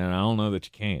 And I don't know that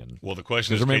you can. Well, the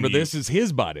question is, remember, this is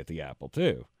his bite at the apple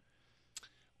too.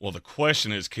 Well, the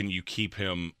question is, can you keep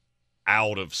him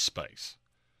out of space?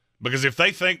 Because if they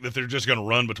think that they're just going to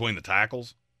run between the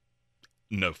tackles,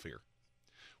 no fear.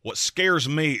 What scares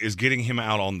me is getting him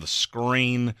out on the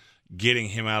screen, getting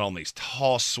him out on these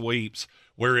toss sweeps,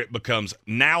 where it becomes,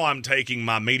 now I'm taking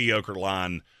my mediocre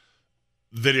line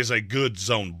that is a good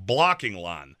zone blocking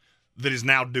line that is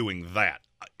now doing that.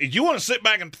 If you want to sit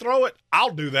back and throw it,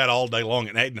 I'll do that all day long,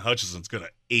 and Aiden Hutchinson's going to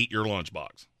eat your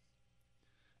lunchbox.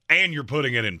 And you're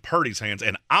putting it in Purdy's hands,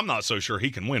 and I'm not so sure he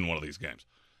can win one of these games.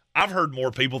 I've heard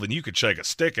more people than you could shake a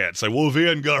stick at say, well, if he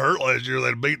hadn't got hurt last year, they'd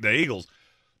have beaten the Eagles.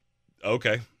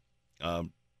 Okay. I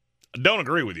don't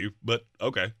agree with you, but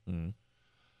okay.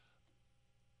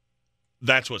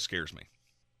 That's what scares me.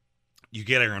 You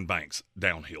get Aaron Banks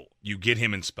downhill. You get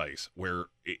him in space where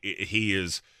he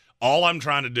is – all I'm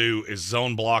trying to do is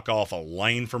zone block off a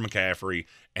lane for McCaffrey,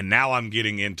 and now I'm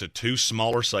getting into two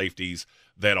smaller safeties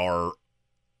that are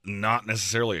not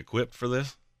necessarily equipped for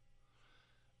this.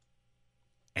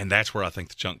 And that's where I think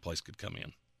the chunk plays could come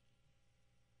in.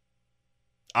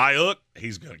 Ayuk,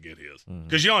 he's going to get his.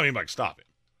 Because you don't have anybody to stop him.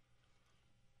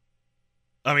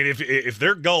 I mean, if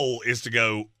their goal is to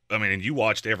go – I mean, and you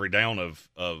watched every down of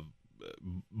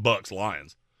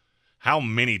Bucs-Lions. How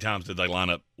many times did they line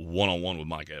up one-on-one with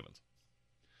Mike Evans?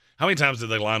 How many times did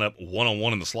they line up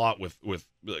one-on-one in the slot with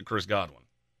Chris Godwin?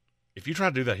 If you try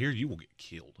to do that here, you will get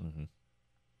killed.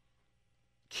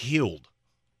 Killed.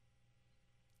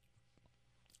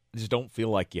 I just don't feel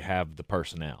like you have the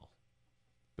personnel.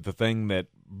 But the thing that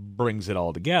brings it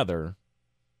all together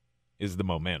is the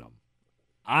momentum.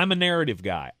 I'm a narrative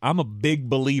guy. I'm a big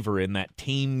believer in that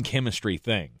team chemistry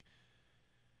thing.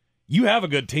 You have a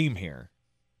good team here.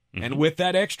 And with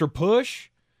that extra push,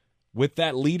 with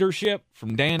that leadership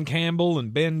from Dan Campbell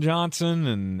and Ben Johnson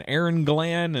and Aaron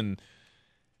Glenn, and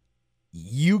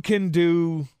you can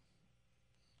do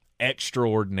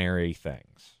extraordinary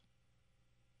things.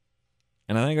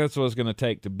 And I think that's what it's going to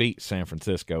take to beat San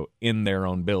Francisco in their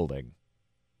own building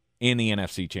in the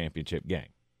NFC Championship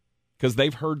game. Because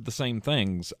they've heard the same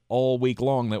things all week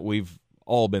long that we've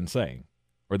all been saying,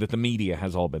 or that the media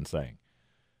has all been saying.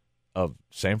 Of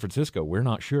San Francisco, we're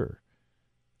not sure.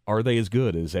 Are they as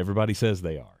good as everybody says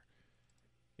they are?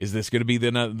 Is this going to be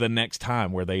the next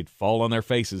time where they'd fall on their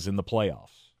faces in the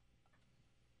playoffs?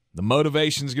 The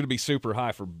motivation is going to be super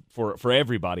high for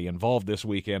everybody involved this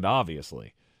weekend,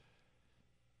 obviously.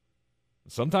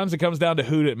 Sometimes it comes down to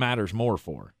who it matters more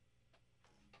for.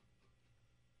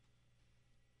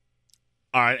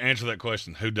 All right, answer that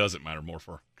question. Who does it matter more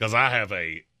for? Because I have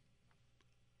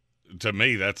to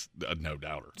me, that's a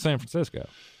no-doubter. San Francisco.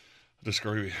 I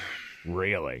disagree with you.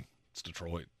 Really? It's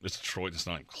Detroit. It's Detroit. It's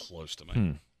not even close to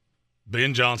me.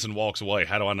 Ben Johnson walks away.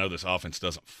 How do I know this offense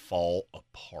doesn't fall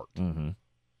apart?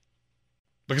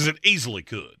 Because it easily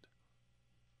could.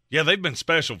 Yeah, they've been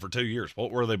special for 2 years.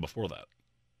 What were they before that?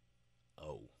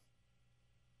 Oh.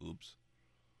 Oops.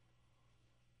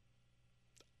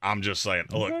 I'm just saying.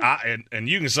 Look, and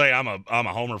you can say I'm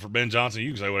a homer for Ben Johnson.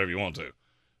 You can say whatever you want to.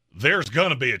 There's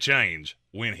going to be a change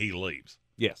when he leaves.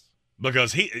 Yes.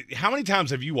 Because how many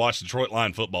times have you watched Detroit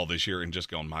Lion football this year and just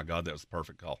gone, my God, that was the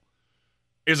perfect call?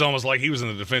 It's almost like he was in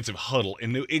the defensive huddle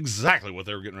and knew exactly what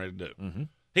they were getting ready to do.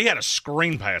 He had a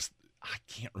screen pass. I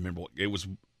can't remember what it was.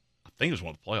 I think it was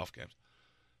one of the playoff games.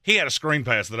 He had a screen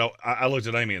pass that I looked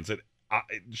at Amy and said,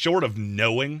 short of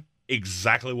knowing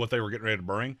exactly what they were getting ready to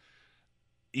bring,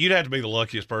 you'd have to be the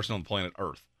luckiest person on the planet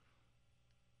Earth.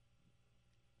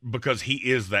 Because he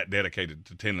is that dedicated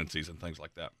to tendencies and things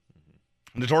like that.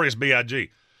 Notorious B.I.G.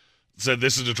 said,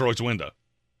 this is Detroit's window.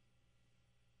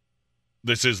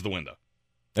 This is the window.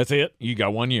 That's it. You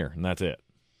got 1 year, and that's it.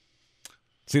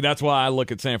 See, that's why I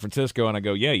look at San Francisco and I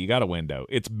go, yeah, you got a window.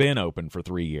 It's been open for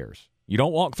 3 years. You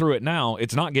don't walk through it now,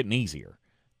 it's not getting easier.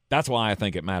 That's why I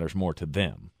think it matters more to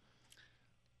them.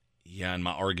 Yeah, and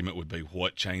my argument would be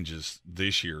what changes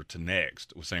this year to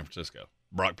next with San Francisco?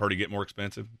 Brock Purdy get more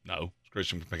expensive? No.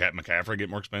 Christian McCaffrey get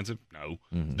more expensive? No.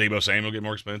 Mm-hmm. Deebo Samuel get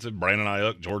more expensive? Brandon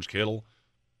Ayuk, George Kittle?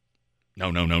 No.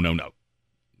 You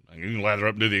can lather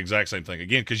up and do the exact same thing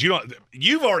again because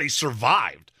you've already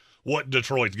survived what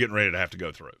Detroit's getting ready to have to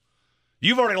go through.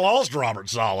 You've already lost Robert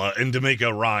Saleh and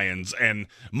D'Amico Ryans and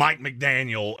Mike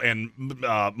McDaniel and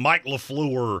Mike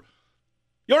LaFleur.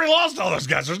 You already lost all those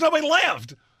guys. There's nobody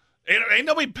left. Ain't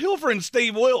nobody pilfering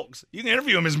Steve Wilkes. You can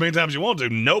interview him as many times as you want to.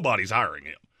 Nobody's hiring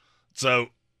him. So,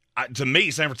 to me,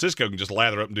 San Francisco can just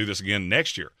lather up and do this again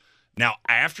next year. Now,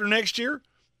 after next year,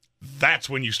 that's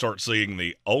when you start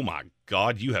seeing oh my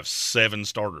God, you have 7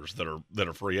 starters that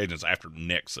are free agents after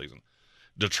next season.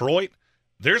 Detroit,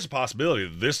 there's a possibility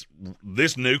that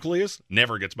this nucleus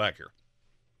never gets back here.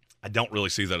 I don't really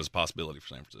see that as a possibility for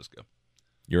San Francisco.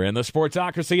 You're in the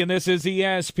Sportsocracy, and this is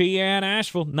ESPN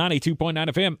Asheville, 92.9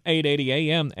 FM, 880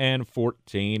 AM, and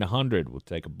 1400. We'll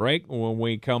take a break. When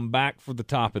we come back for the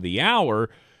top of the hour,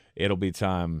 it'll be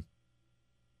time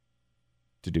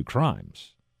to do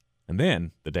crimes. And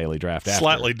then the daily draft after.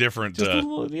 Slightly different,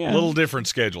 little different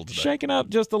schedule today. Shaking up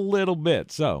just a little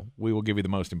bit. So we will give you the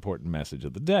most important message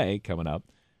of the day coming up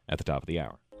at the top of the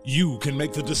hour. You can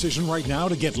make the decision right now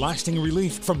to get lasting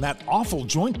relief from that awful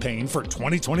joint pain for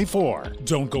 2024.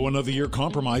 Don't go another year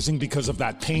compromising because of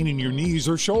that pain in your knees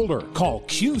or shoulder. Call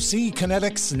QC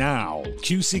Kinetics now.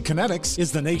 QC Kinetics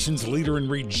is the nation's leader in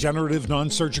regenerative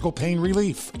non-surgical pain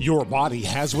relief. Your body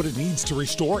has what it needs to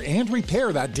restore and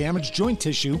repair that damaged joint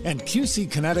tissue, and QC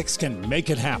Kinetics can make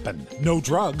it happen. No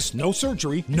drugs, no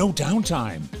surgery, no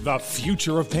downtime. The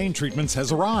future of pain treatments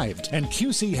has arrived, and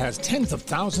QC has tens of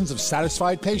thousands of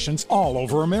satisfied patients all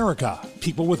over America.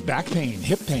 People with back pain,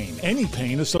 hip pain, any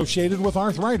pain associated with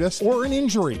arthritis or an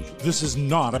injury. This is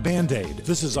not a Band-Aid.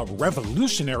 This is a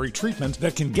revolutionary treatment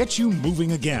that can get you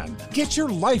moving again. Get your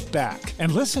life back.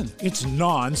 And listen, it's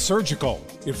non-surgical.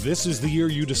 If this is the year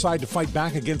you decide to fight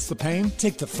back against the pain,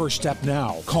 take the first step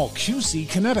now. Call QC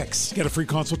Kinetics. Get a free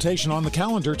consultation on the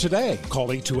calendar today. Call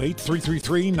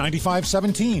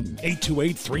 828-333-9517.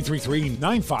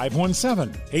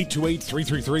 828-333-9517.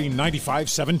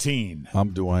 828-333-9517.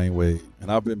 I'm Dwayne Wade,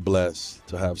 and I've been blessed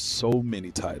to have so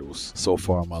many titles so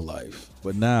far in my life.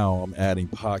 But now I'm adding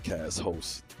podcast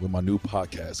hosts with my new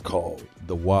podcast called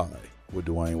The Why with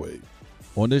Dwayne Wade.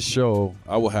 On this show,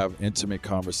 I will have intimate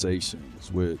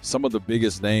conversations with some of the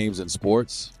biggest names in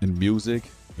sports, in music,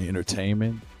 in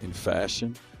entertainment, in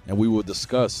fashion, and we will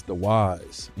discuss the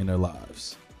whys in their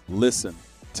lives. Listen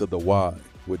to The Why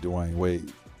with Dwayne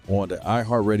Wade on the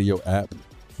iHeartRadio app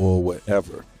or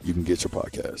wherever you can get your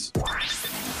podcast.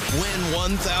 Win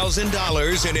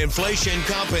 $1,000 in inflation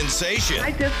compensation.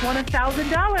 I just won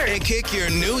 $1,000. And kick your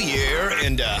new year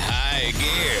into high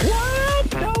gear.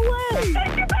 What? No way.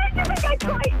 I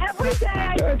try every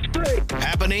day. That's great.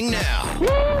 Happening now.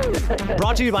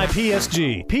 Brought to you by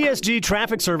PSG. PSG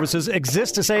Traffic Services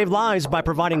exists to save lives by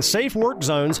providing safe work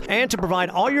zones and to provide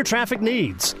all your traffic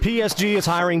needs. PSG is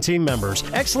hiring team members.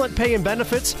 Excellent pay and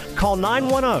benefits. Call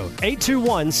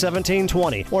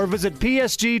 910-821-1720 or visit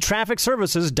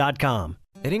psgtrafficservices.com.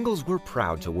 At Ingalls, we're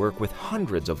proud to work with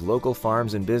hundreds of local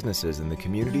farms and businesses in the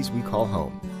communities we call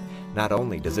home. Not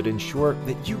only does it ensure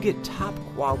that you get top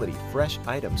quality fresh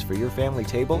items for your family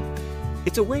table,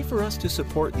 it's a way for us to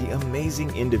support the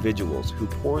amazing individuals who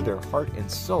pour their heart and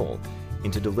soul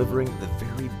into delivering the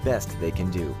very best they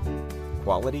can do.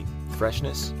 Quality,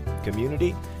 freshness,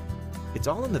 community, it's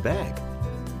all in the bag.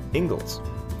 Ingalls,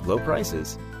 low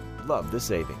prices, love the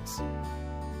savings.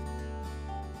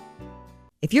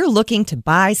 If you're looking to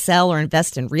buy, sell, or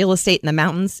invest in real estate in the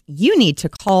mountains, you need to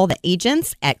call the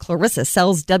agents at Clarissa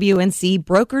Sells WNC,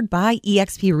 brokered by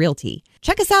eXp Realty.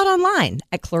 Check us out online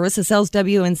at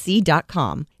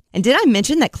clarissasellswnc.com. And did I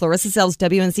mention that Clarissa Sells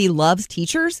WNC loves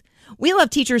teachers? We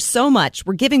love teachers so much,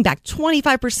 we're giving back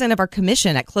 25% of our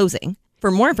commission at closing.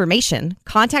 For more information,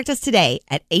 contact us today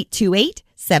at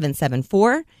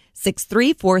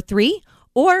 828-774-6343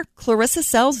 or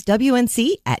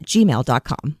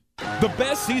clarissasellswnc@gmail.com. The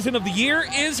best season of the year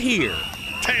is here.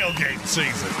 Tailgate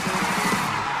season.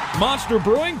 Monster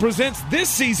Brewing presents this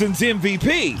season's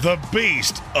MVP. The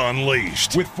Beast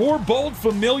Unleashed. With 4 bold,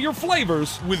 familiar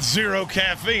flavors. With 0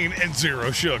 caffeine and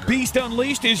 0 sugar. Beast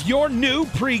Unleashed is your new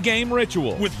pregame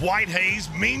ritual. With white haze,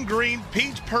 mean green,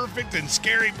 peach perfect, and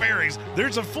scary berries,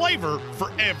 there's a flavor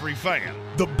for every fan.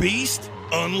 The Beast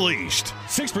Unleashed.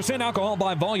 6% alcohol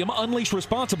by volume. Unleashed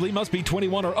responsibly. Must be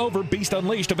 21 or over. Beast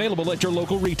Unleashed. Available at your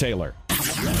local retailer.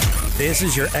 This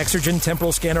is your Exergen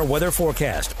Temporal Scanner weather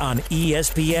forecast on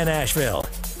ESPN Asheville.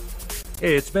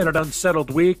 It's been an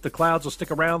unsettled week. The clouds will stick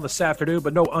around this afternoon,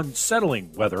 but no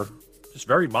unsettling weather. Just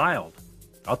very mild.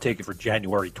 I'll take it for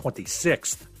January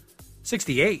 26th.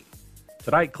 68.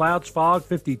 Tonight, clouds, fog,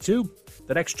 52.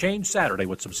 The next change Saturday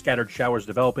with some scattered showers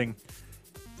developing.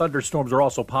 Thunderstorms are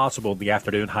also possible in the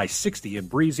afternoon, high 60 and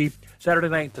breezy. Saturday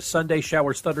night to Sunday,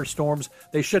 showers, thunderstorms.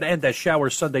 They should end as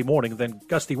showers Sunday morning, then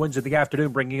gusty winds in the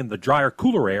afternoon, bringing in the drier,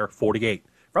 cooler air, 48.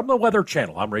 From the Weather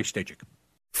Channel, I'm Ray Stajic.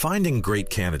 Finding great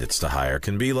candidates to hire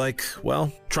can be like,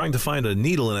 well, trying to find a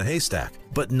needle in a haystack,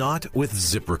 but not with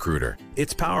ZipRecruiter.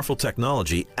 Its powerful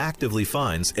technology actively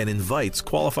finds and invites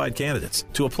qualified candidates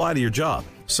to apply to your job.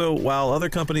 So while other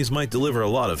companies might deliver a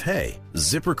lot of hay,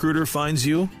 ZipRecruiter finds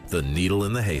you the needle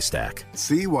in the haystack.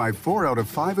 See why 4 out of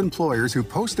 5 employers who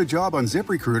post a job on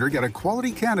ZipRecruiter get a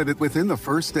quality candidate within the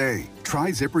first day.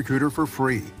 Try ZipRecruiter for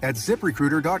free at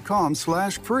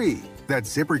ZipRecruiter.com/free.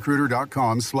 That's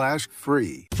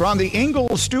ZipRecruiter.com/free. From the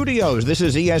Ingalls Studios, this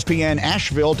is ESPN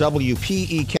Asheville,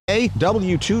 WPEK,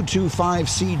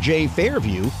 W225CJ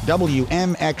Fairview,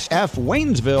 WMXF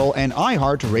Waynesville, and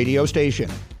iHeart Radio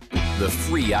Station. The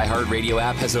free iHeartRadio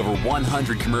app has over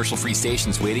 100 commercial-free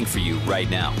stations waiting for you right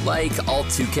now. Like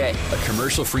Alt2K, a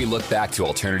commercial-free look back to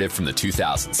alternative from the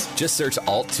 2000s. Just search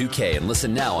Alt2K and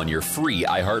listen now on your free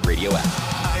iHeartRadio app.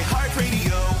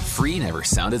 iHeartRadio. Free never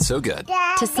sounded so good.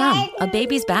 To some, a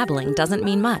baby's babbling doesn't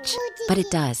mean much, but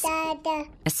it does.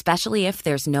 Especially if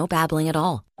there's no babbling at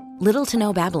all. Little to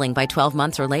no babbling by 12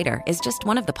 months or later is just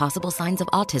one of the possible signs of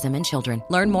autism in children.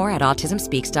 Learn more at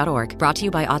autismspeaks.org. Brought to you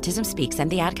by Autism Speaks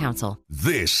and the Ad Council.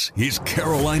 This is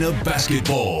Carolina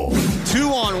basketball.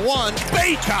 2-on-1.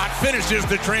 Baycott finishes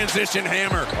the transition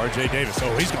hammer. R.J. Davis,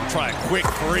 he's going to try a quick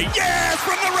three. Yes,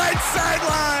 from the right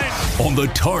sideline. On the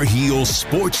Tar Heel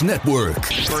Sports Network.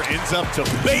 Ends up to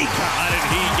Baycott,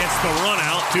 and he gets the run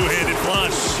out. Two-handed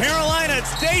flush. Carolina,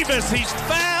 it's Davis. He's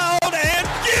fouled, and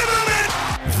give him it.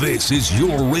 This is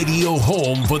your radio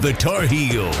home for the Tar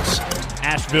Heels.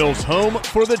 Asheville's home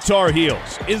for the Tar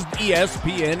Heels is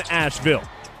ESPN Asheville.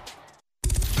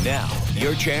 Now,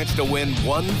 your chance to win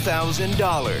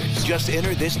 $1,000. Just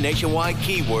enter this nationwide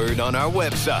keyword on our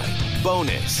website.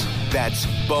 Bonus. That's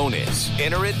bonus.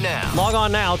 Enter it now. Log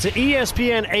on now to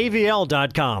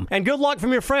ESPNAVL.com. And good luck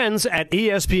from your friends at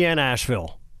ESPN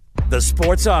Asheville. The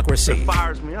Sportsocracy. It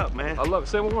fires me up, man. I love it.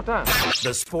 Say it one more time.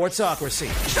 The Sportsocracy.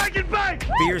 Shake it back!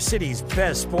 Beer City's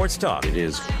best sports talk. It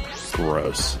is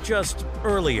gross. Just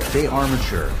earlier. They are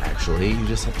mature, actually. You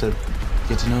just have to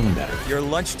get to know them better. Your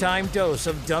lunchtime dose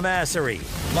of dumbassery.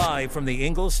 Live from the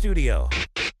Ingalls studio.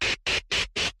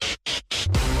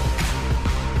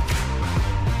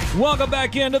 Welcome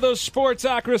back into the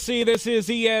Sportsocracy. This is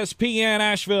ESPN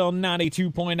Asheville,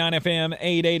 92.9 FM,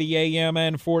 880 AM,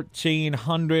 and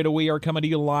 1400. We are coming to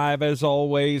you live, as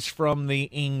always, from the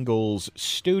Ingalls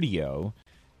studio.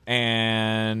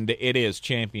 And it is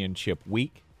championship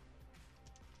week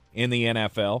in the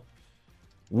NFL,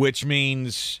 which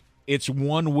means it's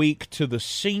 1 week to the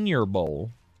Senior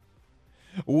Bowl,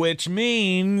 which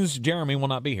means Jeremy will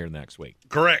not be here next week.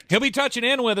 Correct. He'll be touching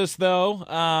in with us, though.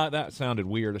 That sounded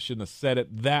weird. I shouldn't have said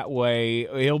it that way.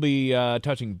 He'll be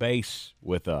touching base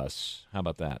with us. How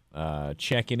about that?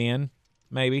 Checking in,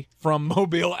 maybe, from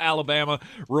Mobile, Alabama.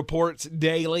 Reports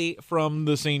daily from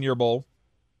the Senior Bowl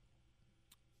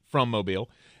from Mobile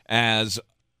as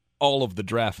all of the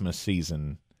Draftmas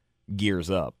season gears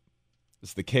up.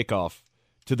 It's the kickoff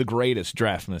to the greatest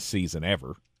Draftmas season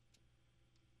ever.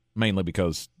 Mainly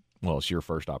because, well, it's your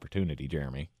first opportunity,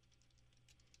 Jeremy.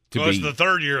 It's the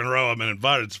third year in a row I've been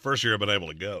invited. It's the first year I've been able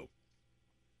to go.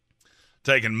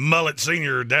 Taking Mullet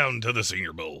Senior down to the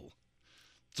Senior Bowl.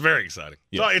 It's very exciting.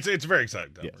 Yes. So it's very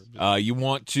exciting. Yes. You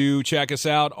want to check us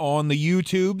out on the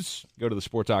YouTubes, go to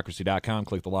thesportsocracy.com,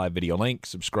 click the live video link,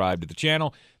 subscribe to the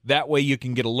channel. That way you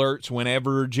can get alerts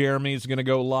whenever Jeremy's going to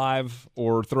go live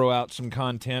or throw out some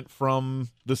content from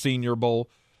the Senior Bowl.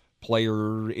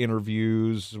 Player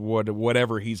interviews,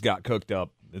 whatever he's got cooked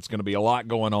up. It's going to be a lot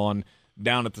going on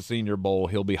down at the Senior Bowl.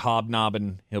 He'll be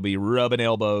hobnobbing. He'll be rubbing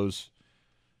elbows,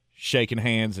 shaking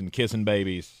hands, and kissing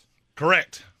babies.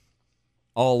 Correct.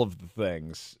 All of the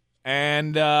things.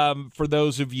 And for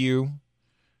those of you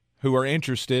who are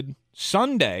interested,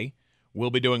 Sunday we'll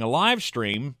be doing a live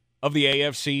stream of the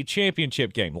AFC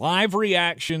Championship Game. Live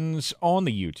reactions on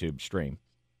the YouTube stream.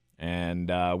 And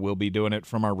we'll be doing it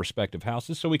from our respective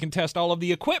houses so we can test all of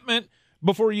the equipment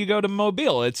before you go to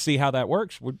Mobile. Let's see how that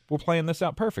works. We're playing this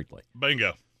out perfectly.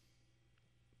 Bingo.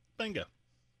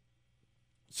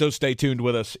 So stay tuned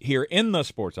with us here in the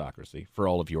Sportsocracy for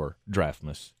all of your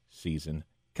Draftmas season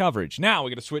coverage. Now we're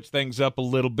going to switch things up a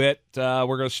little bit. We're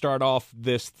going to start off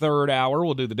this third hour.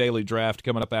 We'll do the daily draft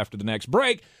coming up after the next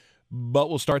break. But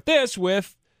we'll start this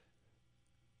with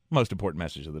most important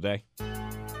message of the day.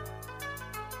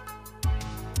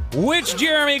 Which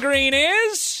Jeremy Green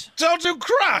is? Don't do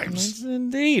crimes. Yes,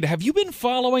 indeed. Have you been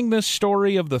following this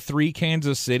story of the 3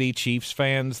 Kansas City Chiefs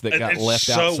fans that got left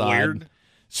outside? Weird.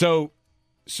 So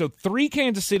 3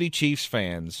 Kansas City Chiefs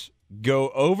fans go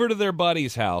over to their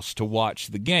buddy's house to watch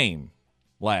the game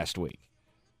last week.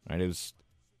 Right? It was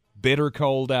bitter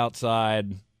cold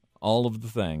outside, all of the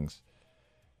things.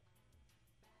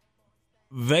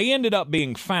 They ended up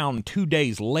being found 2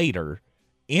 days later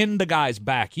in the guy's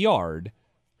backyard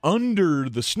under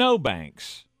the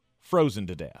snowbanks, frozen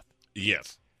to death.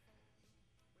 Yes.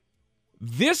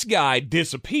 This guy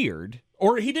disappeared,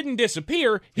 or he didn't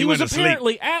disappear. He was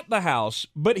apparently at the house,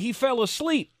 but he fell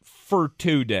asleep for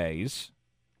 2 days.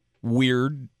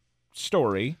 Weird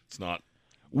story. It's not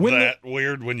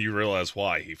weird when you realize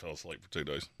why he fell asleep for 2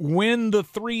 days. When the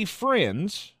 3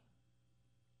 friends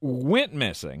went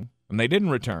missing, and they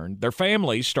didn't return, their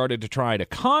families started to try to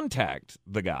contact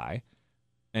the guy,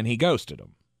 and he ghosted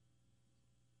them.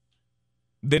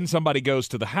 Then somebody goes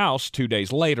to the house 2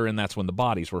 days later, and that's when the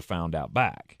bodies were found out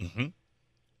back. Mm-hmm.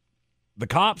 The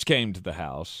cops came to the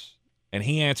house, and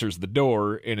he answers the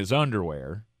door in his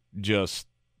underwear, just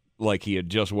like he had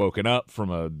just woken up from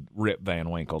a Rip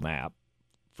Van Winkle nap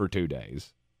for 2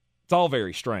 days. It's all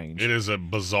very strange. It is a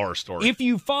bizarre story. If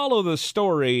you follow the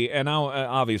story, and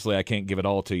obviously I can't give it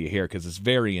all to you here because it's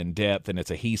very in-depth, and it's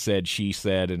a he said, she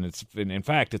said, and in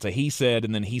fact, it's a he said,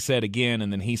 and then he said again,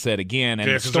 and then he said again,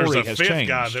 and the story has changed. There's a 5th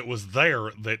guy that was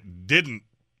there that didn't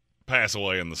pass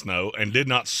away in the snow and did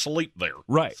not sleep there.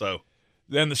 Right. So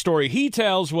then the story he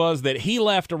tells was that he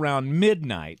left around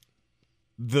midnight.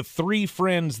 The 3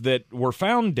 friends that were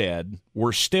found dead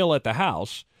were still at the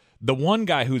house. The one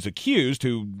guy who's accused,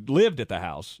 who lived at the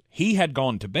house, he had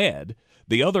gone to bed.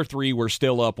 The other 3 were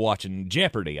still up watching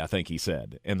Jeopardy, I think he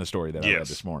said, in the story that I read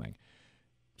this morning.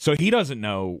 So he doesn't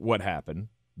know what happened.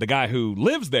 The guy who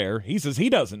lives there, he says he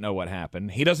doesn't know what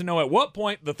happened. He doesn't know at what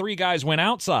point the 3 guys went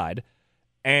outside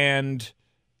and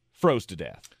froze to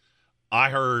death. I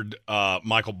heard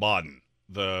Michael Bodden,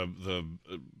 the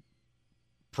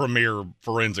premier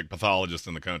forensic pathologist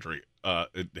in the country,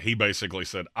 he basically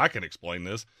said, I can explain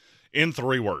this in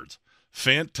 3 words.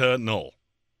 Fentanyl.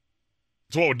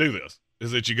 That's what would do this,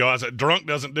 is that you go outside. Drunk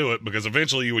doesn't do it because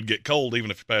eventually you would get cold even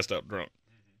if you passed out drunk.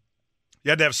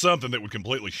 You had to have something that would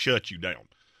completely shut you down,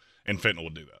 and fentanyl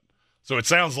would do that. So it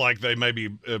sounds like they maybe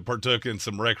partook in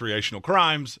some recreational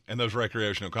crimes, and those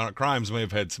recreational crimes may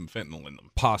have had some fentanyl in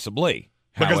them. Possibly.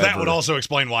 Because that would also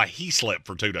explain why he slept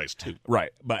for 2 days, too.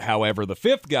 Right. But, however, the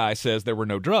 5th guy says there were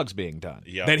no drugs being done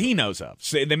that he knows of.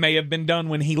 So they may have been done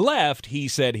when he left. He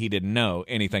said he didn't know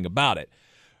anything about it.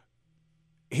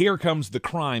 Here comes the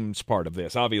crimes part of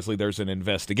this. Obviously, there's an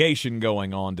investigation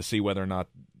going on to see whether or not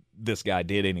this guy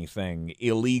did anything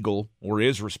illegal or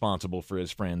is responsible for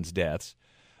his friends' deaths.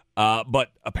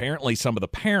 But apparently some of the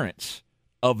parents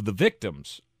of the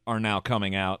victims are now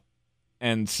coming out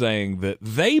and saying that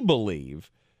they believe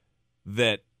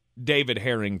that David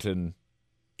Harrington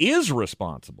is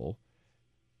responsible,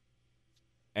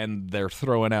 and they're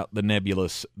throwing out the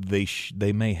nebulous,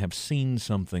 they may have seen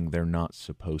something they're not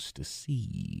supposed to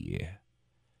see.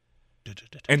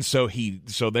 And so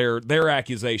their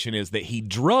accusation is that he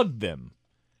drugged them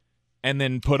and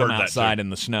then put them outside in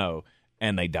the snow,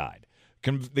 and they died.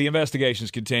 The investigation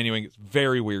is continuing. It's a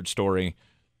very weird story.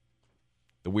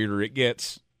 The weirder it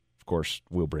gets, of course,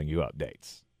 we'll bring you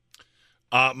updates.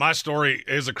 My story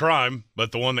is a crime,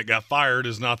 but the one that got fired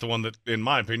is not the one that, in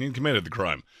my opinion, committed the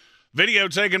crime. Video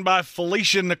taken by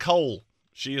Felicia Nicole.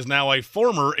 She is now a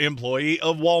former employee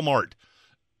of Walmart.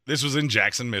 This was in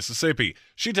Jackson, Mississippi.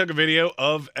 She took a video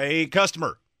of a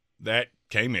customer that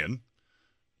came in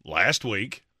last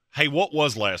week. Hey, what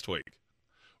was last week?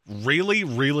 Really,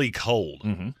 really cold.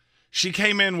 Mm-hmm. She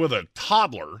came in with a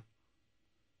toddler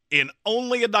in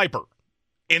only a diaper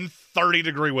in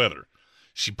 30-degree weather.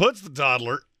 She puts the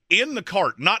toddler in the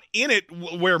cart, not in it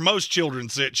where most children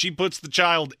sit. She puts the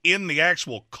child in the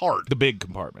actual cart. The big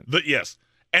compartment. Yes.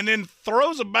 And then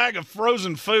throws a bag of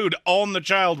frozen food on the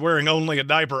child wearing only a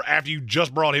diaper after you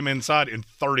just brought him inside in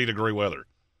 30-degree weather.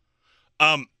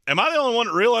 Am I the only one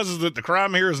that realizes that the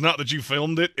crime here is not that you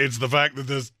filmed it? It's the fact that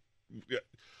this...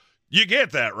 You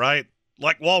get that, right?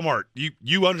 Like Walmart,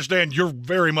 you understand you're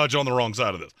very much on the wrong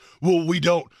side of this. Well, we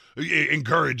don't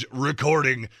encourage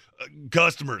recording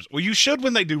customers. Well, you should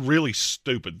when they do really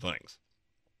stupid things.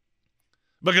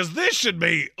 Because this should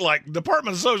be like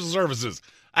Department of Social Services.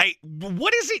 Hey,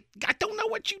 what is it? I don't know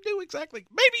what you do exactly.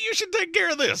 Maybe you should take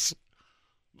care of this.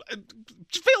 I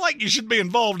feel like you should be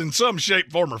involved in some shape,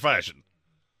 form, or fashion.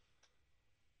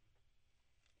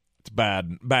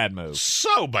 bad move.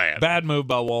 So bad. Bad move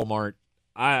by Walmart.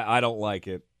 I don't like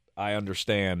it. I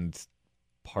understand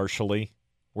partially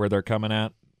where they're coming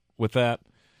at with that.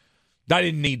 I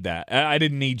didn't need that. I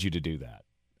didn't need you to do that.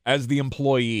 As the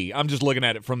employee, I'm just looking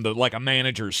at it from a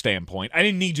manager's standpoint. I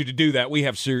didn't need you to do that. We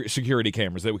have security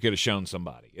cameras that we could have shown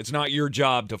somebody. It's not your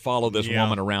job to follow this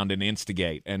woman around and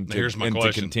instigate and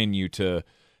to continue to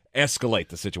escalate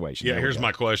the situation. Yeah, here's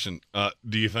my question.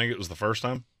 Do you think it was the first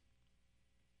time?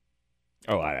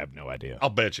 Oh, I have no idea. I'll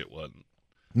bet you it wasn't.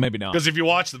 Maybe not. Because if you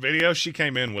watch the video, she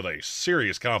came in with a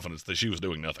serious confidence that she was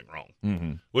doing nothing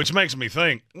wrong, which makes me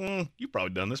think, you've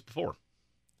probably done this before.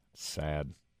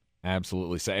 Sad.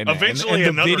 Absolutely sad. Eventually,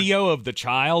 and the video of the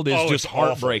child is just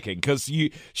heartbreaking because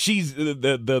she's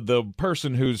the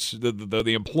person who's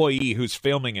the employee who's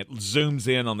filming it zooms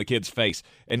in on the kid's face,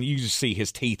 and you just see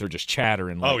his teeth are just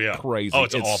chattering like crazy. Oh,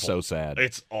 it's awful. So sad.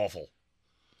 It's awful.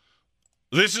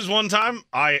 This is one time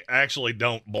I actually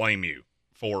don't blame you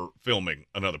for filming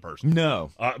another person.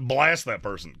 No. Blast that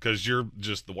person because you're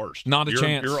just the worst. Not a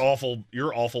chance. You're awful.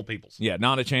 You're awful people. Yeah,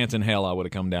 not a chance in hell I would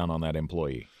have come down on that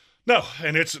employee. No,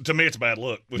 and to me it's a bad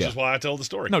look, which is why I told the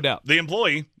story. No doubt. The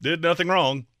employee did nothing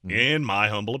wrong, in my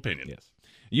humble opinion. Yes.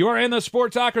 You are in the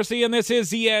Sportsocracy, and this is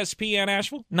ESPN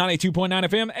Asheville, 92.9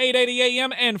 FM, 880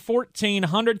 AM, and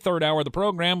 1400. Third hour of the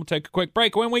program. We'll take a quick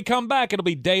break. When we come back, it'll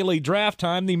be daily draft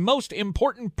time. The most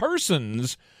important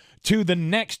persons to the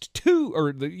next two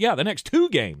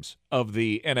games of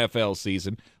the NFL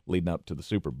season leading up to the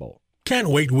Super Bowl. Can't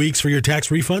wait weeks for your tax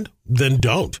refund? Then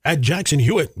don't. At Jackson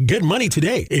Hewitt, get money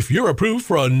today if you're approved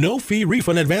for a no-fee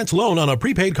refund advance loan on a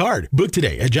prepaid card. Book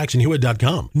today at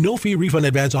jacksonhewitt.com. No-fee refund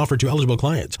advance offered to eligible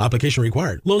clients. Application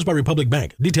required. Loans by Republic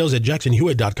Bank. Details at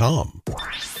jacksonhewitt.com. Win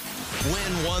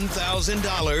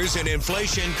 $1,000 in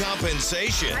inflation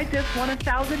compensation. I just won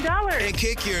 $1,000. And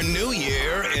kick your new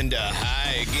year into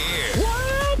high gear.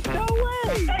 What? No way.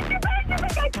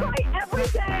 I try every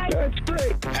day. That's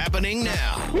great. Happening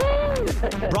now.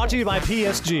 Brought to you by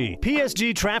PSG.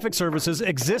 PSG Traffic Services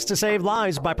exists to save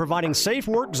lives by providing safe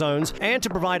work zones and to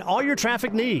provide all your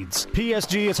traffic needs.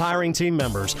 PSG is hiring team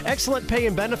members. Excellent pay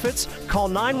and benefits. Call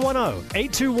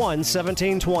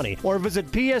 910-821-1720 or visit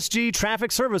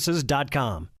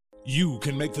psgtrafficservices.com. You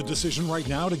can make the decision right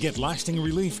now to get lasting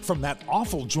relief from that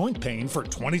awful joint pain for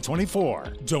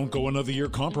 2024. Don't go another year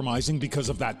compromising because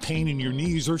of that pain in your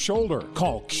knees or shoulder.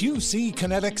 Call QC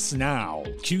Kinetics now.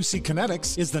 QC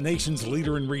Kinetics is the nation's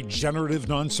leader in regenerative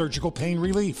non-surgical pain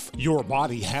relief. Your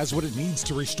body has what it needs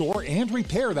to restore and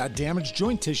repair that damaged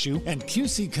joint tissue, and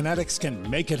QC Kinetics can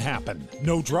make it happen.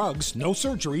 No drugs, no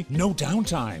surgery, no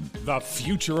downtime. The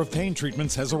future of pain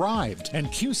treatments has arrived, and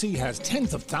QC has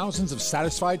tens of thousands of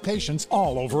satisfied patients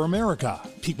all over America.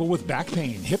 People with back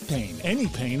pain, hip pain, any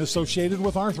pain associated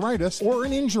with arthritis or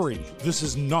an injury. This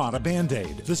is not a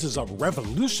Band-Aid. This is a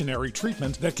revolutionary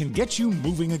treatment that can get you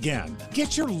moving again.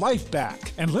 Get your life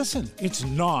back. And listen, it's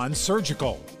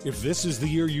non-surgical. If this is the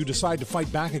year you decide to fight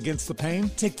back against the pain,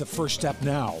 take the first step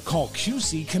now. Call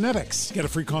QC Kinetics. Get a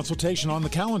free consultation on the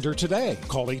calendar today.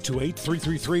 Call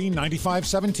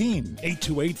 828-333-9517.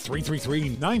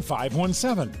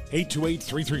 828-333-9517.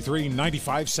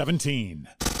 828-333-9517.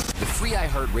 The free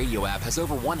iHeartRadio app has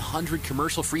over 100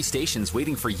 commercial-free stations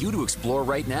waiting for you to explore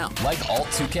right now, like Alt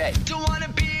 2K. Don't wanna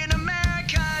be an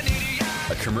American idiot.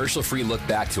 A commercial-free look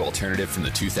back to alternative from the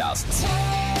 2000s.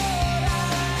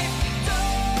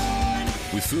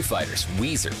 With Foo Fighters,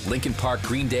 Weezer, Linkin Park,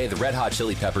 Green Day, the Red Hot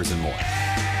Chili Peppers, and more.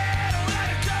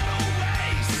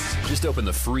 Just open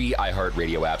the free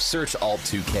iHeartRadio app, search Alt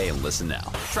 2K, and listen now.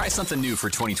 Try something new for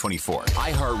 2024.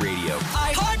 iHeartRadio.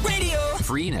 iHeartRadio.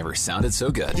 Free never sounded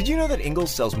so good. Did you know that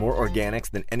Ingles sells more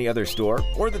organics than any other store?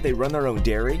 Or that they run their own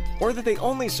dairy? Or that they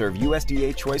only serve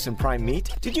USDA choice and prime meat?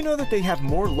 Did you know that they have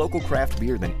more local craft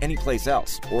beer than any place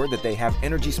else? Or that they have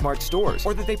Energy Smart stores?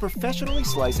 Or that they professionally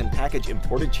slice and package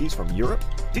imported cheese from Europe?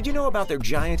 Did you know about their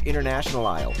giant international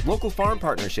aisle, local farm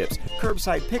partnerships,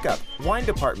 curbside pickup, wine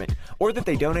department? Or that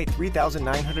they donate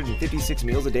 3,956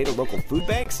 meals a day to local food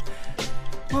banks?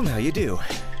 Well, now you do.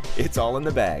 It's all in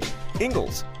the bag.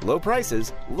 Ingles, low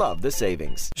prices, love the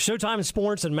savings. Showtime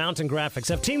Sports and Mountain Graphics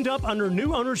have teamed up under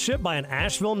new ownership by an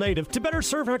Asheville native to better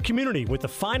serve our community with the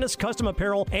finest custom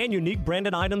apparel and unique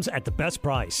branded items at the best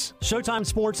price. Showtime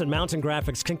Sports and Mountain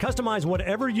Graphics can customize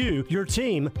whatever you, your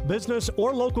team, business,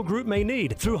 or local group may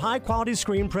need through high-quality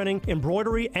screen printing,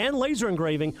 embroidery, and laser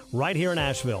engraving right here in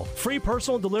Asheville. Free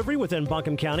personal delivery within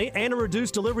Buncombe County and a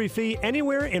reduced delivery fee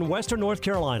anywhere in Western North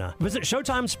Carolina. Visit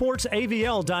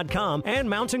ShowtimeSportsAVL.com and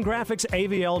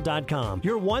MountainGraphicsAVL.com.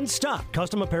 Your one-stop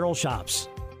custom apparel shops.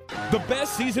 The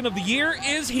best season of the year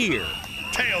is here.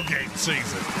 Tailgate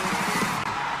season.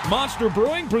 Monster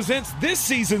Brewing presents this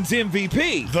season's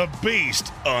MVP, The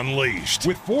Beast Unleashed.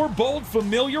 with 4 bold,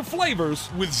 familiar flavors.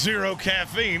 With 0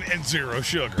 caffeine and 0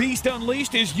 sugar. Beast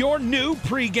Unleashed is your new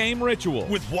pregame ritual.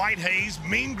 With white haze,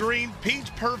 mean green,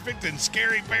 peach perfect, and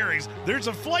scary berries, there's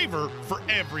a flavor for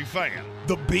every fan.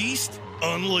 The Beast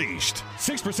Unleashed.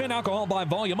 6% alcohol by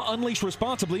volume. Unleashed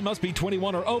responsibly. Must be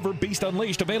 21 or over. Beast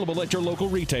Unleashed available at your local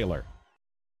retailer.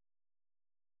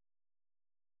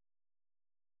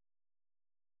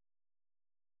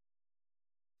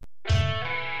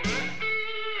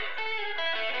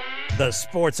 The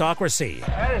Sportsocracy.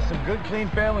 That is some good, clean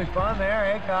family fun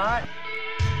there, eh, Cot?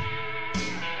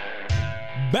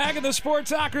 Back in the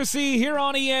Sportsocracy here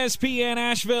on ESPN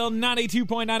Asheville, 92.9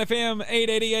 FM,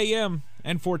 880 AM,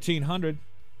 and 1400.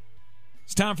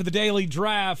 It's time for the Daily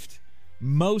Draft.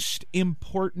 Most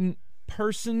important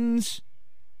persons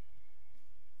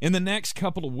in the next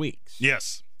couple of weeks.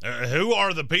 Yes. Who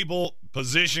are the people,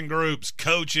 position groups,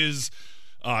 coaches,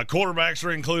 quarterbacks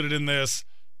are included in this,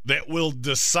 that will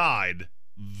decide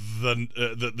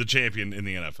the champion in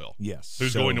the NFL? Yes.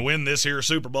 Who's going to win this here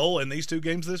Super Bowl and these 2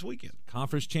 games this weekend?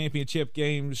 Conference championship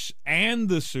games and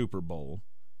the Super Bowl.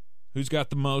 Who's got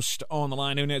the most on the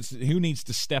line? Who needs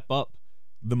to step up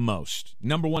the most?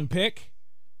 Number 1 pick?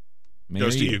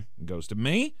 Goes to you. Goes to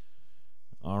me.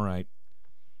 All right.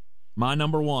 My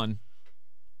number 1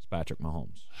 is Patrick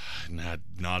Mahomes.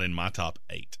 Not in my top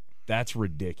 8. That's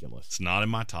ridiculous. It's not in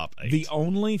my top 8. The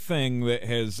only thing that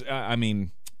has, I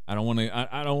don't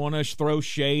want to throw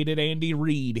shade at Andy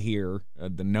Reid here,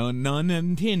 none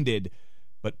intended,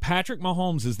 but Patrick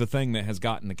Mahomes is the thing that has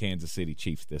gotten the Kansas City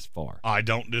Chiefs this far. I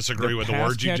don't disagree with the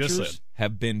words you just said.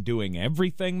 Have been doing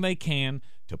everything they can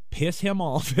to piss him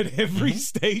off at every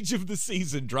stage of the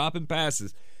season, dropping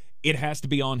passes. It has to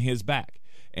be on his back,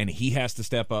 and he has to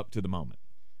step up to the moment.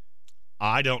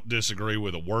 I don't disagree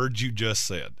with the words you just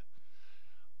said.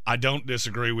 I don't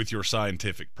disagree with your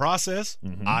scientific process.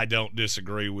 I don't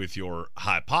disagree with your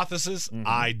hypothesis.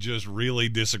 I just really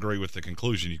disagree with the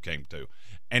conclusion you came to.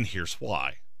 And here's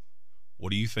why.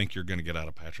 What do you think you're going to get out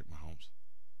of Patrick Mahomes?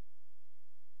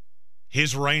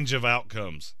 His range of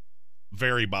outcomes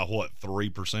vary by what,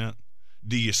 3%?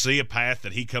 Do you see a path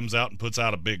that he comes out and puts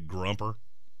out a big grumper?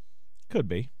 Could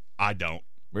be. I don't.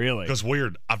 Really? Because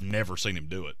weird, I've never seen him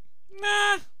do it.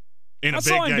 Nah. In a I big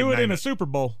saw him game, do it in name a Super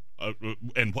Bowl.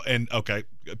 And okay,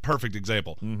 perfect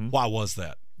example. Why was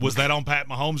that? Was that on Pat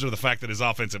Mahomes or the fact that his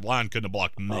offensive line couldn't have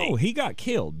blocked me? Oh, he got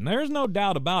killed. And there's no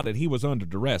doubt about it. He was under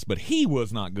duress, but he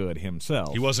was not good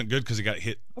himself. He wasn't good because he got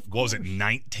hit, what was it,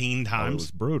 19 times? Oh, it was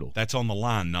brutal. That's on the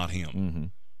line, not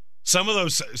him. Some of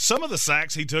the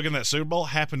sacks he took in that Super Bowl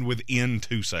happened within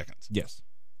 2 seconds. Yes.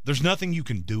 There's nothing you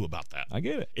can do about that. I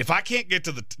get it. If I can't get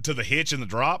to the hitch and the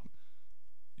drop,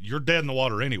 you're dead in the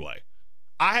water anyway.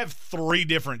 I have 3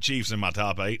 different Chiefs in my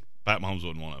top 8. Pat Mahomes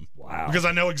wasn't one of them. Wow. Because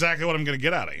I know exactly what I'm going to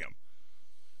get out of him.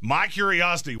 My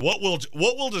curiosity, what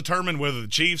will determine whether the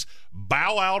Chiefs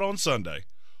bow out on Sunday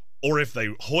or if they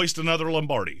hoist another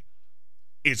Lombardi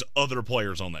is other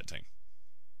players on that team.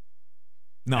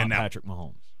 Not Patrick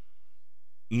Mahomes.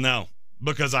 No,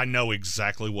 because I know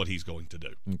exactly what he's going to do.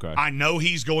 Okay. I know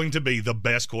he's going to be the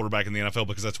best quarterback in the NFL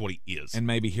because that's what he is. And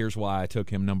maybe here's why I took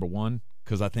him number 1,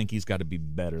 because I think he's got to be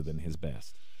better than his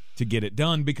best to get it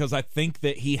done, because I think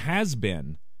that he has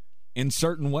been, in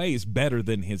certain ways, better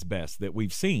than his best that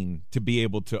we've seen to be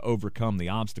able to overcome the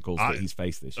obstacles that he's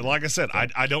faced this year. Like I said,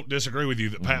 I don't disagree with you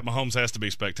that Pat Mahomes has to be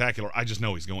spectacular. I just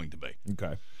know he's going to be.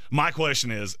 Okay. My question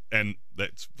is, and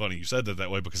that's funny you said that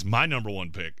way, because my number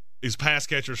 1 pick is pass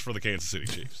catchers for the Kansas City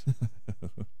Chiefs.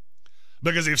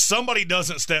 Because if somebody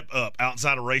doesn't step up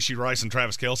outside of Rashee Rice and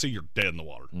Travis Kelce, you're dead in the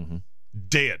water.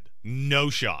 Dead. No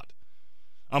shot.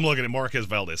 I'm looking at Marquez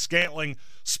Valdez-Scantling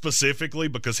specifically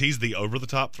because he's the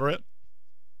over-the-top threat.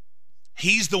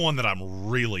 He's the one that I'm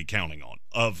really counting on.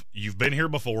 You've been here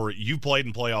before, you've played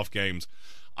in playoff games.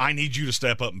 I need you to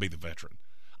step up and be the veteran.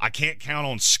 I can't count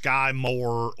on Sky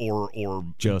Moore or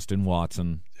Justin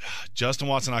Watson. Justin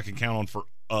Watson I can count on for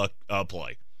a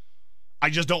play. I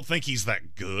just don't think he's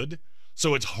that good,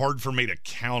 so it's hard for me to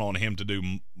count on him to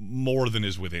do more than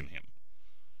is within him.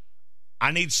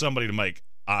 I need somebody to make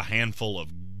a handful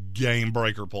of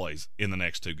game-breaker plays in the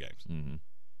next 2 games.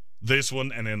 This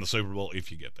one and then the Super Bowl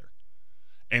if you get there.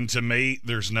 And to me,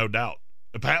 there's no doubt.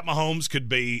 Pat Mahomes could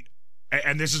be,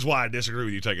 and this is why I disagree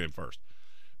with you taking him first,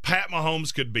 Pat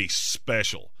Mahomes could be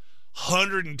special.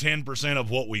 110% of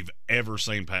what we've ever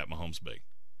seen Pat Mahomes be.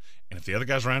 And if the other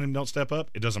guys around him don't step up,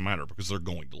 it doesn't matter because they're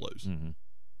going to lose.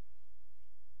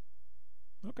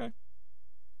 Okay.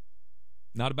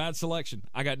 Not a bad selection.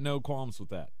 I got no qualms with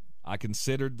that. I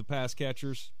considered the pass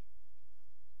catchers.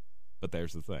 But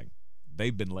there's the thing.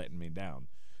 They've been letting me down.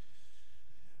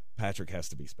 Patrick has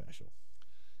to be special.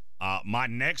 My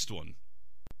next one,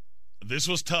 this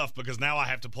was tough because now I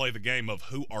have to play the game of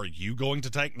who are you going to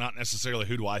take, not necessarily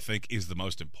who do I think is the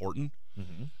most important.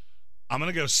 Mm-hmm. I'm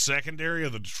going to go secondary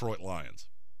of the Detroit Lions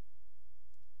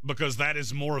because that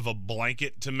is more of a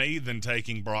blanket to me than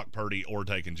taking Brock Purdy or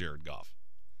taking Jared Goff.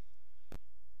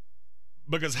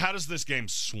 Because how does this game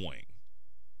swing?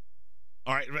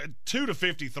 All right,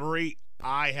 2-53,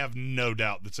 I have no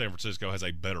doubt that San Francisco has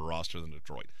a better roster than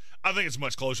Detroit. I think it's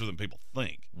much closer than people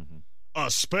think,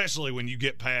 especially when you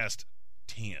get past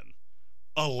 10.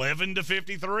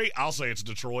 11-53, I'll say it's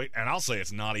Detroit, and I'll say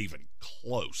it's not even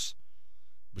close.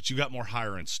 But you got more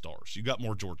higher-end stars. You got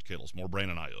more George Kittles, more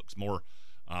Brandon Ayuk's, more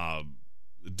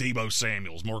Deebo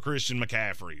Samuels, more Christian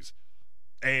McCaffreys,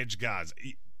 edge guys,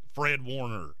 Fred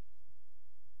Warner.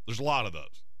 There's a lot of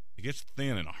those. It gets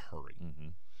thin in a hurry.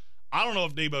 I don't know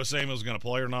if Deebo Samuel is going to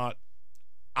play or not.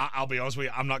 I'll be honest with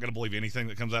you, I'm not going to believe anything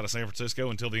that comes out of San Francisco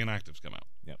until the inactives come out.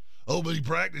 Yep. Oh, but he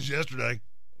practiced yesterday.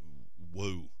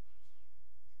 Woo.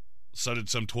 So did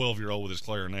some 12-year-old with his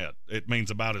clarinet. It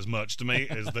means about as much to me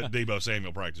as that Deebo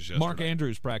Samuel practiced yesterday. Mark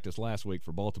Andrews practiced last week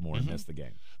for Baltimore and missed the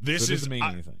game. This doesn't mean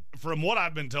anything. From what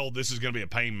I've been told, this is going to be a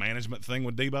pain management thing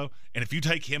with Deebo. And if you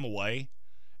take him away,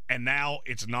 and now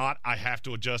it's not, I have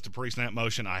to adjust to pre-snap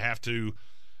motion. I have to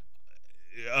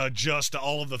adjust to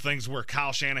all of the things where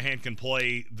Kyle Shanahan can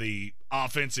play the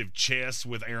offensive chess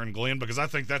with Aaron Glenn, because I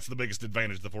think that's the biggest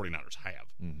advantage the 49ers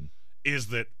have, is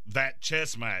that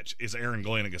chess match is Aaron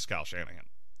Glenn against Kyle Shanahan.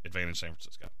 Advantage San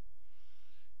Francisco.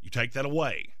 You take that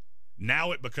away.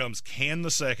 Now it becomes, can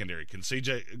the secondary, can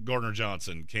C.J.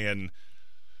 Gardner-Johnson, can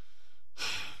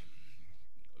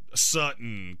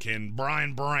Sutton, can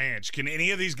Brian Branch, can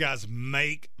any of these guys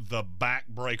make the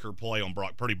backbreaker play on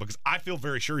Brock Purdy? Because I feel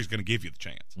very sure he's going to give you the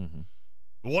chance.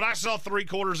 What I saw 3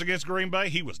 quarters against Green Bay,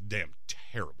 he was damn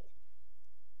terrible.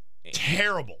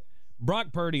 Terrible.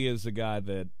 Brock Purdy is a guy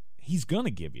that he's going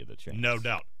to give you the chance. No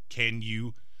doubt. Can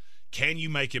you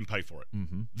make him pay for it?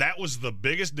 That was the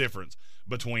biggest difference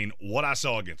between what I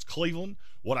saw against Cleveland,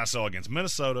 what I saw against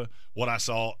Minnesota, what I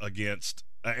saw against,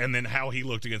 and then how he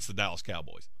looked against the Dallas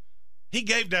Cowboys. He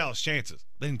gave Dallas chances.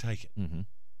 They didn't take it.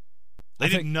 They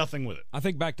did nothing with it. I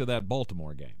think back to that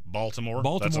Baltimore game. Baltimore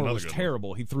was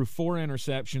terrible. He threw 4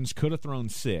 interceptions, could have thrown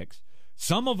 6.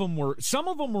 Some of them were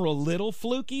a little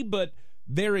fluky, but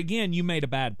there again, you made a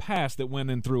bad pass that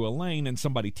went in through a lane and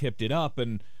somebody tipped it up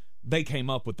and they came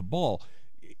up with the ball.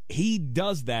 He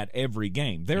does that every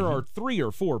game. There are 3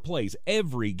 or 4 plays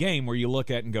every game where you look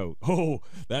at and go, oh,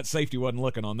 that safety wasn't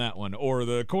looking on that one, or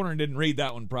the corner didn't read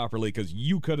that one properly because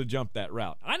you could have jumped that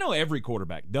route. I know every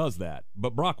quarterback does that,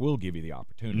 but Brock will give you the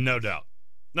opportunity. No doubt.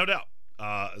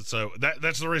 So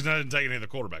that's the reason I didn't take any of the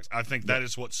quarterbacks. I think that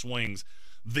is what swings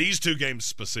these 2 games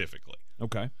specifically.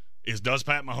 Okay. Is does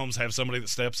Pat Mahomes have somebody that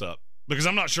steps up? Because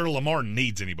I'm not sure Lamar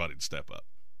needs anybody to step up.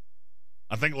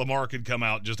 I think Lamar could come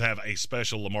out, just have a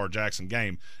special Lamar Jackson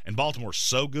game. And Baltimore's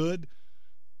so good,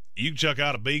 you can chuck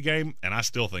out a B game, and I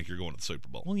still think you're going to the Super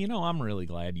Bowl. Well, I'm really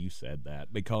glad you said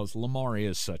that, because Lamar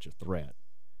is such a threat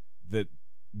that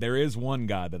there is one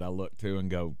guy that I look to and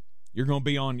go, you're going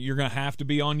to have to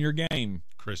be on your game.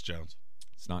 Chris Jones.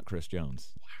 It's not Chris Jones.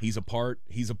 Wow. He's a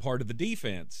part of the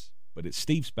defense, but it's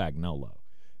Steve Spagnuolo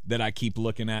that I keep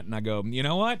looking at, and I go, you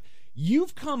know what?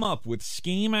 You've come up with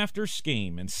scheme after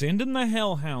scheme and sending the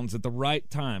hellhounds at the right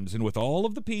times, and with all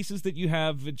of the pieces that you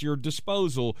have at your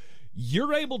disposal,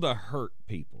 you're able to hurt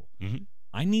people.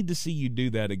 I need to see you do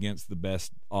that against the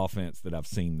best offense that I've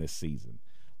seen this season.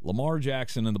 Lamar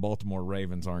Jackson and the Baltimore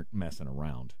Ravens aren't messing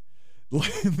around.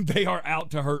 They are out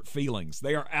to hurt feelings.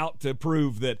 They are out to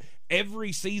prove that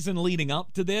every season leading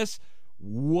up to this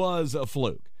was a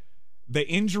fluke. The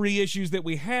injury issues that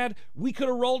we had, we could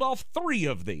have rolled off 3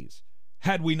 of these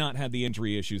had we not had the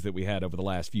injury issues that we had over the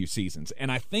last few seasons.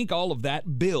 And I think all of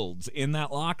that builds in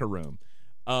that locker room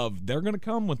of they're going to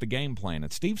come with the game plan.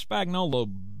 And Steve Spagnuolo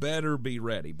better be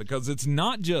ready, because it's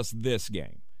not just this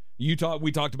game. We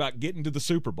talked about getting to the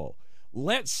Super Bowl.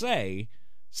 Let's say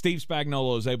Steve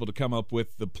Spagnuolo is able to come up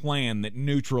with the plan that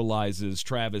neutralizes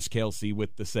Travis Kelce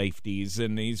with the safeties,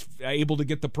 and he's able to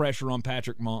get the pressure on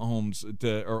Patrick Mahomes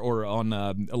or on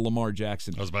Lamar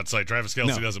Jackson. I was about to say, Travis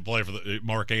Kelce doesn't play for the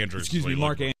Mark Andrews. Excuse me,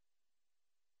 Mark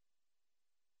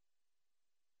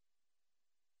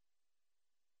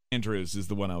Andrews is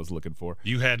the one I was looking for.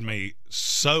 You had me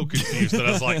so confused that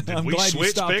I was like, did we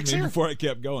switch picks here? Before I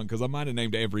kept going, because I might have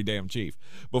named every damn chief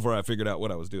before I figured out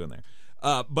what I was doing there.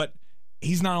 But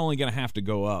he's not only going to have to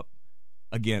go up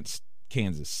against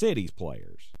Kansas City's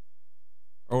players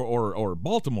or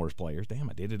Baltimore's players. Damn,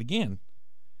 I did it again.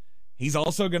 He's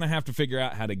also going to have to figure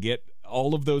out how to get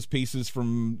all of those pieces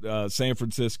from San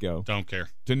Francisco. Don't care.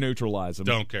 To neutralize them.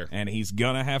 Don't care. And he's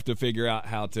going to have to figure out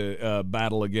how to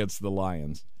battle against the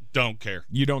Lions. Don't care.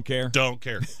 You don't care? Don't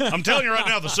care. I'm telling you right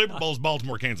now, the Super Bowl is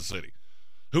Baltimore, Kansas City.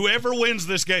 Whoever wins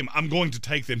this game, I'm going to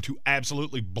take them to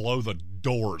absolutely blow the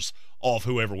doors off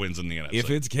whoever wins in the NFC. If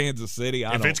it's Kansas City,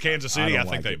 I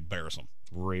think they embarrass them.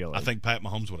 Really? I think Pat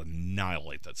Mahomes would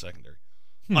annihilate that secondary.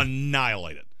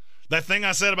 Annihilate it. That thing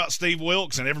I said about Steve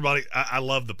Wilks and everybody, I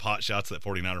love the pot shots that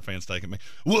 49er fans take at me.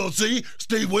 Well, see,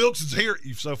 Steve Wilks is here.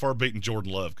 You've so far beaten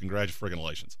Jordan Love.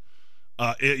 Congratulations.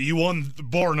 You won,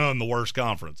 bar none, the worst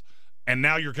conference. And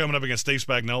now you're coming up against Steve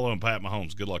Spagnuolo and Pat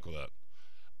Mahomes. Good luck with that.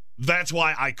 That's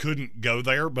why I couldn't go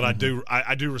there, but I do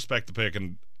respect the pick,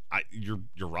 and you're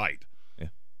right. Yeah.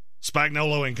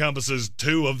 Spagnuolo encompasses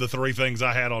 2 of the 3 things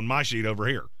I had on my sheet over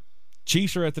here.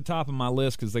 Chiefs are at the top of my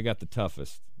list because they got the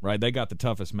toughest, right? They got the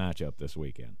toughest matchup this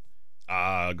weekend.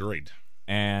 Agreed.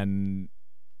 And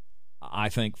I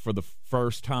think for the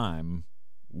first time,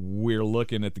 we're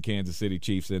looking at the Kansas City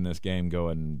Chiefs in this game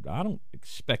going, I don't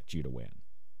expect you to win.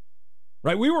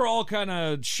 Right? We were all kind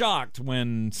of shocked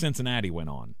when Cincinnati went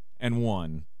on and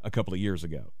won a couple of years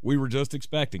ago. We were just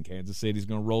expecting Kansas City's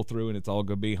going to roll through and it's all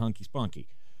going to be hunky-spunky.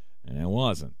 And it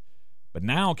wasn't. But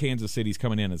now Kansas City's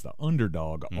coming in as the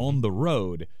underdog on the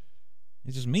road.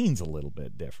 It just means a little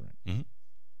bit different. Mm-hmm.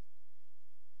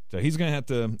 So he's going to have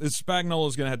to –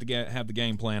 Spagnuolo's going to have the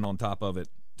game plan on top of it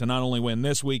to not only win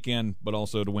this weekend but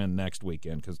also to win next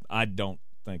weekend, because I don't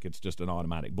think it's just an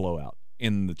automatic blowout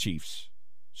in the Chiefs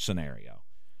scenario.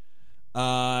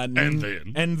 And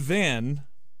then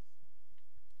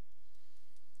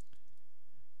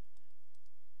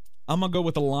I'm going to go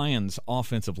with the Lions'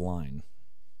 offensive line.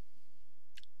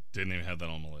 Didn't even have that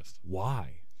on the list.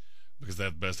 Why? Because they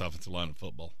have the best offensive line in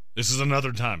football. This is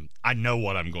another time I know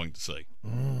what I'm going to see.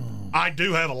 I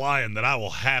do have a Lion that I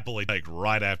will happily take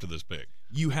right after this pick.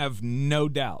 You have no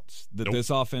doubts that this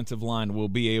offensive line will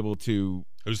be able to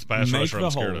Who's the pass rusher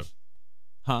I'm scared of?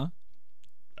 Huh?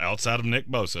 Outside of Nick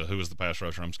Bosa, who is the pass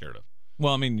rusher I'm scared of?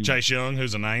 Well, I mean, Chase Young,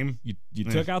 who's a name. You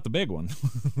took out the big one.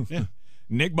 Yeah.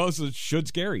 Nick Bosa should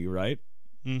scare you, right?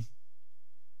 No.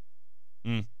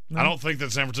 I don't think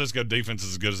that San Francisco defense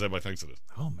is as good as everybody thinks it is.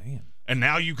 Oh, man. And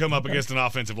now you come up against an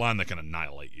offensive line that can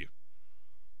annihilate you.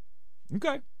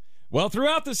 Okay. Well,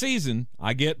 throughout the season,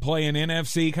 I get playing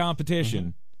NFC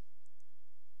competition.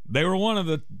 They were one of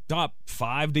the top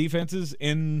 5 defenses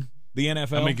in the NFL.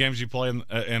 How many games you play in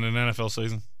an NFL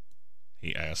season?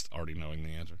 He asked, already knowing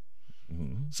the answer.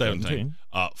 17.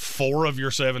 4 of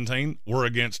your 17 were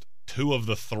against 2 of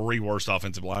the 3 worst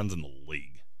offensive lines in the league.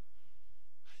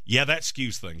 Yeah, that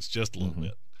skews things just a little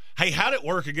bit. Hey, how'd it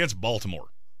work against Baltimore?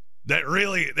 That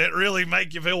really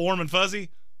make you feel warm and fuzzy?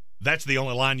 That's the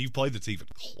only line you've played that's even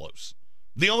close.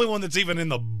 The only one that's even in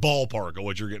the ballpark of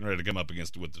what you're getting ready to come up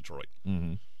against with Detroit.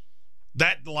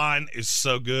 That line is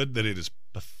so good that it is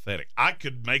pathetic. I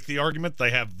could make the argument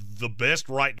they have the best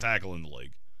right tackle in the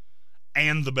league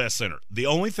and the best center. The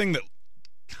only thing that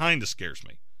kind of scares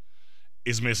me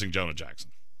is missing Jonah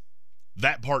Jackson.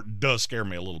 That part does scare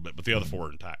me a little bit, but the other 4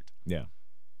 are intact. Yeah.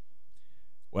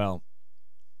 Well,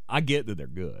 I get that they're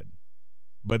good,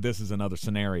 but this is another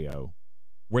scenario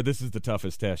where this is the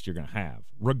toughest test you're going to have.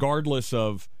 Regardless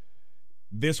of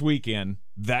this weekend,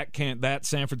 that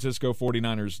San Francisco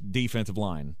 49ers defensive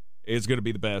line is going to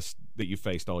be the best that you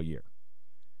faced all year.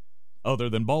 Other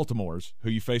than Baltimore's, who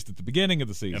you faced at the beginning of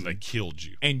the season. And they killed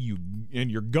you. And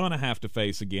you're going to have to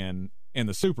face again in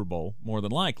the Super Bowl, more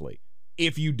than likely.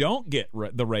 If you don't get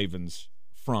the Ravens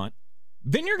front,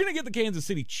 then you're going to get the Kansas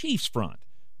City Chiefs front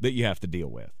that you have to deal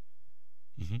with.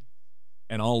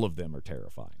 And all of them are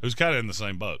terrifying. Who's kind of in the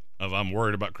same boat of I'm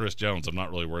worried about Chris Jones. I'm not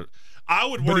really worried. I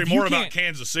would worry more about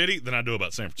Kansas City than I do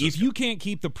about San Francisco. If you can't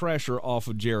keep the pressure off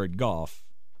of Jared Goff,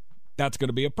 that's going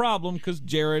to be a problem because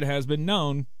Jared has been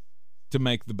known to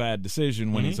make the bad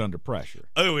decision when he's under pressure.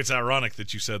 Oh, it's ironic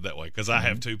that you said that way because I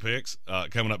have 2 picks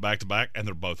coming up back-to-back, and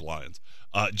they're both Lions.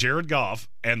 Jared Goff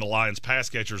and the Lions pass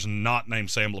catchers not named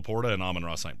Sam Laporta and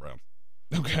Amon-Ra St. Brown.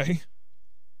 Okay.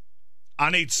 I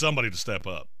need somebody to step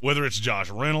up, whether it's Josh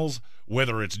Reynolds,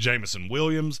 whether it's Jameson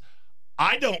Williams.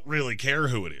 I don't really care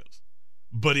who it is.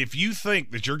 But if you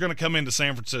think that you're going to come into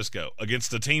San Francisco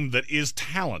against a team that is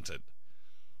talented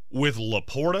with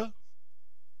Laporta,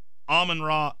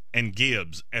 Amon-Ra, and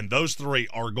Gibbs, and those 3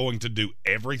 are going to do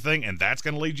everything, and that's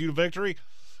going to lead you to victory,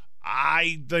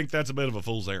 I think that's a bit of a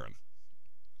fool's errand.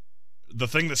 The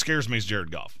thing that scares me is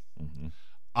Jared Goff.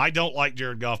 I don't like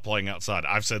Jared Goff playing outside.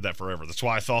 I've said that forever. That's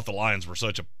why I thought the Lions were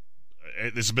this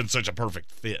has been such a perfect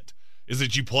fit, is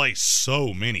that you play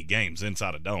so many games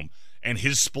inside a dome. And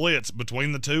his splits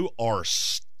between the two are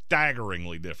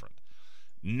staggeringly different.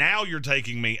 Now you're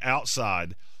taking me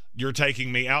outside. You're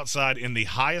taking me outside in the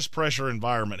highest pressure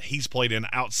environment he's played in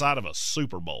outside of a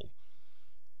Super Bowl,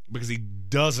 because he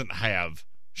doesn't have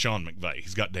Sean McVay.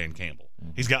 He's got Dan Campbell.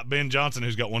 He's got Ben Johnson,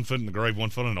 who's got one foot in the grave, one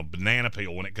foot in a banana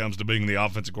peel when it comes to being the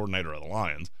offensive coordinator of the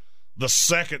Lions. The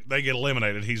second they get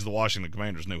eliminated, he's the Washington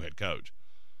Commanders' new head coach.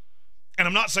 And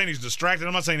I'm not saying he's distracted.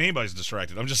 I'm not saying anybody's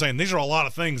distracted. I'm just saying these are a lot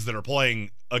of things that are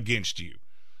playing against you.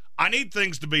 I need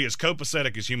things to be as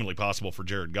copacetic as humanly possible for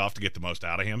Jared Goff to get the most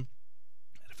out of him.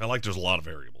 And I feel like there's a lot of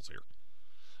variables here.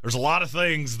 There's a lot of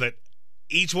things that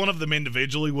each one of them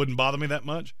individually wouldn't bother me that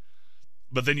much.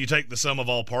 But then you take the sum of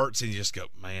all parts and you just go,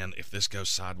 man, if this goes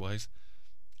sideways,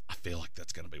 I feel like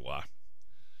that's going to be why.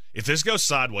 If this goes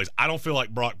sideways, I don't feel like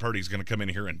Brock Purdy's going to come in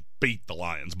here and beat the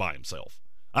Lions by himself.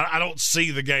 I don't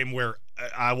see the game where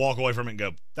I walk away from it and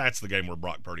go, that's the game where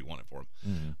Brock Purdy won it for him.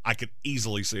 Mm-hmm. I could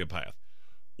easily see a path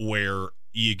where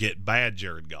you get bad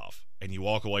Jared Goff and you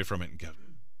walk away from it and go,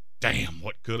 damn,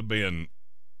 what could have been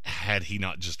had he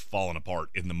not just fallen apart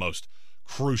in the most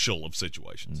crucial of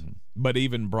situations. Mm-hmm. But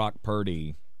even Brock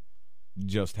Purdy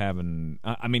just having –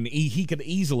 I mean, he could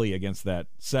easily, against that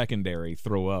secondary,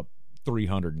 throw up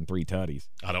 303 tutties.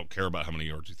 I don't care about how many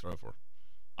yards he throw for.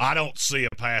 I don't see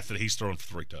a path that he's throwing for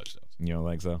 3 touchdowns. You don't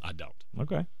think so? I don't.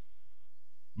 Okay.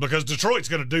 Because Detroit's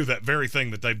going to do that very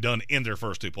thing that they've done in their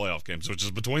first 2 playoff games, which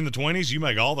is between the 20s, you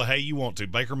make all the hay you want to.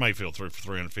 Baker Mayfield threw for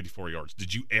 354 yards.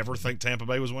 Did you ever think Tampa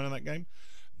Bay was winning that game?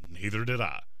 Neither did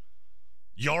I.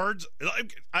 Yards,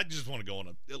 I just want to go on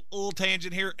a little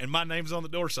tangent here, and my name's on the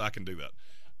door, so I can do that.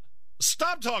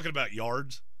 Stop talking about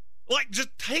yards. Like, just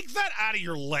take that out of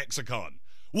your lexicon.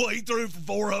 Well, he threw for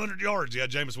 400 yards. Yeah,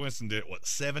 Jameis Winston did it,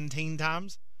 17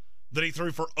 times? That he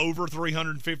threw for over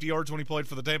 350 yards when he played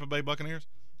for the Tampa Bay Buccaneers?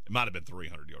 It might have been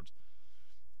 300 yards.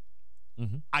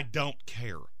 Mm-hmm. I don't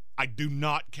care. I do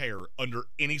not care under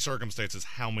any circumstances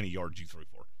how many yards you threw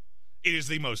for. It is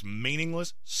the most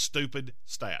meaningless, stupid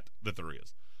stat that there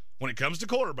is. When it comes to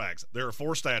quarterbacks, there are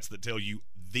 4 stats that tell you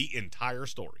the entire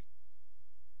story.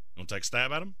 You want to take a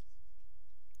stab at them?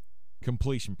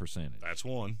 Completion percentage. That's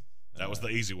one. That was the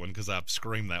easy one because I've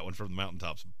screamed that one from the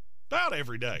mountaintops about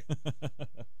every day.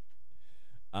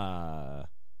 I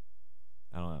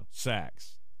don't know.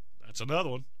 Sacks. That's another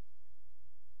one.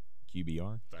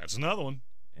 QBR. That's another one.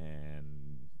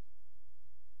 And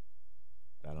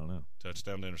I don't know.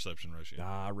 Touchdown to interception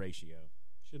ratio. Ratio.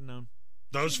 Should have known.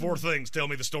 Those 4 things tell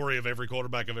me the story of every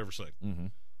quarterback I've ever seen. Mm-hmm.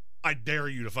 I dare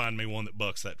you to find me one that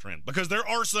bucks that trend. Because there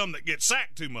are some that get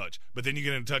sacked too much, but then you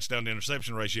get in a touchdown to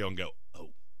interception ratio and go,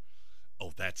 oh,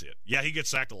 that's it. Yeah, he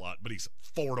gets sacked a lot, but he's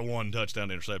 4-to-1 touchdown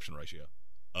to interception ratio.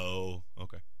 Oh,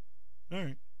 okay. All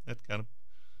right. That kind of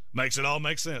makes it all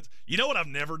make sense. You know what I've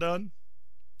never done?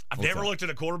 I've never looked at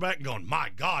a quarterback and gone, my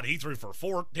God, he threw for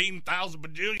 14,000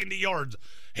 bajillion yards.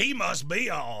 He must be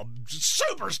a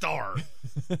superstar.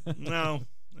 No,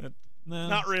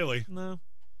 not really. No.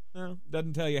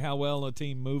 Doesn't tell you how well a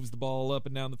team moves the ball up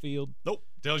and down the field. Nope.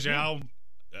 Tells you how,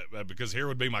 because here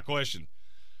would be my question.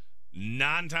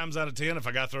 9 times out of 10, if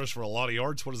a guy throws for a lot of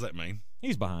yards, what does that mean?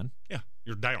 He's behind. Yeah,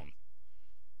 you're down.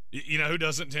 You know who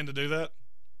doesn't tend to do that?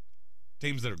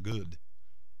 Teams that are good.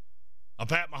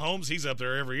 Pat Mahomes, he's up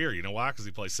there every year. You know why? Because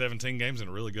he plays 17 games in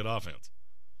a really good offense.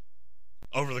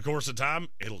 Over the course of time,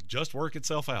 it'll just work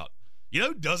itself out. You know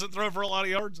who doesn't throw for a lot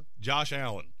of yards? Josh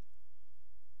Allen.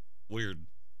 Weird.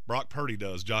 Brock Purdy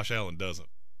does. Josh Allen doesn't.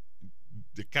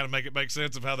 To kind of make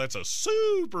sense of how that's a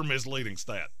super misleading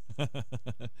stat.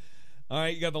 All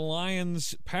right, you got the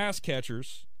Lions pass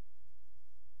catchers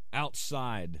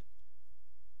outside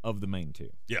of the main 2.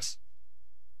 Yes.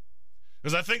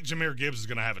 Because I think Jahmyr Gibbs is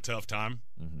going to have a tough time.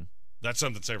 Mm-hmm. That's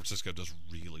something San Francisco does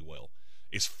really well,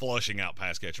 is flushing out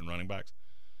pass catching running backs.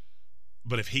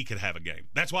 But if he could have a game.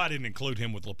 That's why I didn't include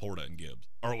him with Laporta and Gibbs.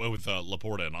 Or with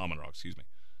Laporta and Amon-Ra, excuse me.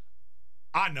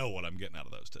 I know what I'm getting out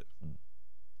of those 2. Mm.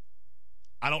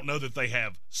 I don't know that they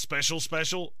have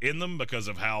special in them because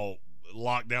of how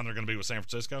locked down they're going to be with San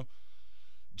Francisco.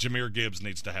 Jahmyr Gibbs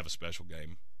needs to have a special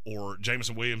game. Or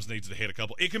Jameson Williams needs to hit a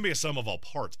couple. It can be a sum of all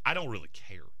parts. I don't really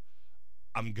care.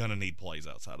 I'm going to need plays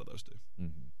outside of those 2.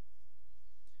 Mm-hmm.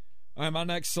 All right, my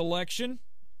next selection,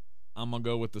 I'm going to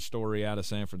go with the story out of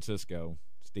San Francisco,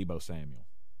 Deebo Samuel.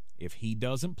 If he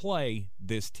doesn't play,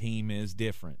 this team is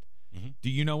different. Mm-hmm. Do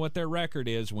you know what their record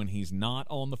is when he's not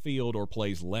on the field or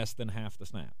plays less than half the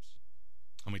snaps?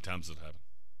 How many times has it happened?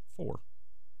 4.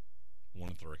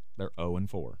 1-3. They're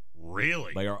 0-4.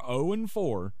 Really? They are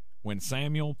 0-4 when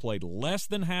Samuel played less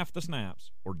than half the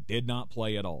snaps or did not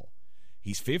play at all.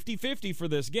 He's 50-50 for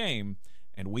this game,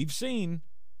 and we've seen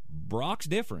Brock's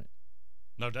different.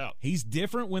 No doubt. He's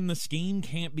different when the scheme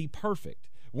can't be perfect.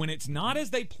 When it's not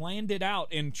as they planned it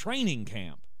out in training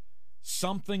camp,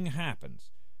 something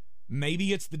happens.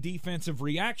 Maybe it's the defensive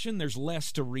reaction. There's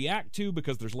less to react to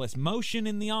because there's less motion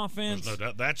in the offense. There's no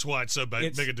doubt. That's why it's so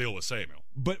big a deal with Samuel.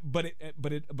 But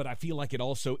I feel like it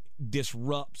also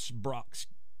disrupts Brock's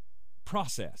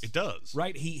process. It does,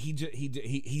 right?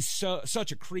 He's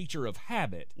such a creature of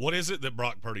habit. What is it that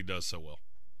Brock Purdy does so well?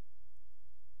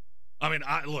 I mean,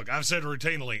 I've said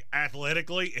routinely,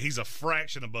 athletically, he's a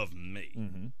fraction above me.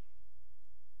 Mm-hmm.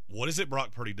 What is it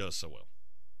Brock Purdy does so well?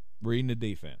 Reading the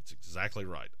defense. That's exactly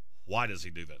right. Why does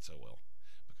he do that so well?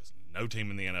 Because no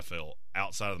team in the NFL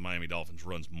outside of the Miami Dolphins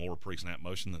runs more pre-snap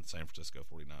motion than the San Francisco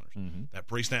 49ers. Mm-hmm. That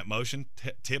pre-snap motion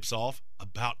tips off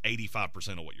about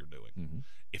 85% of what you're doing. Mm-hmm.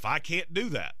 If I can't do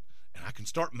that, and I can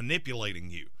start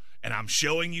manipulating you, and I'm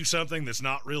showing you something that's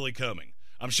not really coming,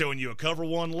 I'm showing you a cover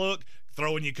one look,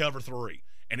 throwing you cover three,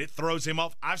 and it throws him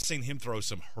off. I've seen him throw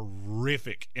some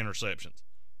horrific interceptions.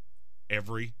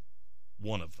 Every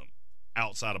one of them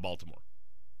outside of Baltimore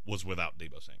was without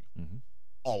Deebo Samuel. Mm-hmm.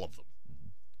 All of them. Mm-hmm.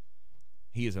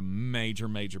 He is a major,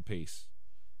 major piece.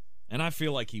 And I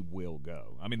feel like he will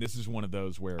go. I mean, this is one of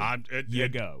those where you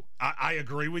go. I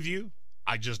agree with you.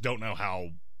 I just don't know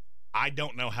how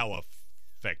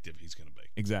effective he's going to be.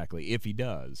 Exactly. If he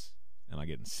does, am I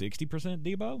getting 60%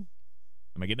 Deebo?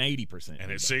 Am I getting 80%?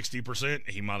 And at 60%,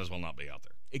 he might as well not be out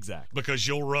there. Exactly. Because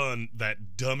you'll run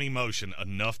that dummy motion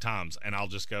enough times, and I'll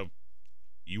just go,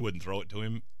 you wouldn't throw it to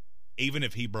him. Even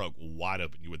if he broke wide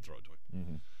open, you wouldn't throw it to him.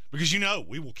 Mm-hmm. Because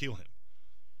we will kill him.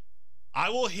 I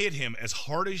will hit him as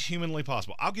hard as humanly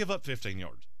possible. I'll give up 15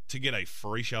 yards to get a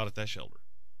free shot at that shoulder.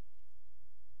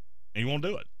 And you won't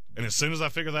do it. And as soon as I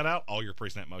figure that out, all your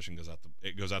pre-snap motion goes out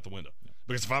the window. Yeah.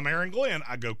 Because if I'm Aaron Glenn,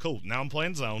 I go, cool, now I'm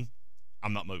playing zone.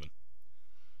 I'm not moving.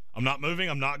 I'm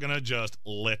not going to just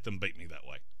let them beat me that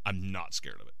way. I'm not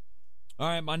scared of it. All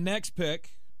right, my next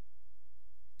pick,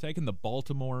 taking the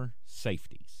Baltimore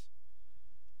safeties.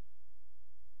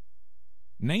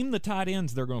 Name the tight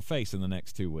ends they're going to face in the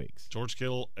next 2 weeks. George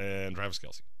Kittle and Travis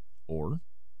Kelce. Or?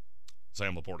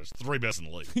 Sam Laporta. It's the three best in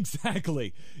the league.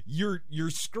 Exactly. You're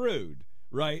screwed,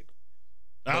 right?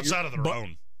 Outside of their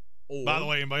own. By the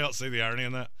way, anybody else see the irony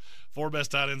in that? 4 best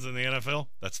tight ends in the NFL,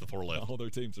 that's the 4 left. All their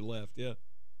teams are left, yeah.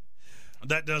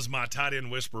 That does my tight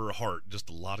end whisperer heart just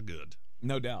a lot of good.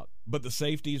 No doubt. But the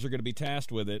safeties are going to be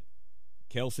tasked with it.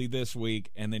 Kelce this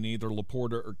week, and then either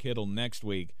Laporta or Kittle next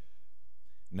week.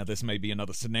 Now, this may be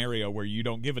another scenario where you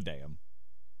don't give a damn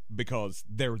because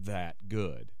they're that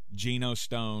good. Geno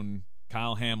Stone,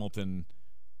 Kyle Hamilton,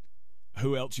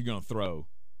 who else you going to throw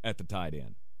at the tight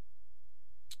end?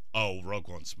 Oh,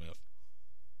 Roquan Smith.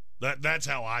 That's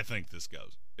how I think this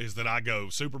goes, is that I go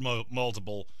super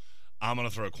multiple. I'm going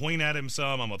to throw Queen at him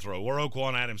some. I'm going to throw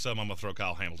Roquan at him some. I'm going to throw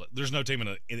Kyle Hamilton. There's no team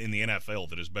in the NFL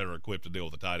that is better equipped to deal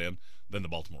with a tight end than the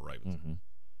Baltimore Ravens. Mm-hmm.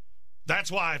 That's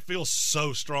why I feel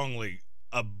so strongly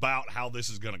about how this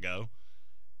is going to go.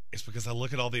 It's because I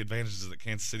look at all the advantages that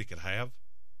Kansas City could have.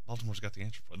 Baltimore's got the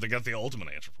answer for it. They got the ultimate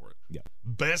answer for it. Yeah.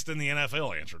 Best in the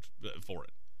NFL answer for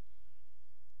it.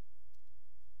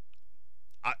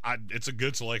 It's a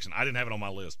good selection. I didn't have it on my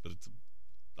list, but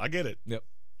I get it. Yep.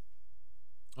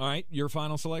 All right, your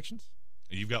final selections?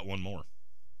 You've got one more.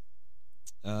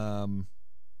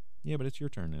 Yeah, but it's your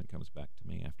turn, and it comes back to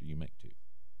me after you make 2.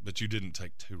 But you didn't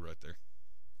take 2 right there.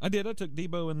 I did. I took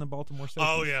Deebo in the Baltimore safeties.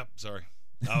 Oh, yeah. Sorry.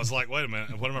 I was like, wait a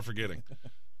minute. What am I forgetting?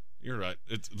 You're right.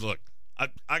 Look,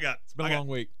 I got... It's been a long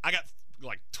week. I got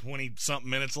like 20-something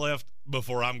minutes left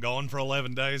before I'm gone for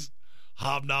 11 days,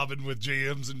 hobnobbing with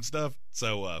GMs and stuff.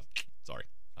 So, sorry.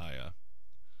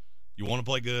 You want to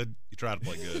play good, you try to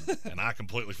play good, and I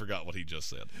completely forgot what he just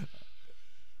said.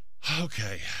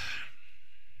 Okay.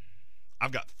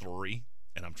 I've got 3,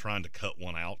 and I'm trying to cut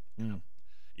one out. Mm.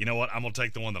 You know what? I'm going to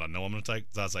take the one that I know I'm going to take.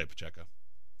 It's Isaiah Pacheco.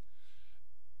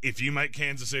 If you make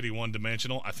Kansas City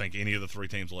one-dimensional, I think any of the 3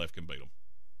 teams left can beat them.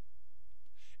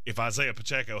 If Isaiah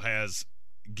Pacheco has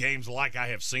games like I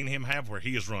have seen him have where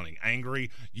he is running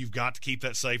angry, you've got to keep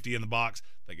that safety in the box.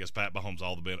 That gives Pat Mahomes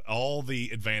all the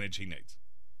advantage he needs.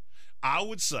 I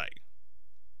would say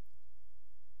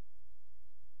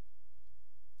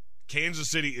Kansas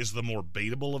City is the more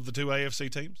beatable of the 2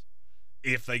 AFC teams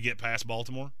if they get past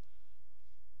Baltimore.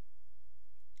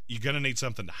 You're going to need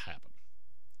something to happen.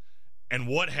 And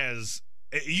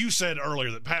you said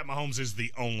earlier that Pat Mahomes is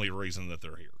the only reason that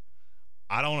they're here.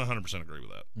 I don't 100% agree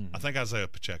with that. Mm-hmm. I think Isaiah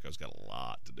Pacheco's got a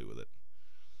lot to do with it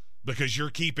because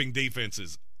you're keeping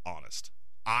defenses honest.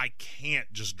 I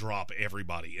can't just drop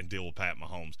everybody and deal with Pat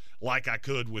Mahomes like I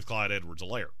could with Clyde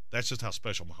Edwards-Helaire. That's just how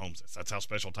special Mahomes is. That's how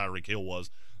special Tyreek Hill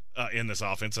was in this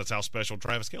offense. That's how special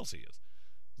Travis Kelce is.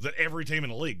 That every team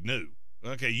in the league knew,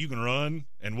 okay, you can run,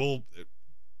 and we'll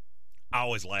 – I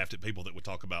always laughed at people that would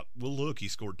talk about, well, look, he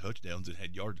scored touchdowns and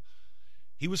had yards.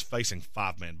 He was facing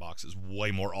 5-man boxes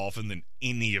way more often than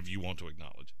any of you want to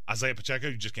acknowledge. Isaiah Pacheco,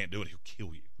 you just can't do it. He'll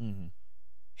kill you. Mm-hmm.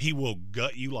 He will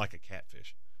gut you like a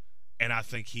catfish. And I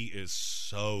think he is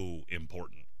so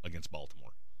important against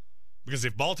Baltimore. Because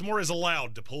if Baltimore is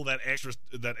allowed to pull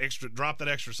drop that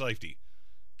extra safety,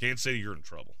 Kansas City, you're in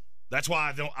trouble. That's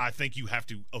why I think you have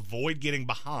to avoid getting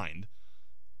behind.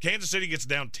 Kansas City gets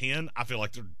down 10, I feel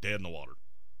like they're dead in the water.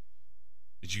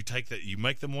 Did you take that? You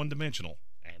make them one-dimensional,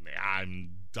 and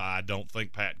I don't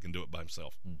think Pat can do it by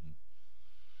himself. Mm-hmm.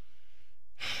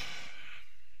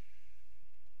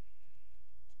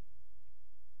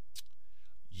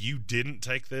 You didn't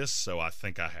take this, so I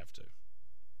think I have to.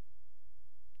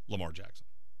 Lamar Jackson.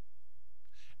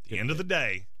 At the end of the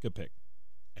day, good pick.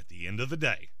 At the end of the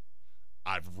day,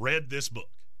 I've read this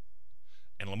book,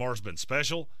 and Lamar's been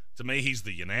special. To me, he's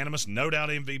the unanimous, no doubt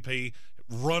MVP.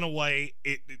 Runaway,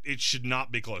 it should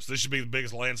not be close. This should be the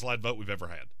biggest landslide vote we've ever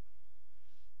had.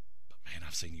 But, man,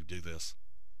 I've seen you do this.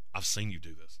 I've seen you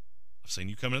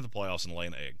come into the playoffs and lay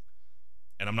an egg.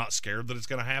 And I'm not scared that it's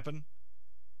going to happen.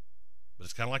 But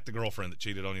it's kind of like the girlfriend that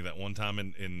cheated on you that one time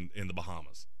in the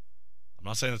Bahamas. I'm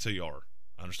not saying that's who you are.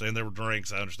 I understand there were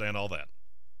drinks. I understand all that.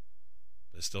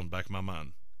 But it's still in the back of my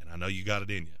mind. And I know you got it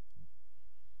in you.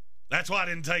 That's why I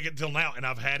didn't take it until now. And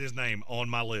I've had his name on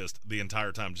my list the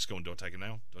entire time. Just going, do I take him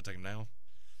now? Do I take him now?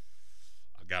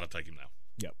 I got to take him now.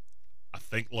 Yep. I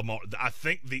think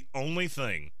the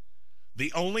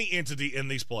only entity in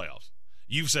these playoffs,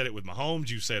 you've said it with Mahomes,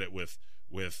 you've said it with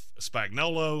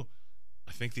Spagnuolo,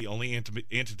 I think the only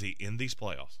entity in these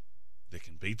playoffs that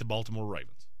can beat the Baltimore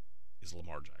Ravens is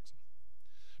Lamar Jackson.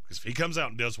 Because if he comes out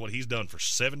and does what he's done for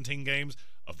 17 games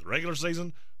of the regular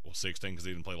season, well, 16 because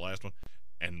he didn't play the last one,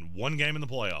 and one game in the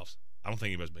playoffs, I don't think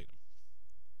anybody's beating him.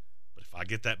 But if I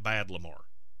get that bad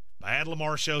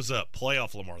Lamar shows up,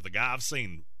 playoff Lamar, the guy I've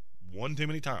seen one too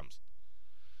many times,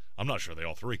 I'm not sure they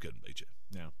all three couldn't beat you.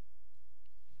 No.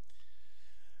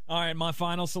 All right, my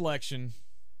final selection.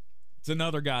 It's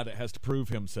another guy that has to prove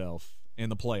himself in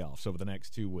the playoffs over the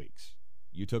next 2 weeks.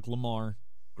 You took Lamar.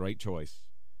 Great choice.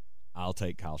 I'll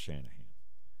take Kyle Shanahan.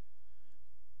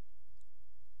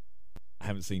 I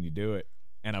haven't seen you do it,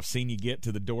 and I've seen you get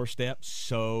to the doorstep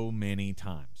so many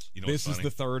times. You know this is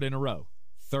the third in a row.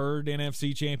 Third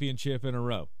NFC Championship in a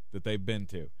row that they've been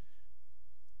to.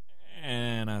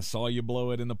 And I saw you blow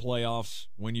it in the playoffs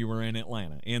when you were in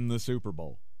Atlanta, in the Super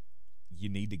Bowl. You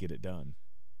need to get it done.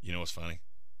 You know what's funny?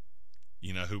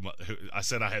 You know who I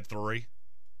said I had three?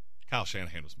 Kyle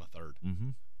Shanahan was my third. Mm-hmm.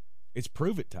 It's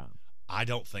prove it time. I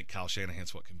don't think Kyle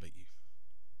Shanahan's what can beat you.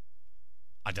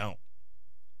 I don't.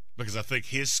 Because I think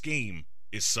his scheme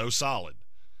is so solid,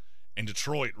 and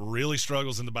Detroit really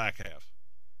struggles in the back half.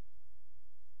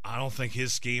 I don't think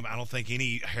his scheme, I don't think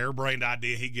any harebrained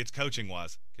idea he gets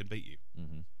coaching-wise can beat you.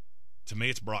 Mm-hmm. To me,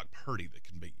 it's Brock Purdy that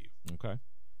can beat you. Okay.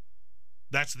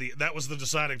 That was the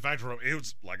deciding factor. It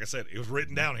was, like I said, it was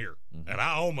written down here, and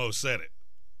I almost said it.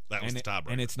 That was the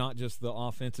tiebreaker. And it's not just the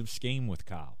offensive scheme with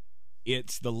Kyle.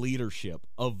 It's the leadership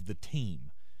of the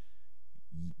team.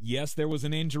 Yes, there was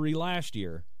an injury last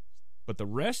year, but the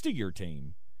rest of your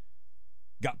team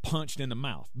got punched in the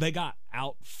mouth. They got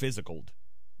out-physicaled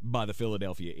by the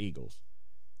Philadelphia Eagles.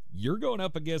 You're going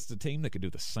up against a team that could do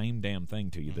the same damn thing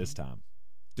to you this time.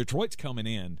 Detroit's coming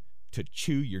in to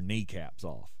chew your kneecaps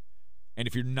off. And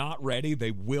if you're not ready,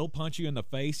 they will punch you in the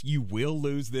face. You will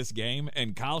lose this game.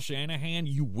 And Kyle Shanahan,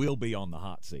 you will be on the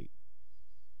hot seat.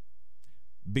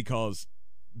 Because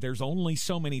there's only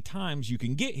so many times you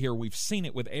can get here. We've seen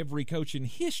it with every coach in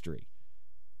history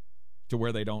to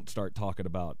where they don't start talking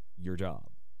about your job.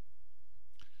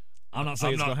 I'm not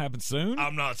saying it's going to happen soon.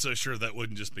 I'm not so sure that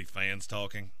wouldn't just be fans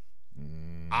talking.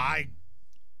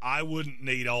 I wouldn't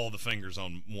need all the fingers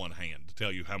on one hand to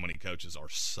tell you how many coaches are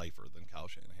safer than Kyle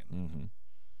Shanahan. Mm-hmm.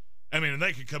 I mean,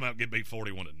 they could come out and get beat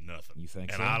 41-0. You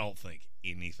think so? And I don't think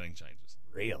anything changes.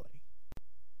 Really?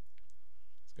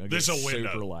 This is a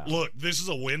window. Super loud. Look, this is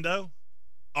a window.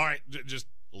 All right, just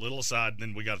a little aside,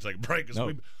 then we got to take a break.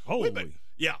 No.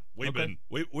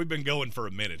 We've been going for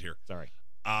a minute here. Sorry.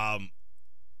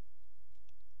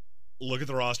 Look at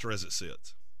the roster as it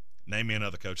sits. Name me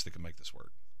another coach that can make this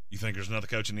work. You think there's another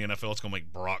coach in the NFL that's going to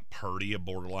make Brock Purdy a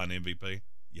borderline MVP?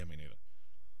 Yeah, me neither.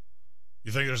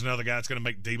 You think there's another guy that's going to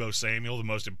make Deebo Samuel the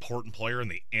most important player in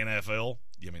the NFL?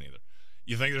 Yeah, me neither.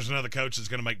 You think there's another coach that's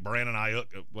going to make Brandon Ayuk?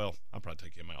 Well, I'll probably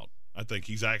take him out. I think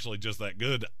he's actually just that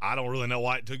good. I don't really know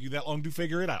why it took you that long to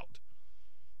figure it out.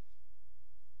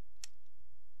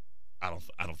 I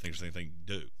don't think there's anything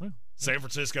to do. Well, San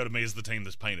Francisco, to me, is the team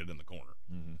that's painted in the corner.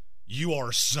 Mm-hmm. You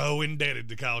are so indebted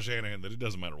to Kyle Shanahan that it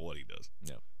doesn't matter what he does.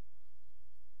 Yeah.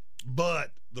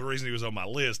 But the reason he was on my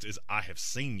list is I have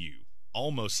seen you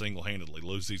almost single-handedly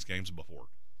lose these games before.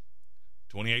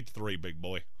 28-3, big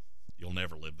boy. You'll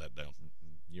never live that down.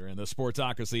 You're in the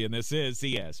Sportsocracy, and this is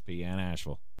ESPN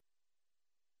Asheville.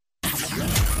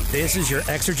 This is your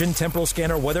Exergen Temporal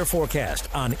Scanner weather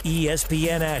forecast on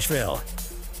ESPN Asheville.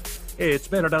 It's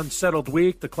been an unsettled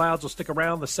week. The clouds will stick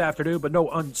around this afternoon, but no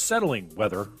unsettling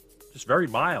weather. Just very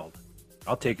mild.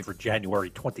 I'll take it for January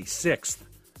 26th.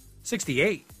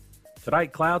 68.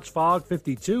 Tonight, clouds, fog,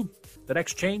 52. The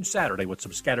next change Saturday with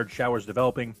some scattered showers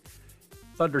developing.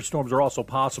 Thunderstorms are also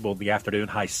possible in the afternoon,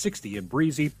 high 60 and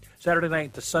breezy. Saturday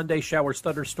night to Sunday, showers,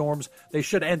 thunderstorms. They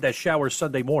should end as showers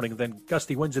Sunday morning, then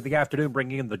gusty winds in the afternoon,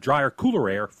 bringing in the drier, cooler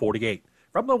air, 48.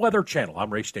 From the Weather Channel,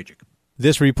 I'm Ray Stajic.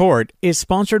 This report is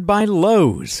sponsored by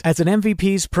Lowe's. As an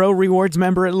MVP's Pro Rewards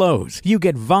member at Lowe's, you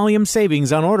get volume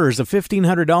savings on orders of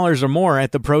 $1,500 or more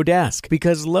at the Pro Desk,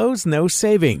 because Lowe's knows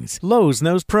savings. Lowe's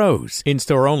knows pros.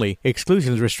 In-store only.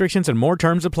 Exclusions, restrictions, and more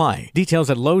terms apply.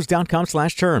 Details at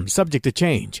lowes.com/terms. Subject to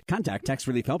change. Contact Tax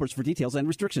Relief Helpers for details and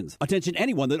restrictions. Attention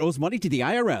anyone that owes money to the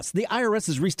IRS. The IRS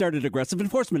has restarted aggressive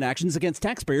enforcement actions against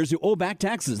taxpayers who owe back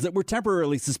taxes that were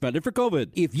temporarily suspended for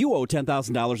COVID. If you owe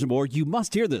 $10,000 or more, you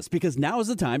must hear this, because now is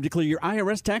the time to clear your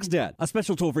IRS tax debt. A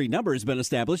special toll-free number has been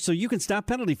established so you can stop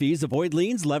penalty fees, avoid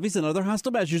liens, levies, and other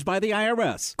hostile measures by the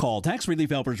IRS. Call Tax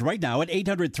Relief Helpers right now at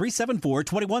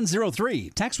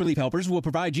 800-374-2103. Tax Relief Helpers will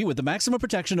provide you with the maximum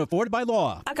protection afforded by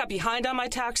law. I got behind on my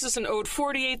taxes and owed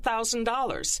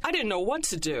 $48,000. I didn't know what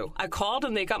to do. I called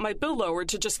and they got my bill lowered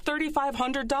to just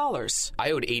 $3,500.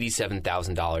 I owed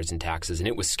 $87,000 in taxes and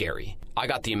it was scary. I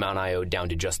got the amount I owed down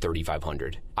to just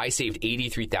 $3,500. I saved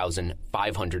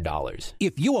 $83,500.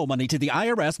 If you owe money to the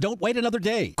IRS, don't wait another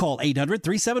day. Call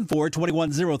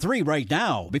 800-374-2103 right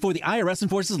now before the IRS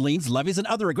enforces liens, levies, and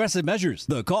other aggressive measures.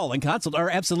 The call and consult are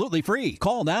absolutely free.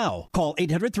 Call now. Call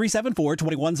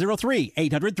 800-374-2103.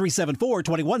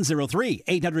 800-374-2103.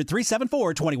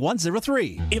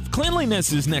 800-374-2103. If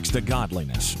cleanliness is next to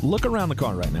godliness, look around the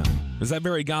car right now. Is that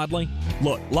very godly?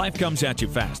 Look, life comes at you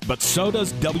fast, but so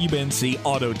does WNC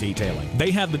Auto Detailing. They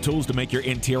have the tools to make your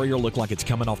interior look like it's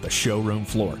coming off the showroom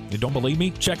floor. You don't believe me?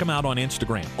 Check them out on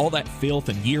Instagram. All that filth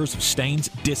and years of stains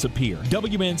disappear.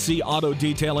 WNC Auto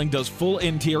Detailing does full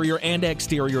interior and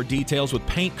exterior details with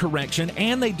paint correction,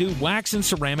 and they do wax and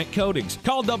ceramic coatings.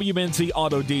 Call WNC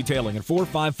Auto Detailing at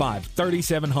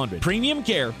 455-3700. Premium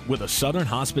care with a Southern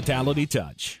hospitality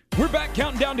touch. We're back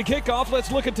counting down to kickoff.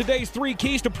 Let's look at today's 3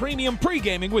 keys to premium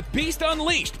pre-gaming with Beast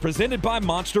Unleashed, presented by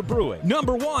Monster Brewing.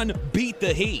 Number 1, beat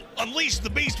the heat. Unleash the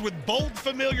beast with bold,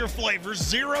 familiar flavors,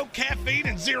 0 caffeine,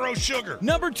 and 0 sugar.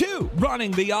 Number 2,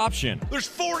 running the option. There's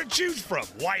 4 to choose from: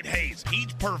 White Haze,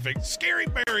 Peach Perfect, Scary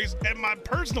Berries, and my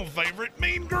personal favorite,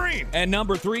 Mean Green. And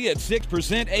number 3, at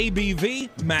 6%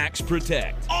 ABV, Max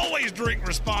Protect. Always drink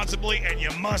responsibly, and you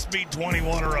must be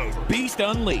 21 or over. Beast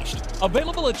Unleashed,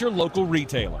 available at your local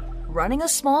retailer. Running a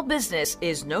small business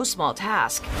is no small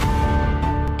task.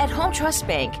 At Home Trust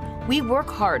Bank, we work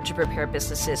hard to prepare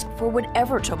businesses for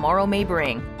whatever tomorrow may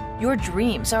bring. Your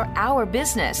dreams are our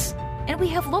business, and we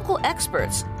have local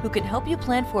experts who can help you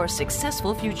plan for a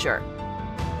successful future.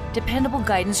 Dependable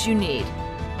guidance you need,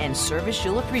 and service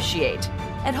you'll appreciate.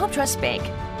 At Home Trust Bank,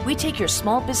 we take your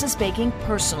small business banking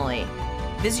personally.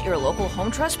 Visit your local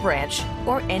Home Trust branch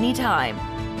or anytime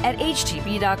at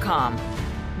htb.com.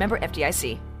 Member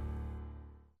FDIC.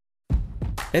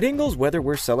 At Ingles Weather,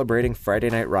 we're celebrating Friday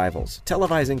night rivals,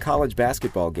 televising college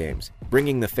basketball games,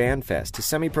 bringing the Fan Fest to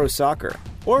semi-pro soccer,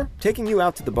 or taking you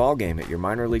out to the ball game at your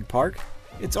minor league park.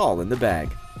 It's all in the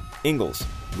bag. Ingles,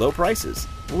 low prices,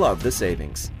 love the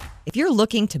savings. If you're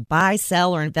looking to buy,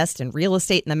 sell, or invest in real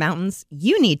estate in the mountains,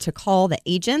 you need to call the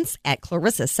agents at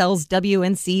Clarissa Sells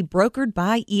WNC, brokered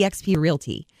by eXp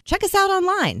Realty. Check us out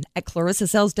online at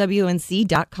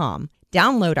clarissasellswnc.com.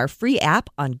 Download our free app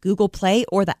on Google Play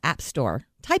or the App Store.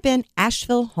 Type in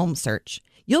Asheville Home Search.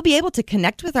 You'll be able to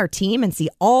connect with our team and see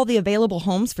all the available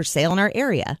homes for sale in our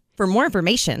area. For more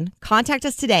information, contact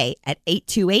us today at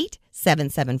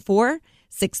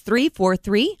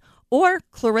 828-774-6343 or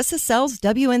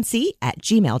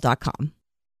clarissasellswnc@gmail.com.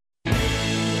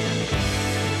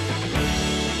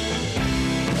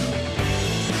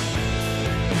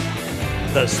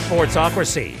 The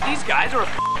Sportsocracy. These guys are a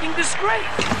f***ing disgrace.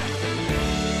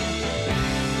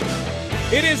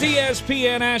 It is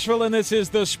ESPN Asheville, and this is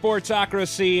the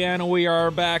Sportsocracy, and we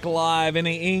are back live in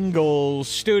the Ingles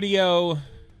studio.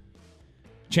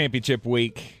 Championship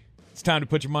week. It's time to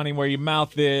put your money where your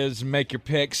mouth is, make your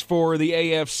picks for the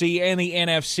AFC and the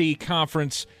NFC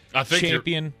Conference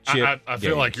Championship I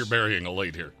feel like you're burying a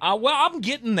lead here. Well, I'm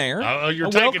getting there.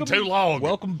 You're taking too long.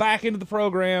 Welcome back into the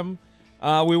program.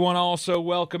 We want to also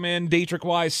welcome in Dietrich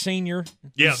Wise Sr.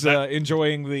 Yes,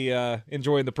 enjoying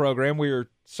the program. We are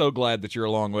so glad that you're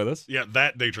along with us. Yeah,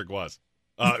 that Dietrich Wise.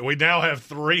 We now have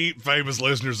 3 famous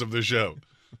listeners of this show.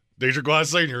 Dietrich Wise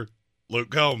Sr., Luke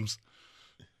Combs,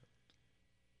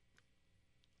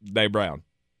 Dave Brown.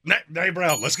 Dave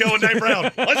Brown. Let's go with Dave Brown.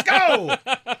 Let's go.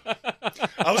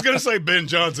 I was going to say Ben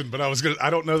Johnson, but I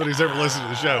don't know that he's ever listened to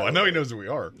the show. I know he knows who we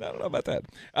are. I don't know about that.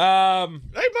 They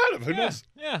might have. Who knows?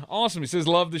 Yeah, awesome. He says,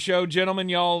 love the show, gentlemen.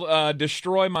 Y'all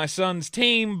destroy my son's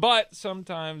team, but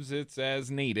sometimes it's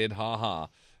as needed. Ha ha.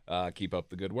 Keep up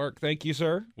the good work. Thank you,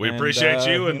 sir. We appreciate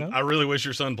you, and I really wish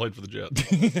your son played for the Jets.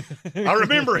 I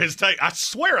remember his take. I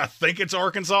swear I think it's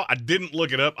Arkansas. I didn't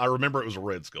look it up. I remember it was a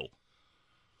red school.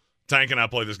 Tank and I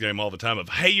play this game all the time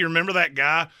hey, you remember that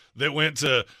guy that went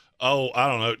to, I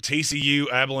don't know, TCU,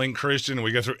 Abilene Christian, and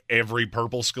we go through every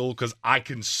purple school because I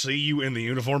can see you in the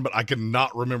uniform, but I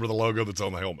cannot remember the logo that's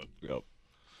on the helmet. Yep.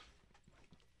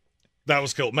 That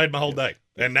was cool. Made my whole day.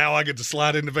 And now I get to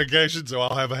slide into vacation, so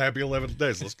I'll have a happy 11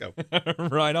 days. Let's go.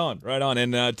 Right on.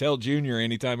 And tell Junior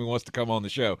anytime he wants to come on the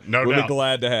show. No we'll doubt. Be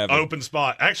glad to have him. Open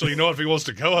spot. Actually, you know what? If he wants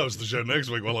to co-host the show next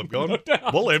week while I'm gone,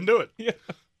 we'll let him do it. Yeah.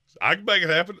 I can make it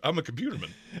happen. I'm a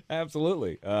computerman.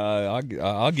 Absolutely.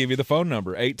 I'll give you the phone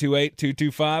number,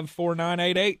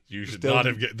 828-225-4988. You should not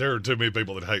have there are too many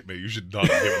people that hate me. You should not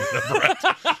have given the number out.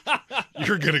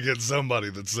 You're going to get somebody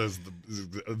that says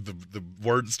the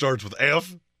word starts with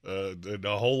F and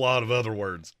a whole lot of other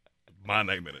words. My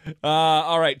name in it.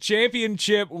 All right.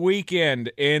 Championship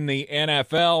weekend in the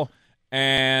NFL.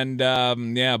 And,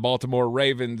 Baltimore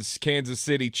Ravens, Kansas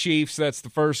City Chiefs. That's the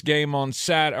first game on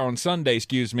Sunday,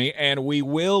 and we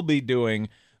will be doing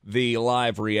the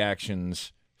live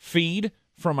reactions feed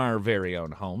from our very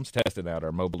own homes, testing out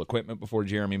our mobile equipment before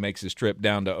Jeremy makes his trip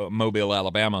down to Mobile,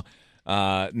 Alabama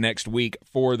next week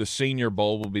for the Senior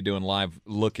Bowl. We'll be doing live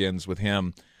look-ins with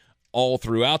him all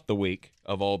throughout the week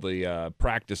of all the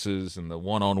practices and the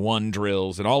one-on-one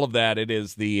drills and all of that. It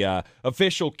is the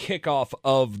official kickoff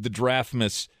of the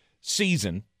Draftmas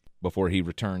season before he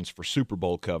returns for Super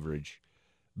Bowl coverage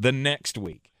the next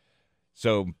week.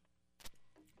 So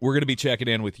we're going to be checking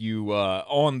in with you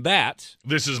on that.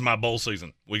 This is my bowl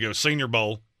season. We go Senior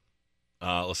Bowl.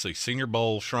 Let's see, Senior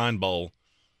Bowl, Shrine Bowl,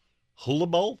 Hula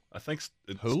Bowl. I think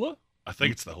it's Hula. I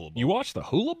think it's the Hula Bowl. You watched the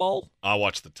Hula Bowl? I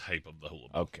watched the tape of the Hula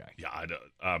Bowl. Okay. Yeah,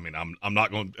 I mean, I'm not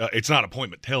going. It's not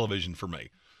appointment television for me,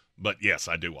 but yes,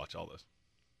 I do watch all this.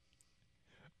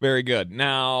 Very good.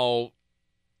 Now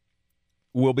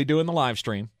we'll be doing the live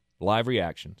stream, live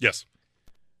reactions. Yes.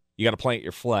 You got to plant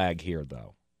your flag here,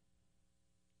 though.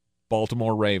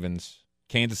 Baltimore Ravens,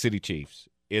 Kansas City Chiefs.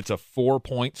 It's a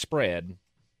 4-point spread.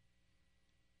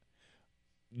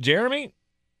 Jeremy,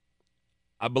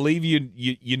 I believe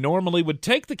you normally would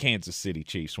take the Kansas City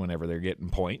Chiefs whenever they're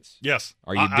getting points. Yes.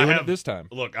 Are you doing it this time?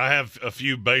 Look, I have a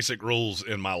few basic rules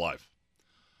in my life.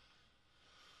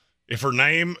 If her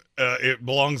name it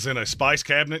belongs in a spice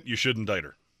cabinet, you shouldn't date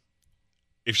her.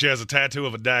 If she has a tattoo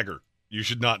of a dagger, you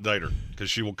should not date her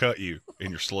because she will cut you in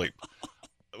your sleep.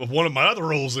 One of my other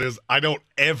rules is I don't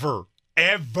ever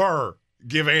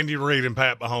give Andy Reid and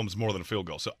Pat Mahomes more than a field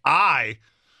goal. So I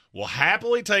will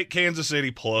happily take Kansas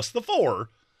City plus the 4.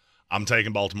 I'm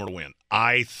taking Baltimore to win.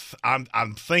 I'm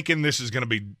thinking this is going to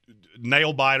be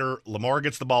nail biter. Lamar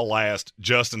gets the ball last.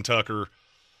 Justin Tucker,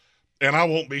 and I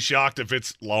won't be shocked if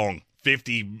it's long,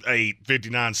 58,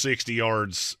 59, 60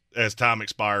 yards as time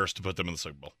expires to put them in the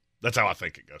Super Bowl. That's how I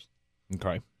think it goes.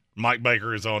 Okay. Mike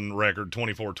Baker is on record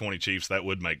 24-20 Chiefs. That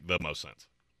would make the most sense.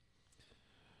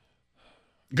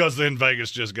 Because then Vegas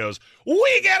just goes,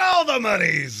 we get all the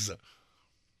monies.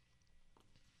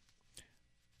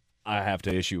 I have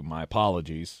to issue my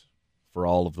apologies for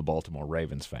all of the Baltimore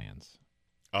Ravens fans.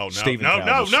 Oh, no. Stephen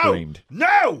No. screamed.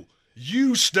 No!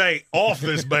 You stay off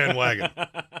this bandwagon.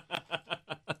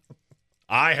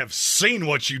 I have seen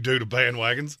what you do to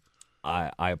bandwagons.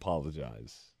 I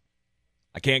apologize.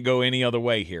 I can't go any other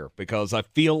way here because I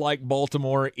feel like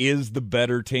Baltimore is the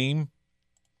better team.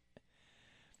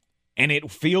 And it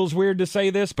feels weird to say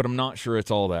this, but I'm not sure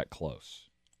it's all that close.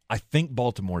 I think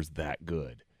Baltimore's that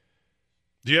good.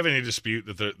 Do you have any dispute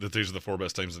that these are the 4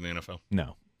 best teams in the NFL?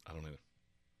 No. I don't either.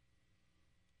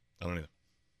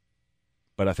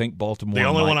 But I think Baltimore The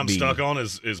only might one I'm be... stuck on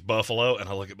is Buffalo, and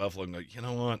I look at Buffalo and go, you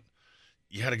know what?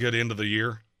 you had a good end of the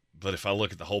year, but if I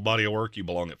look at the whole body of work, you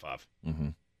belong at 5. Mm-hmm.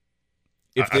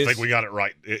 I think we got it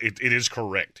right. It is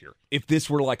correct here. If this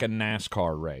were like a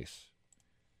NASCAR race,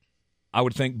 I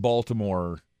would think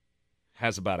Baltimore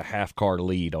has about a half-car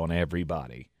lead on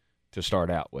everybody to start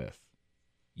out with.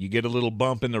 You get a little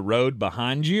bump in the road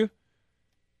behind you,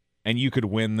 and you could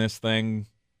win this thing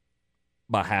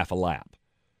by half a lap.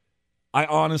 I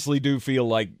honestly do feel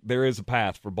like there is a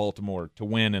path for Baltimore to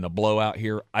win in a blowout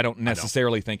here. I don't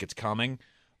necessarily think it's coming,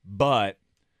 but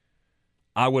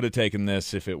I would have taken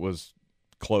this if it was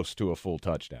close to a full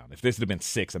touchdown. If this had been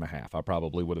 6.5, I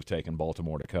probably would have taken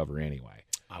Baltimore to cover anyway.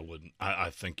 I wouldn't. I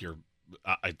think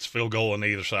it's field goal on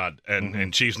either side,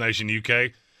 and Chiefs Nation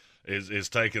UK is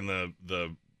taking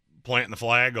the planting the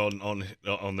flag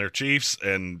on their Chiefs,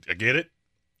 and I get it.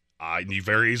 You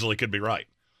very easily could be right.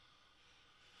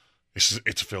 It's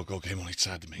a field goal game on each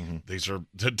side to me. Mm-hmm. These are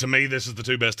to me, this is the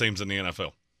two best teams in the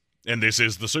NFL, and this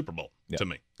is the Super Bowl to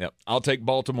me. Yep, I'll take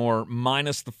Baltimore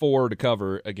minus the 4 to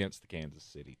cover against the Kansas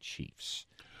City Chiefs.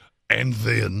 And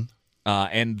then,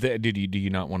 do you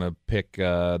not want to pick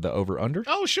the over under?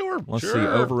 Oh, sure. Let's see.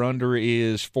 Over under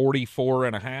is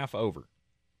 44.5 over.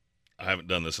 I haven't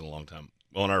done this in a long time.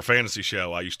 On our fantasy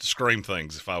show, I used to scream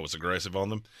things if I was aggressive on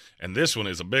them, and this one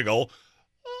is a big ol'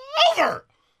 over.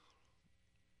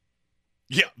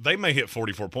 Yeah, they may hit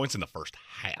 44 points in the first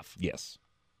half. Yes.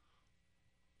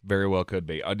 Very well could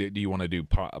be. Do you want to do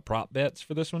prop bets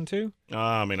for this one too?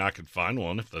 I mean, I could find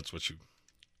one if that's what you...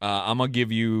 I'm going to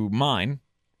give you mine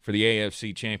for the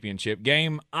AFC Championship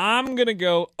game. I'm going to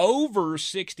go over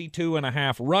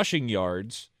 62.5 rushing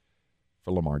yards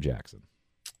for Lamar Jackson.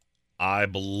 I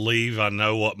believe I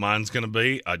know what mine's going to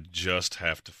be. I just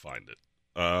have to find it.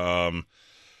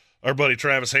 Our buddy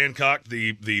Travis Hancock,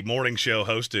 the morning show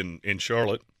host in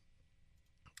Charlotte,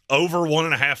 over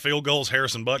 1.5 field goals,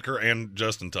 Harrison Butker and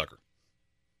Justin Tucker.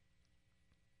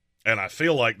 And I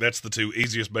feel like that's the two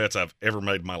easiest bets I've ever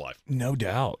made in my life. No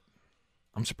doubt.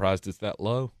 I'm surprised it's that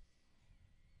low.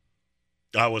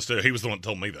 I was too. He was the one that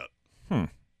told me that. And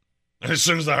as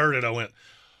soon as I heard it, I went,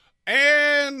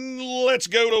 and let's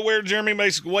go to where Jeremy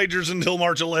makes wagers until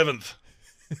March 11th.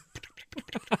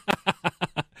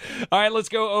 All right, let's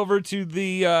go over to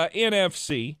the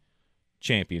NFC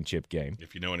Championship game.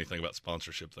 If you know anything about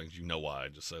sponsorship things, you know why I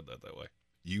just said that way.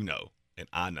 You know, and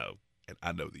I know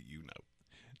that you know.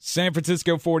 San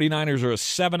Francisco 49ers are a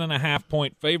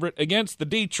 7.5-point favorite against the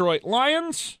Detroit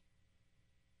Lions.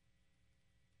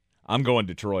 I'm going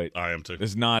Detroit. I am too.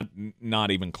 It's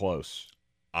not even close.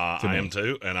 I am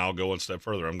too, and I'll go one step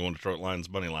further. I'm going Detroit Lions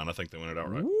money line. I think they win it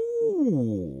outright.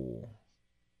 Ooh.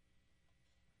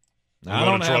 I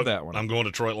don't have that one. I'm going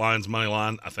Detroit Lions money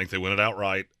line. I think they win it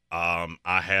outright.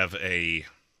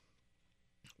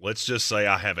 Let's just say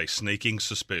I have a sneaking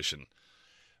suspicion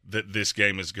that this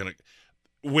game is going to –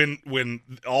 when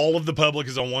all of the public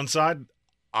is on one side,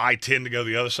 I tend to go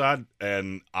the other side,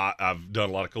 and I've done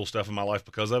a lot of cool stuff in my life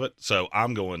because of it. So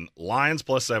I'm going Lions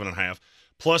plus 7.5,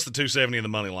 plus the 270 in the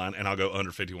money line, and I'll go under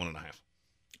 51.5.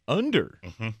 Under?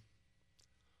 Mm-hmm.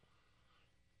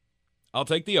 I'll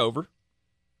take the over.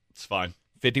 It's fine.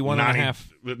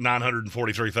 51.5.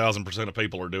 943,000% of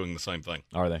people are doing the same thing.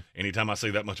 Are they? Anytime I see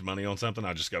that much money on something,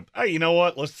 I just go, hey, you know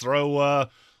what? Let's throw a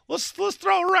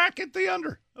rack at the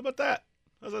under. How about that?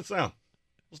 How's that sound?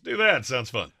 Let's do that. Sounds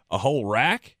fun. A whole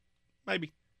rack?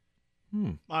 Maybe.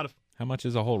 Might have. How much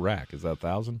is a whole rack? Is that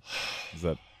 1,000? Is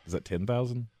that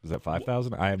 10,000? Is that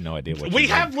 5,000? I have no idea what. We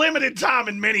have limited time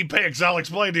and many picks. I'll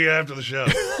explain to you after the show.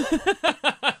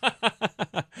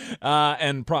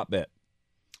 And prop bet.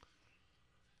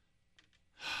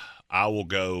 I will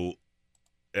go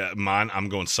mine. I'm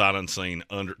going sight unseen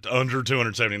under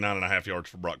 279.5 yards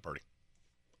for Brock Purdy.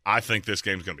 I think this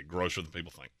game's going to be grosser than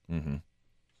people think. Mm-hmm.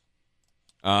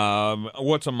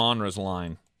 What's Amonra's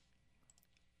line?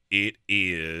 It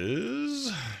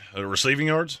is receiving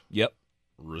yards. Yep.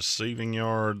 Receiving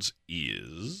yards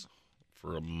is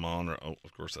for Amonra. Oh,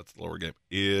 of course, that's the lower game.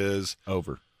 Is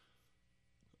over.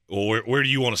 Well, where do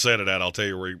you want to set it at? I'll tell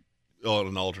you where on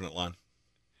an alternate line.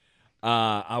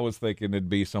 I was thinking it'd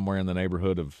be somewhere in the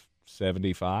neighborhood of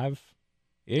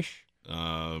 75-ish.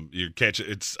 You catch it.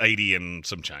 It's 80 and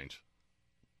some change.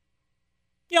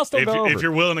 Yeah, I'll still go over. If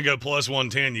you're willing to go plus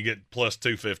 110, you get plus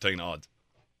 215 odds.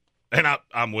 And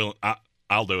I'm willing.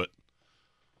 I'll do it.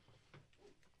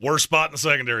 Worst spot in the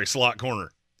secondary, slot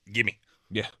corner. Gimme.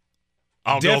 Yeah.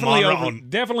 I'll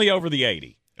definitely over the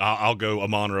 80. I'll go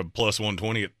Amonra plus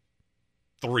 120 at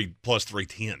plus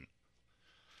 310. I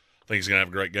think he's going to have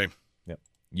a great game. Yep.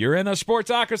 You're in a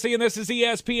Sportsocracy, and this is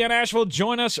ESPN Asheville.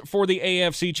 Join us for the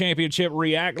AFC Championship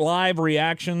live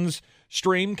reactions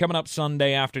stream coming up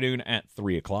Sunday afternoon at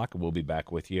 3 o'clock. We'll be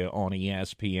back with you on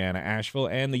ESPN Asheville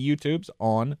and the YouTubes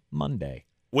on Monday.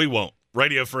 We won't.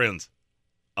 Radio friends,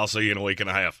 I'll see you in a week and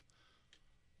a half.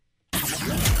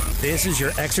 This is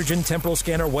your Exergen Temporal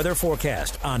Scanner weather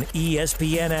forecast on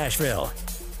ESPN Asheville.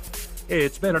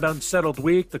 It's been an unsettled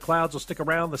week. The clouds will stick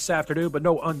around this afternoon, but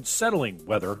no unsettling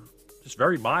weather. Just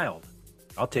very mild.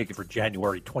 I'll take it for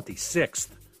January 26th.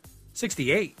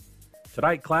 68.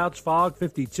 Tonight, clouds, fog,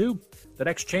 52. The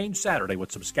next change Saturday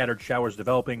with some scattered showers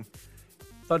developing.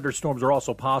 Thunderstorms are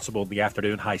also possible in the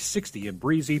afternoon, high 60 and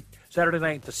breezy. Saturday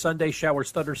night to Sunday,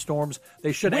 showers, thunderstorms.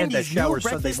 They should end as showers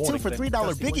Sunday morning. Breakfast 2 for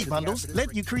 $3 Biggie Bundles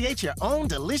let you create your own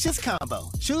delicious combo.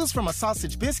 Choose from a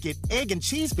sausage biscuit, egg and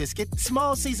cheese biscuit,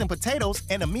 small seasoned potatoes,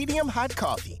 and a medium hot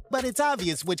coffee. But it's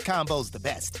obvious which combo's the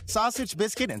best. Sausage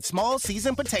biscuit and small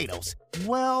seasoned potatoes.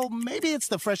 Well, maybe it's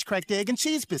the fresh cracked egg and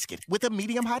cheese biscuit with a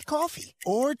medium hot coffee.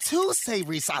 Or 2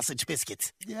 savory sausage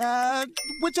biscuits.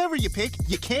 Whichever you pick,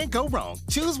 you can't go wrong.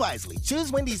 Choose wisely. Choose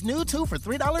Wendy's new 2 for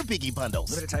 $3 Biggie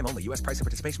Bundles. Limited time only. U.S. price and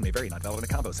participation may vary. Not valid in a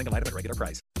combo. Single item at regular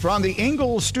price. From the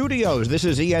Ingalls Studios, this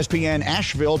is ESPN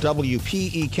Asheville,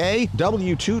 WPEK,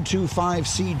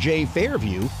 W225CJ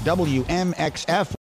Fairview, WMXF.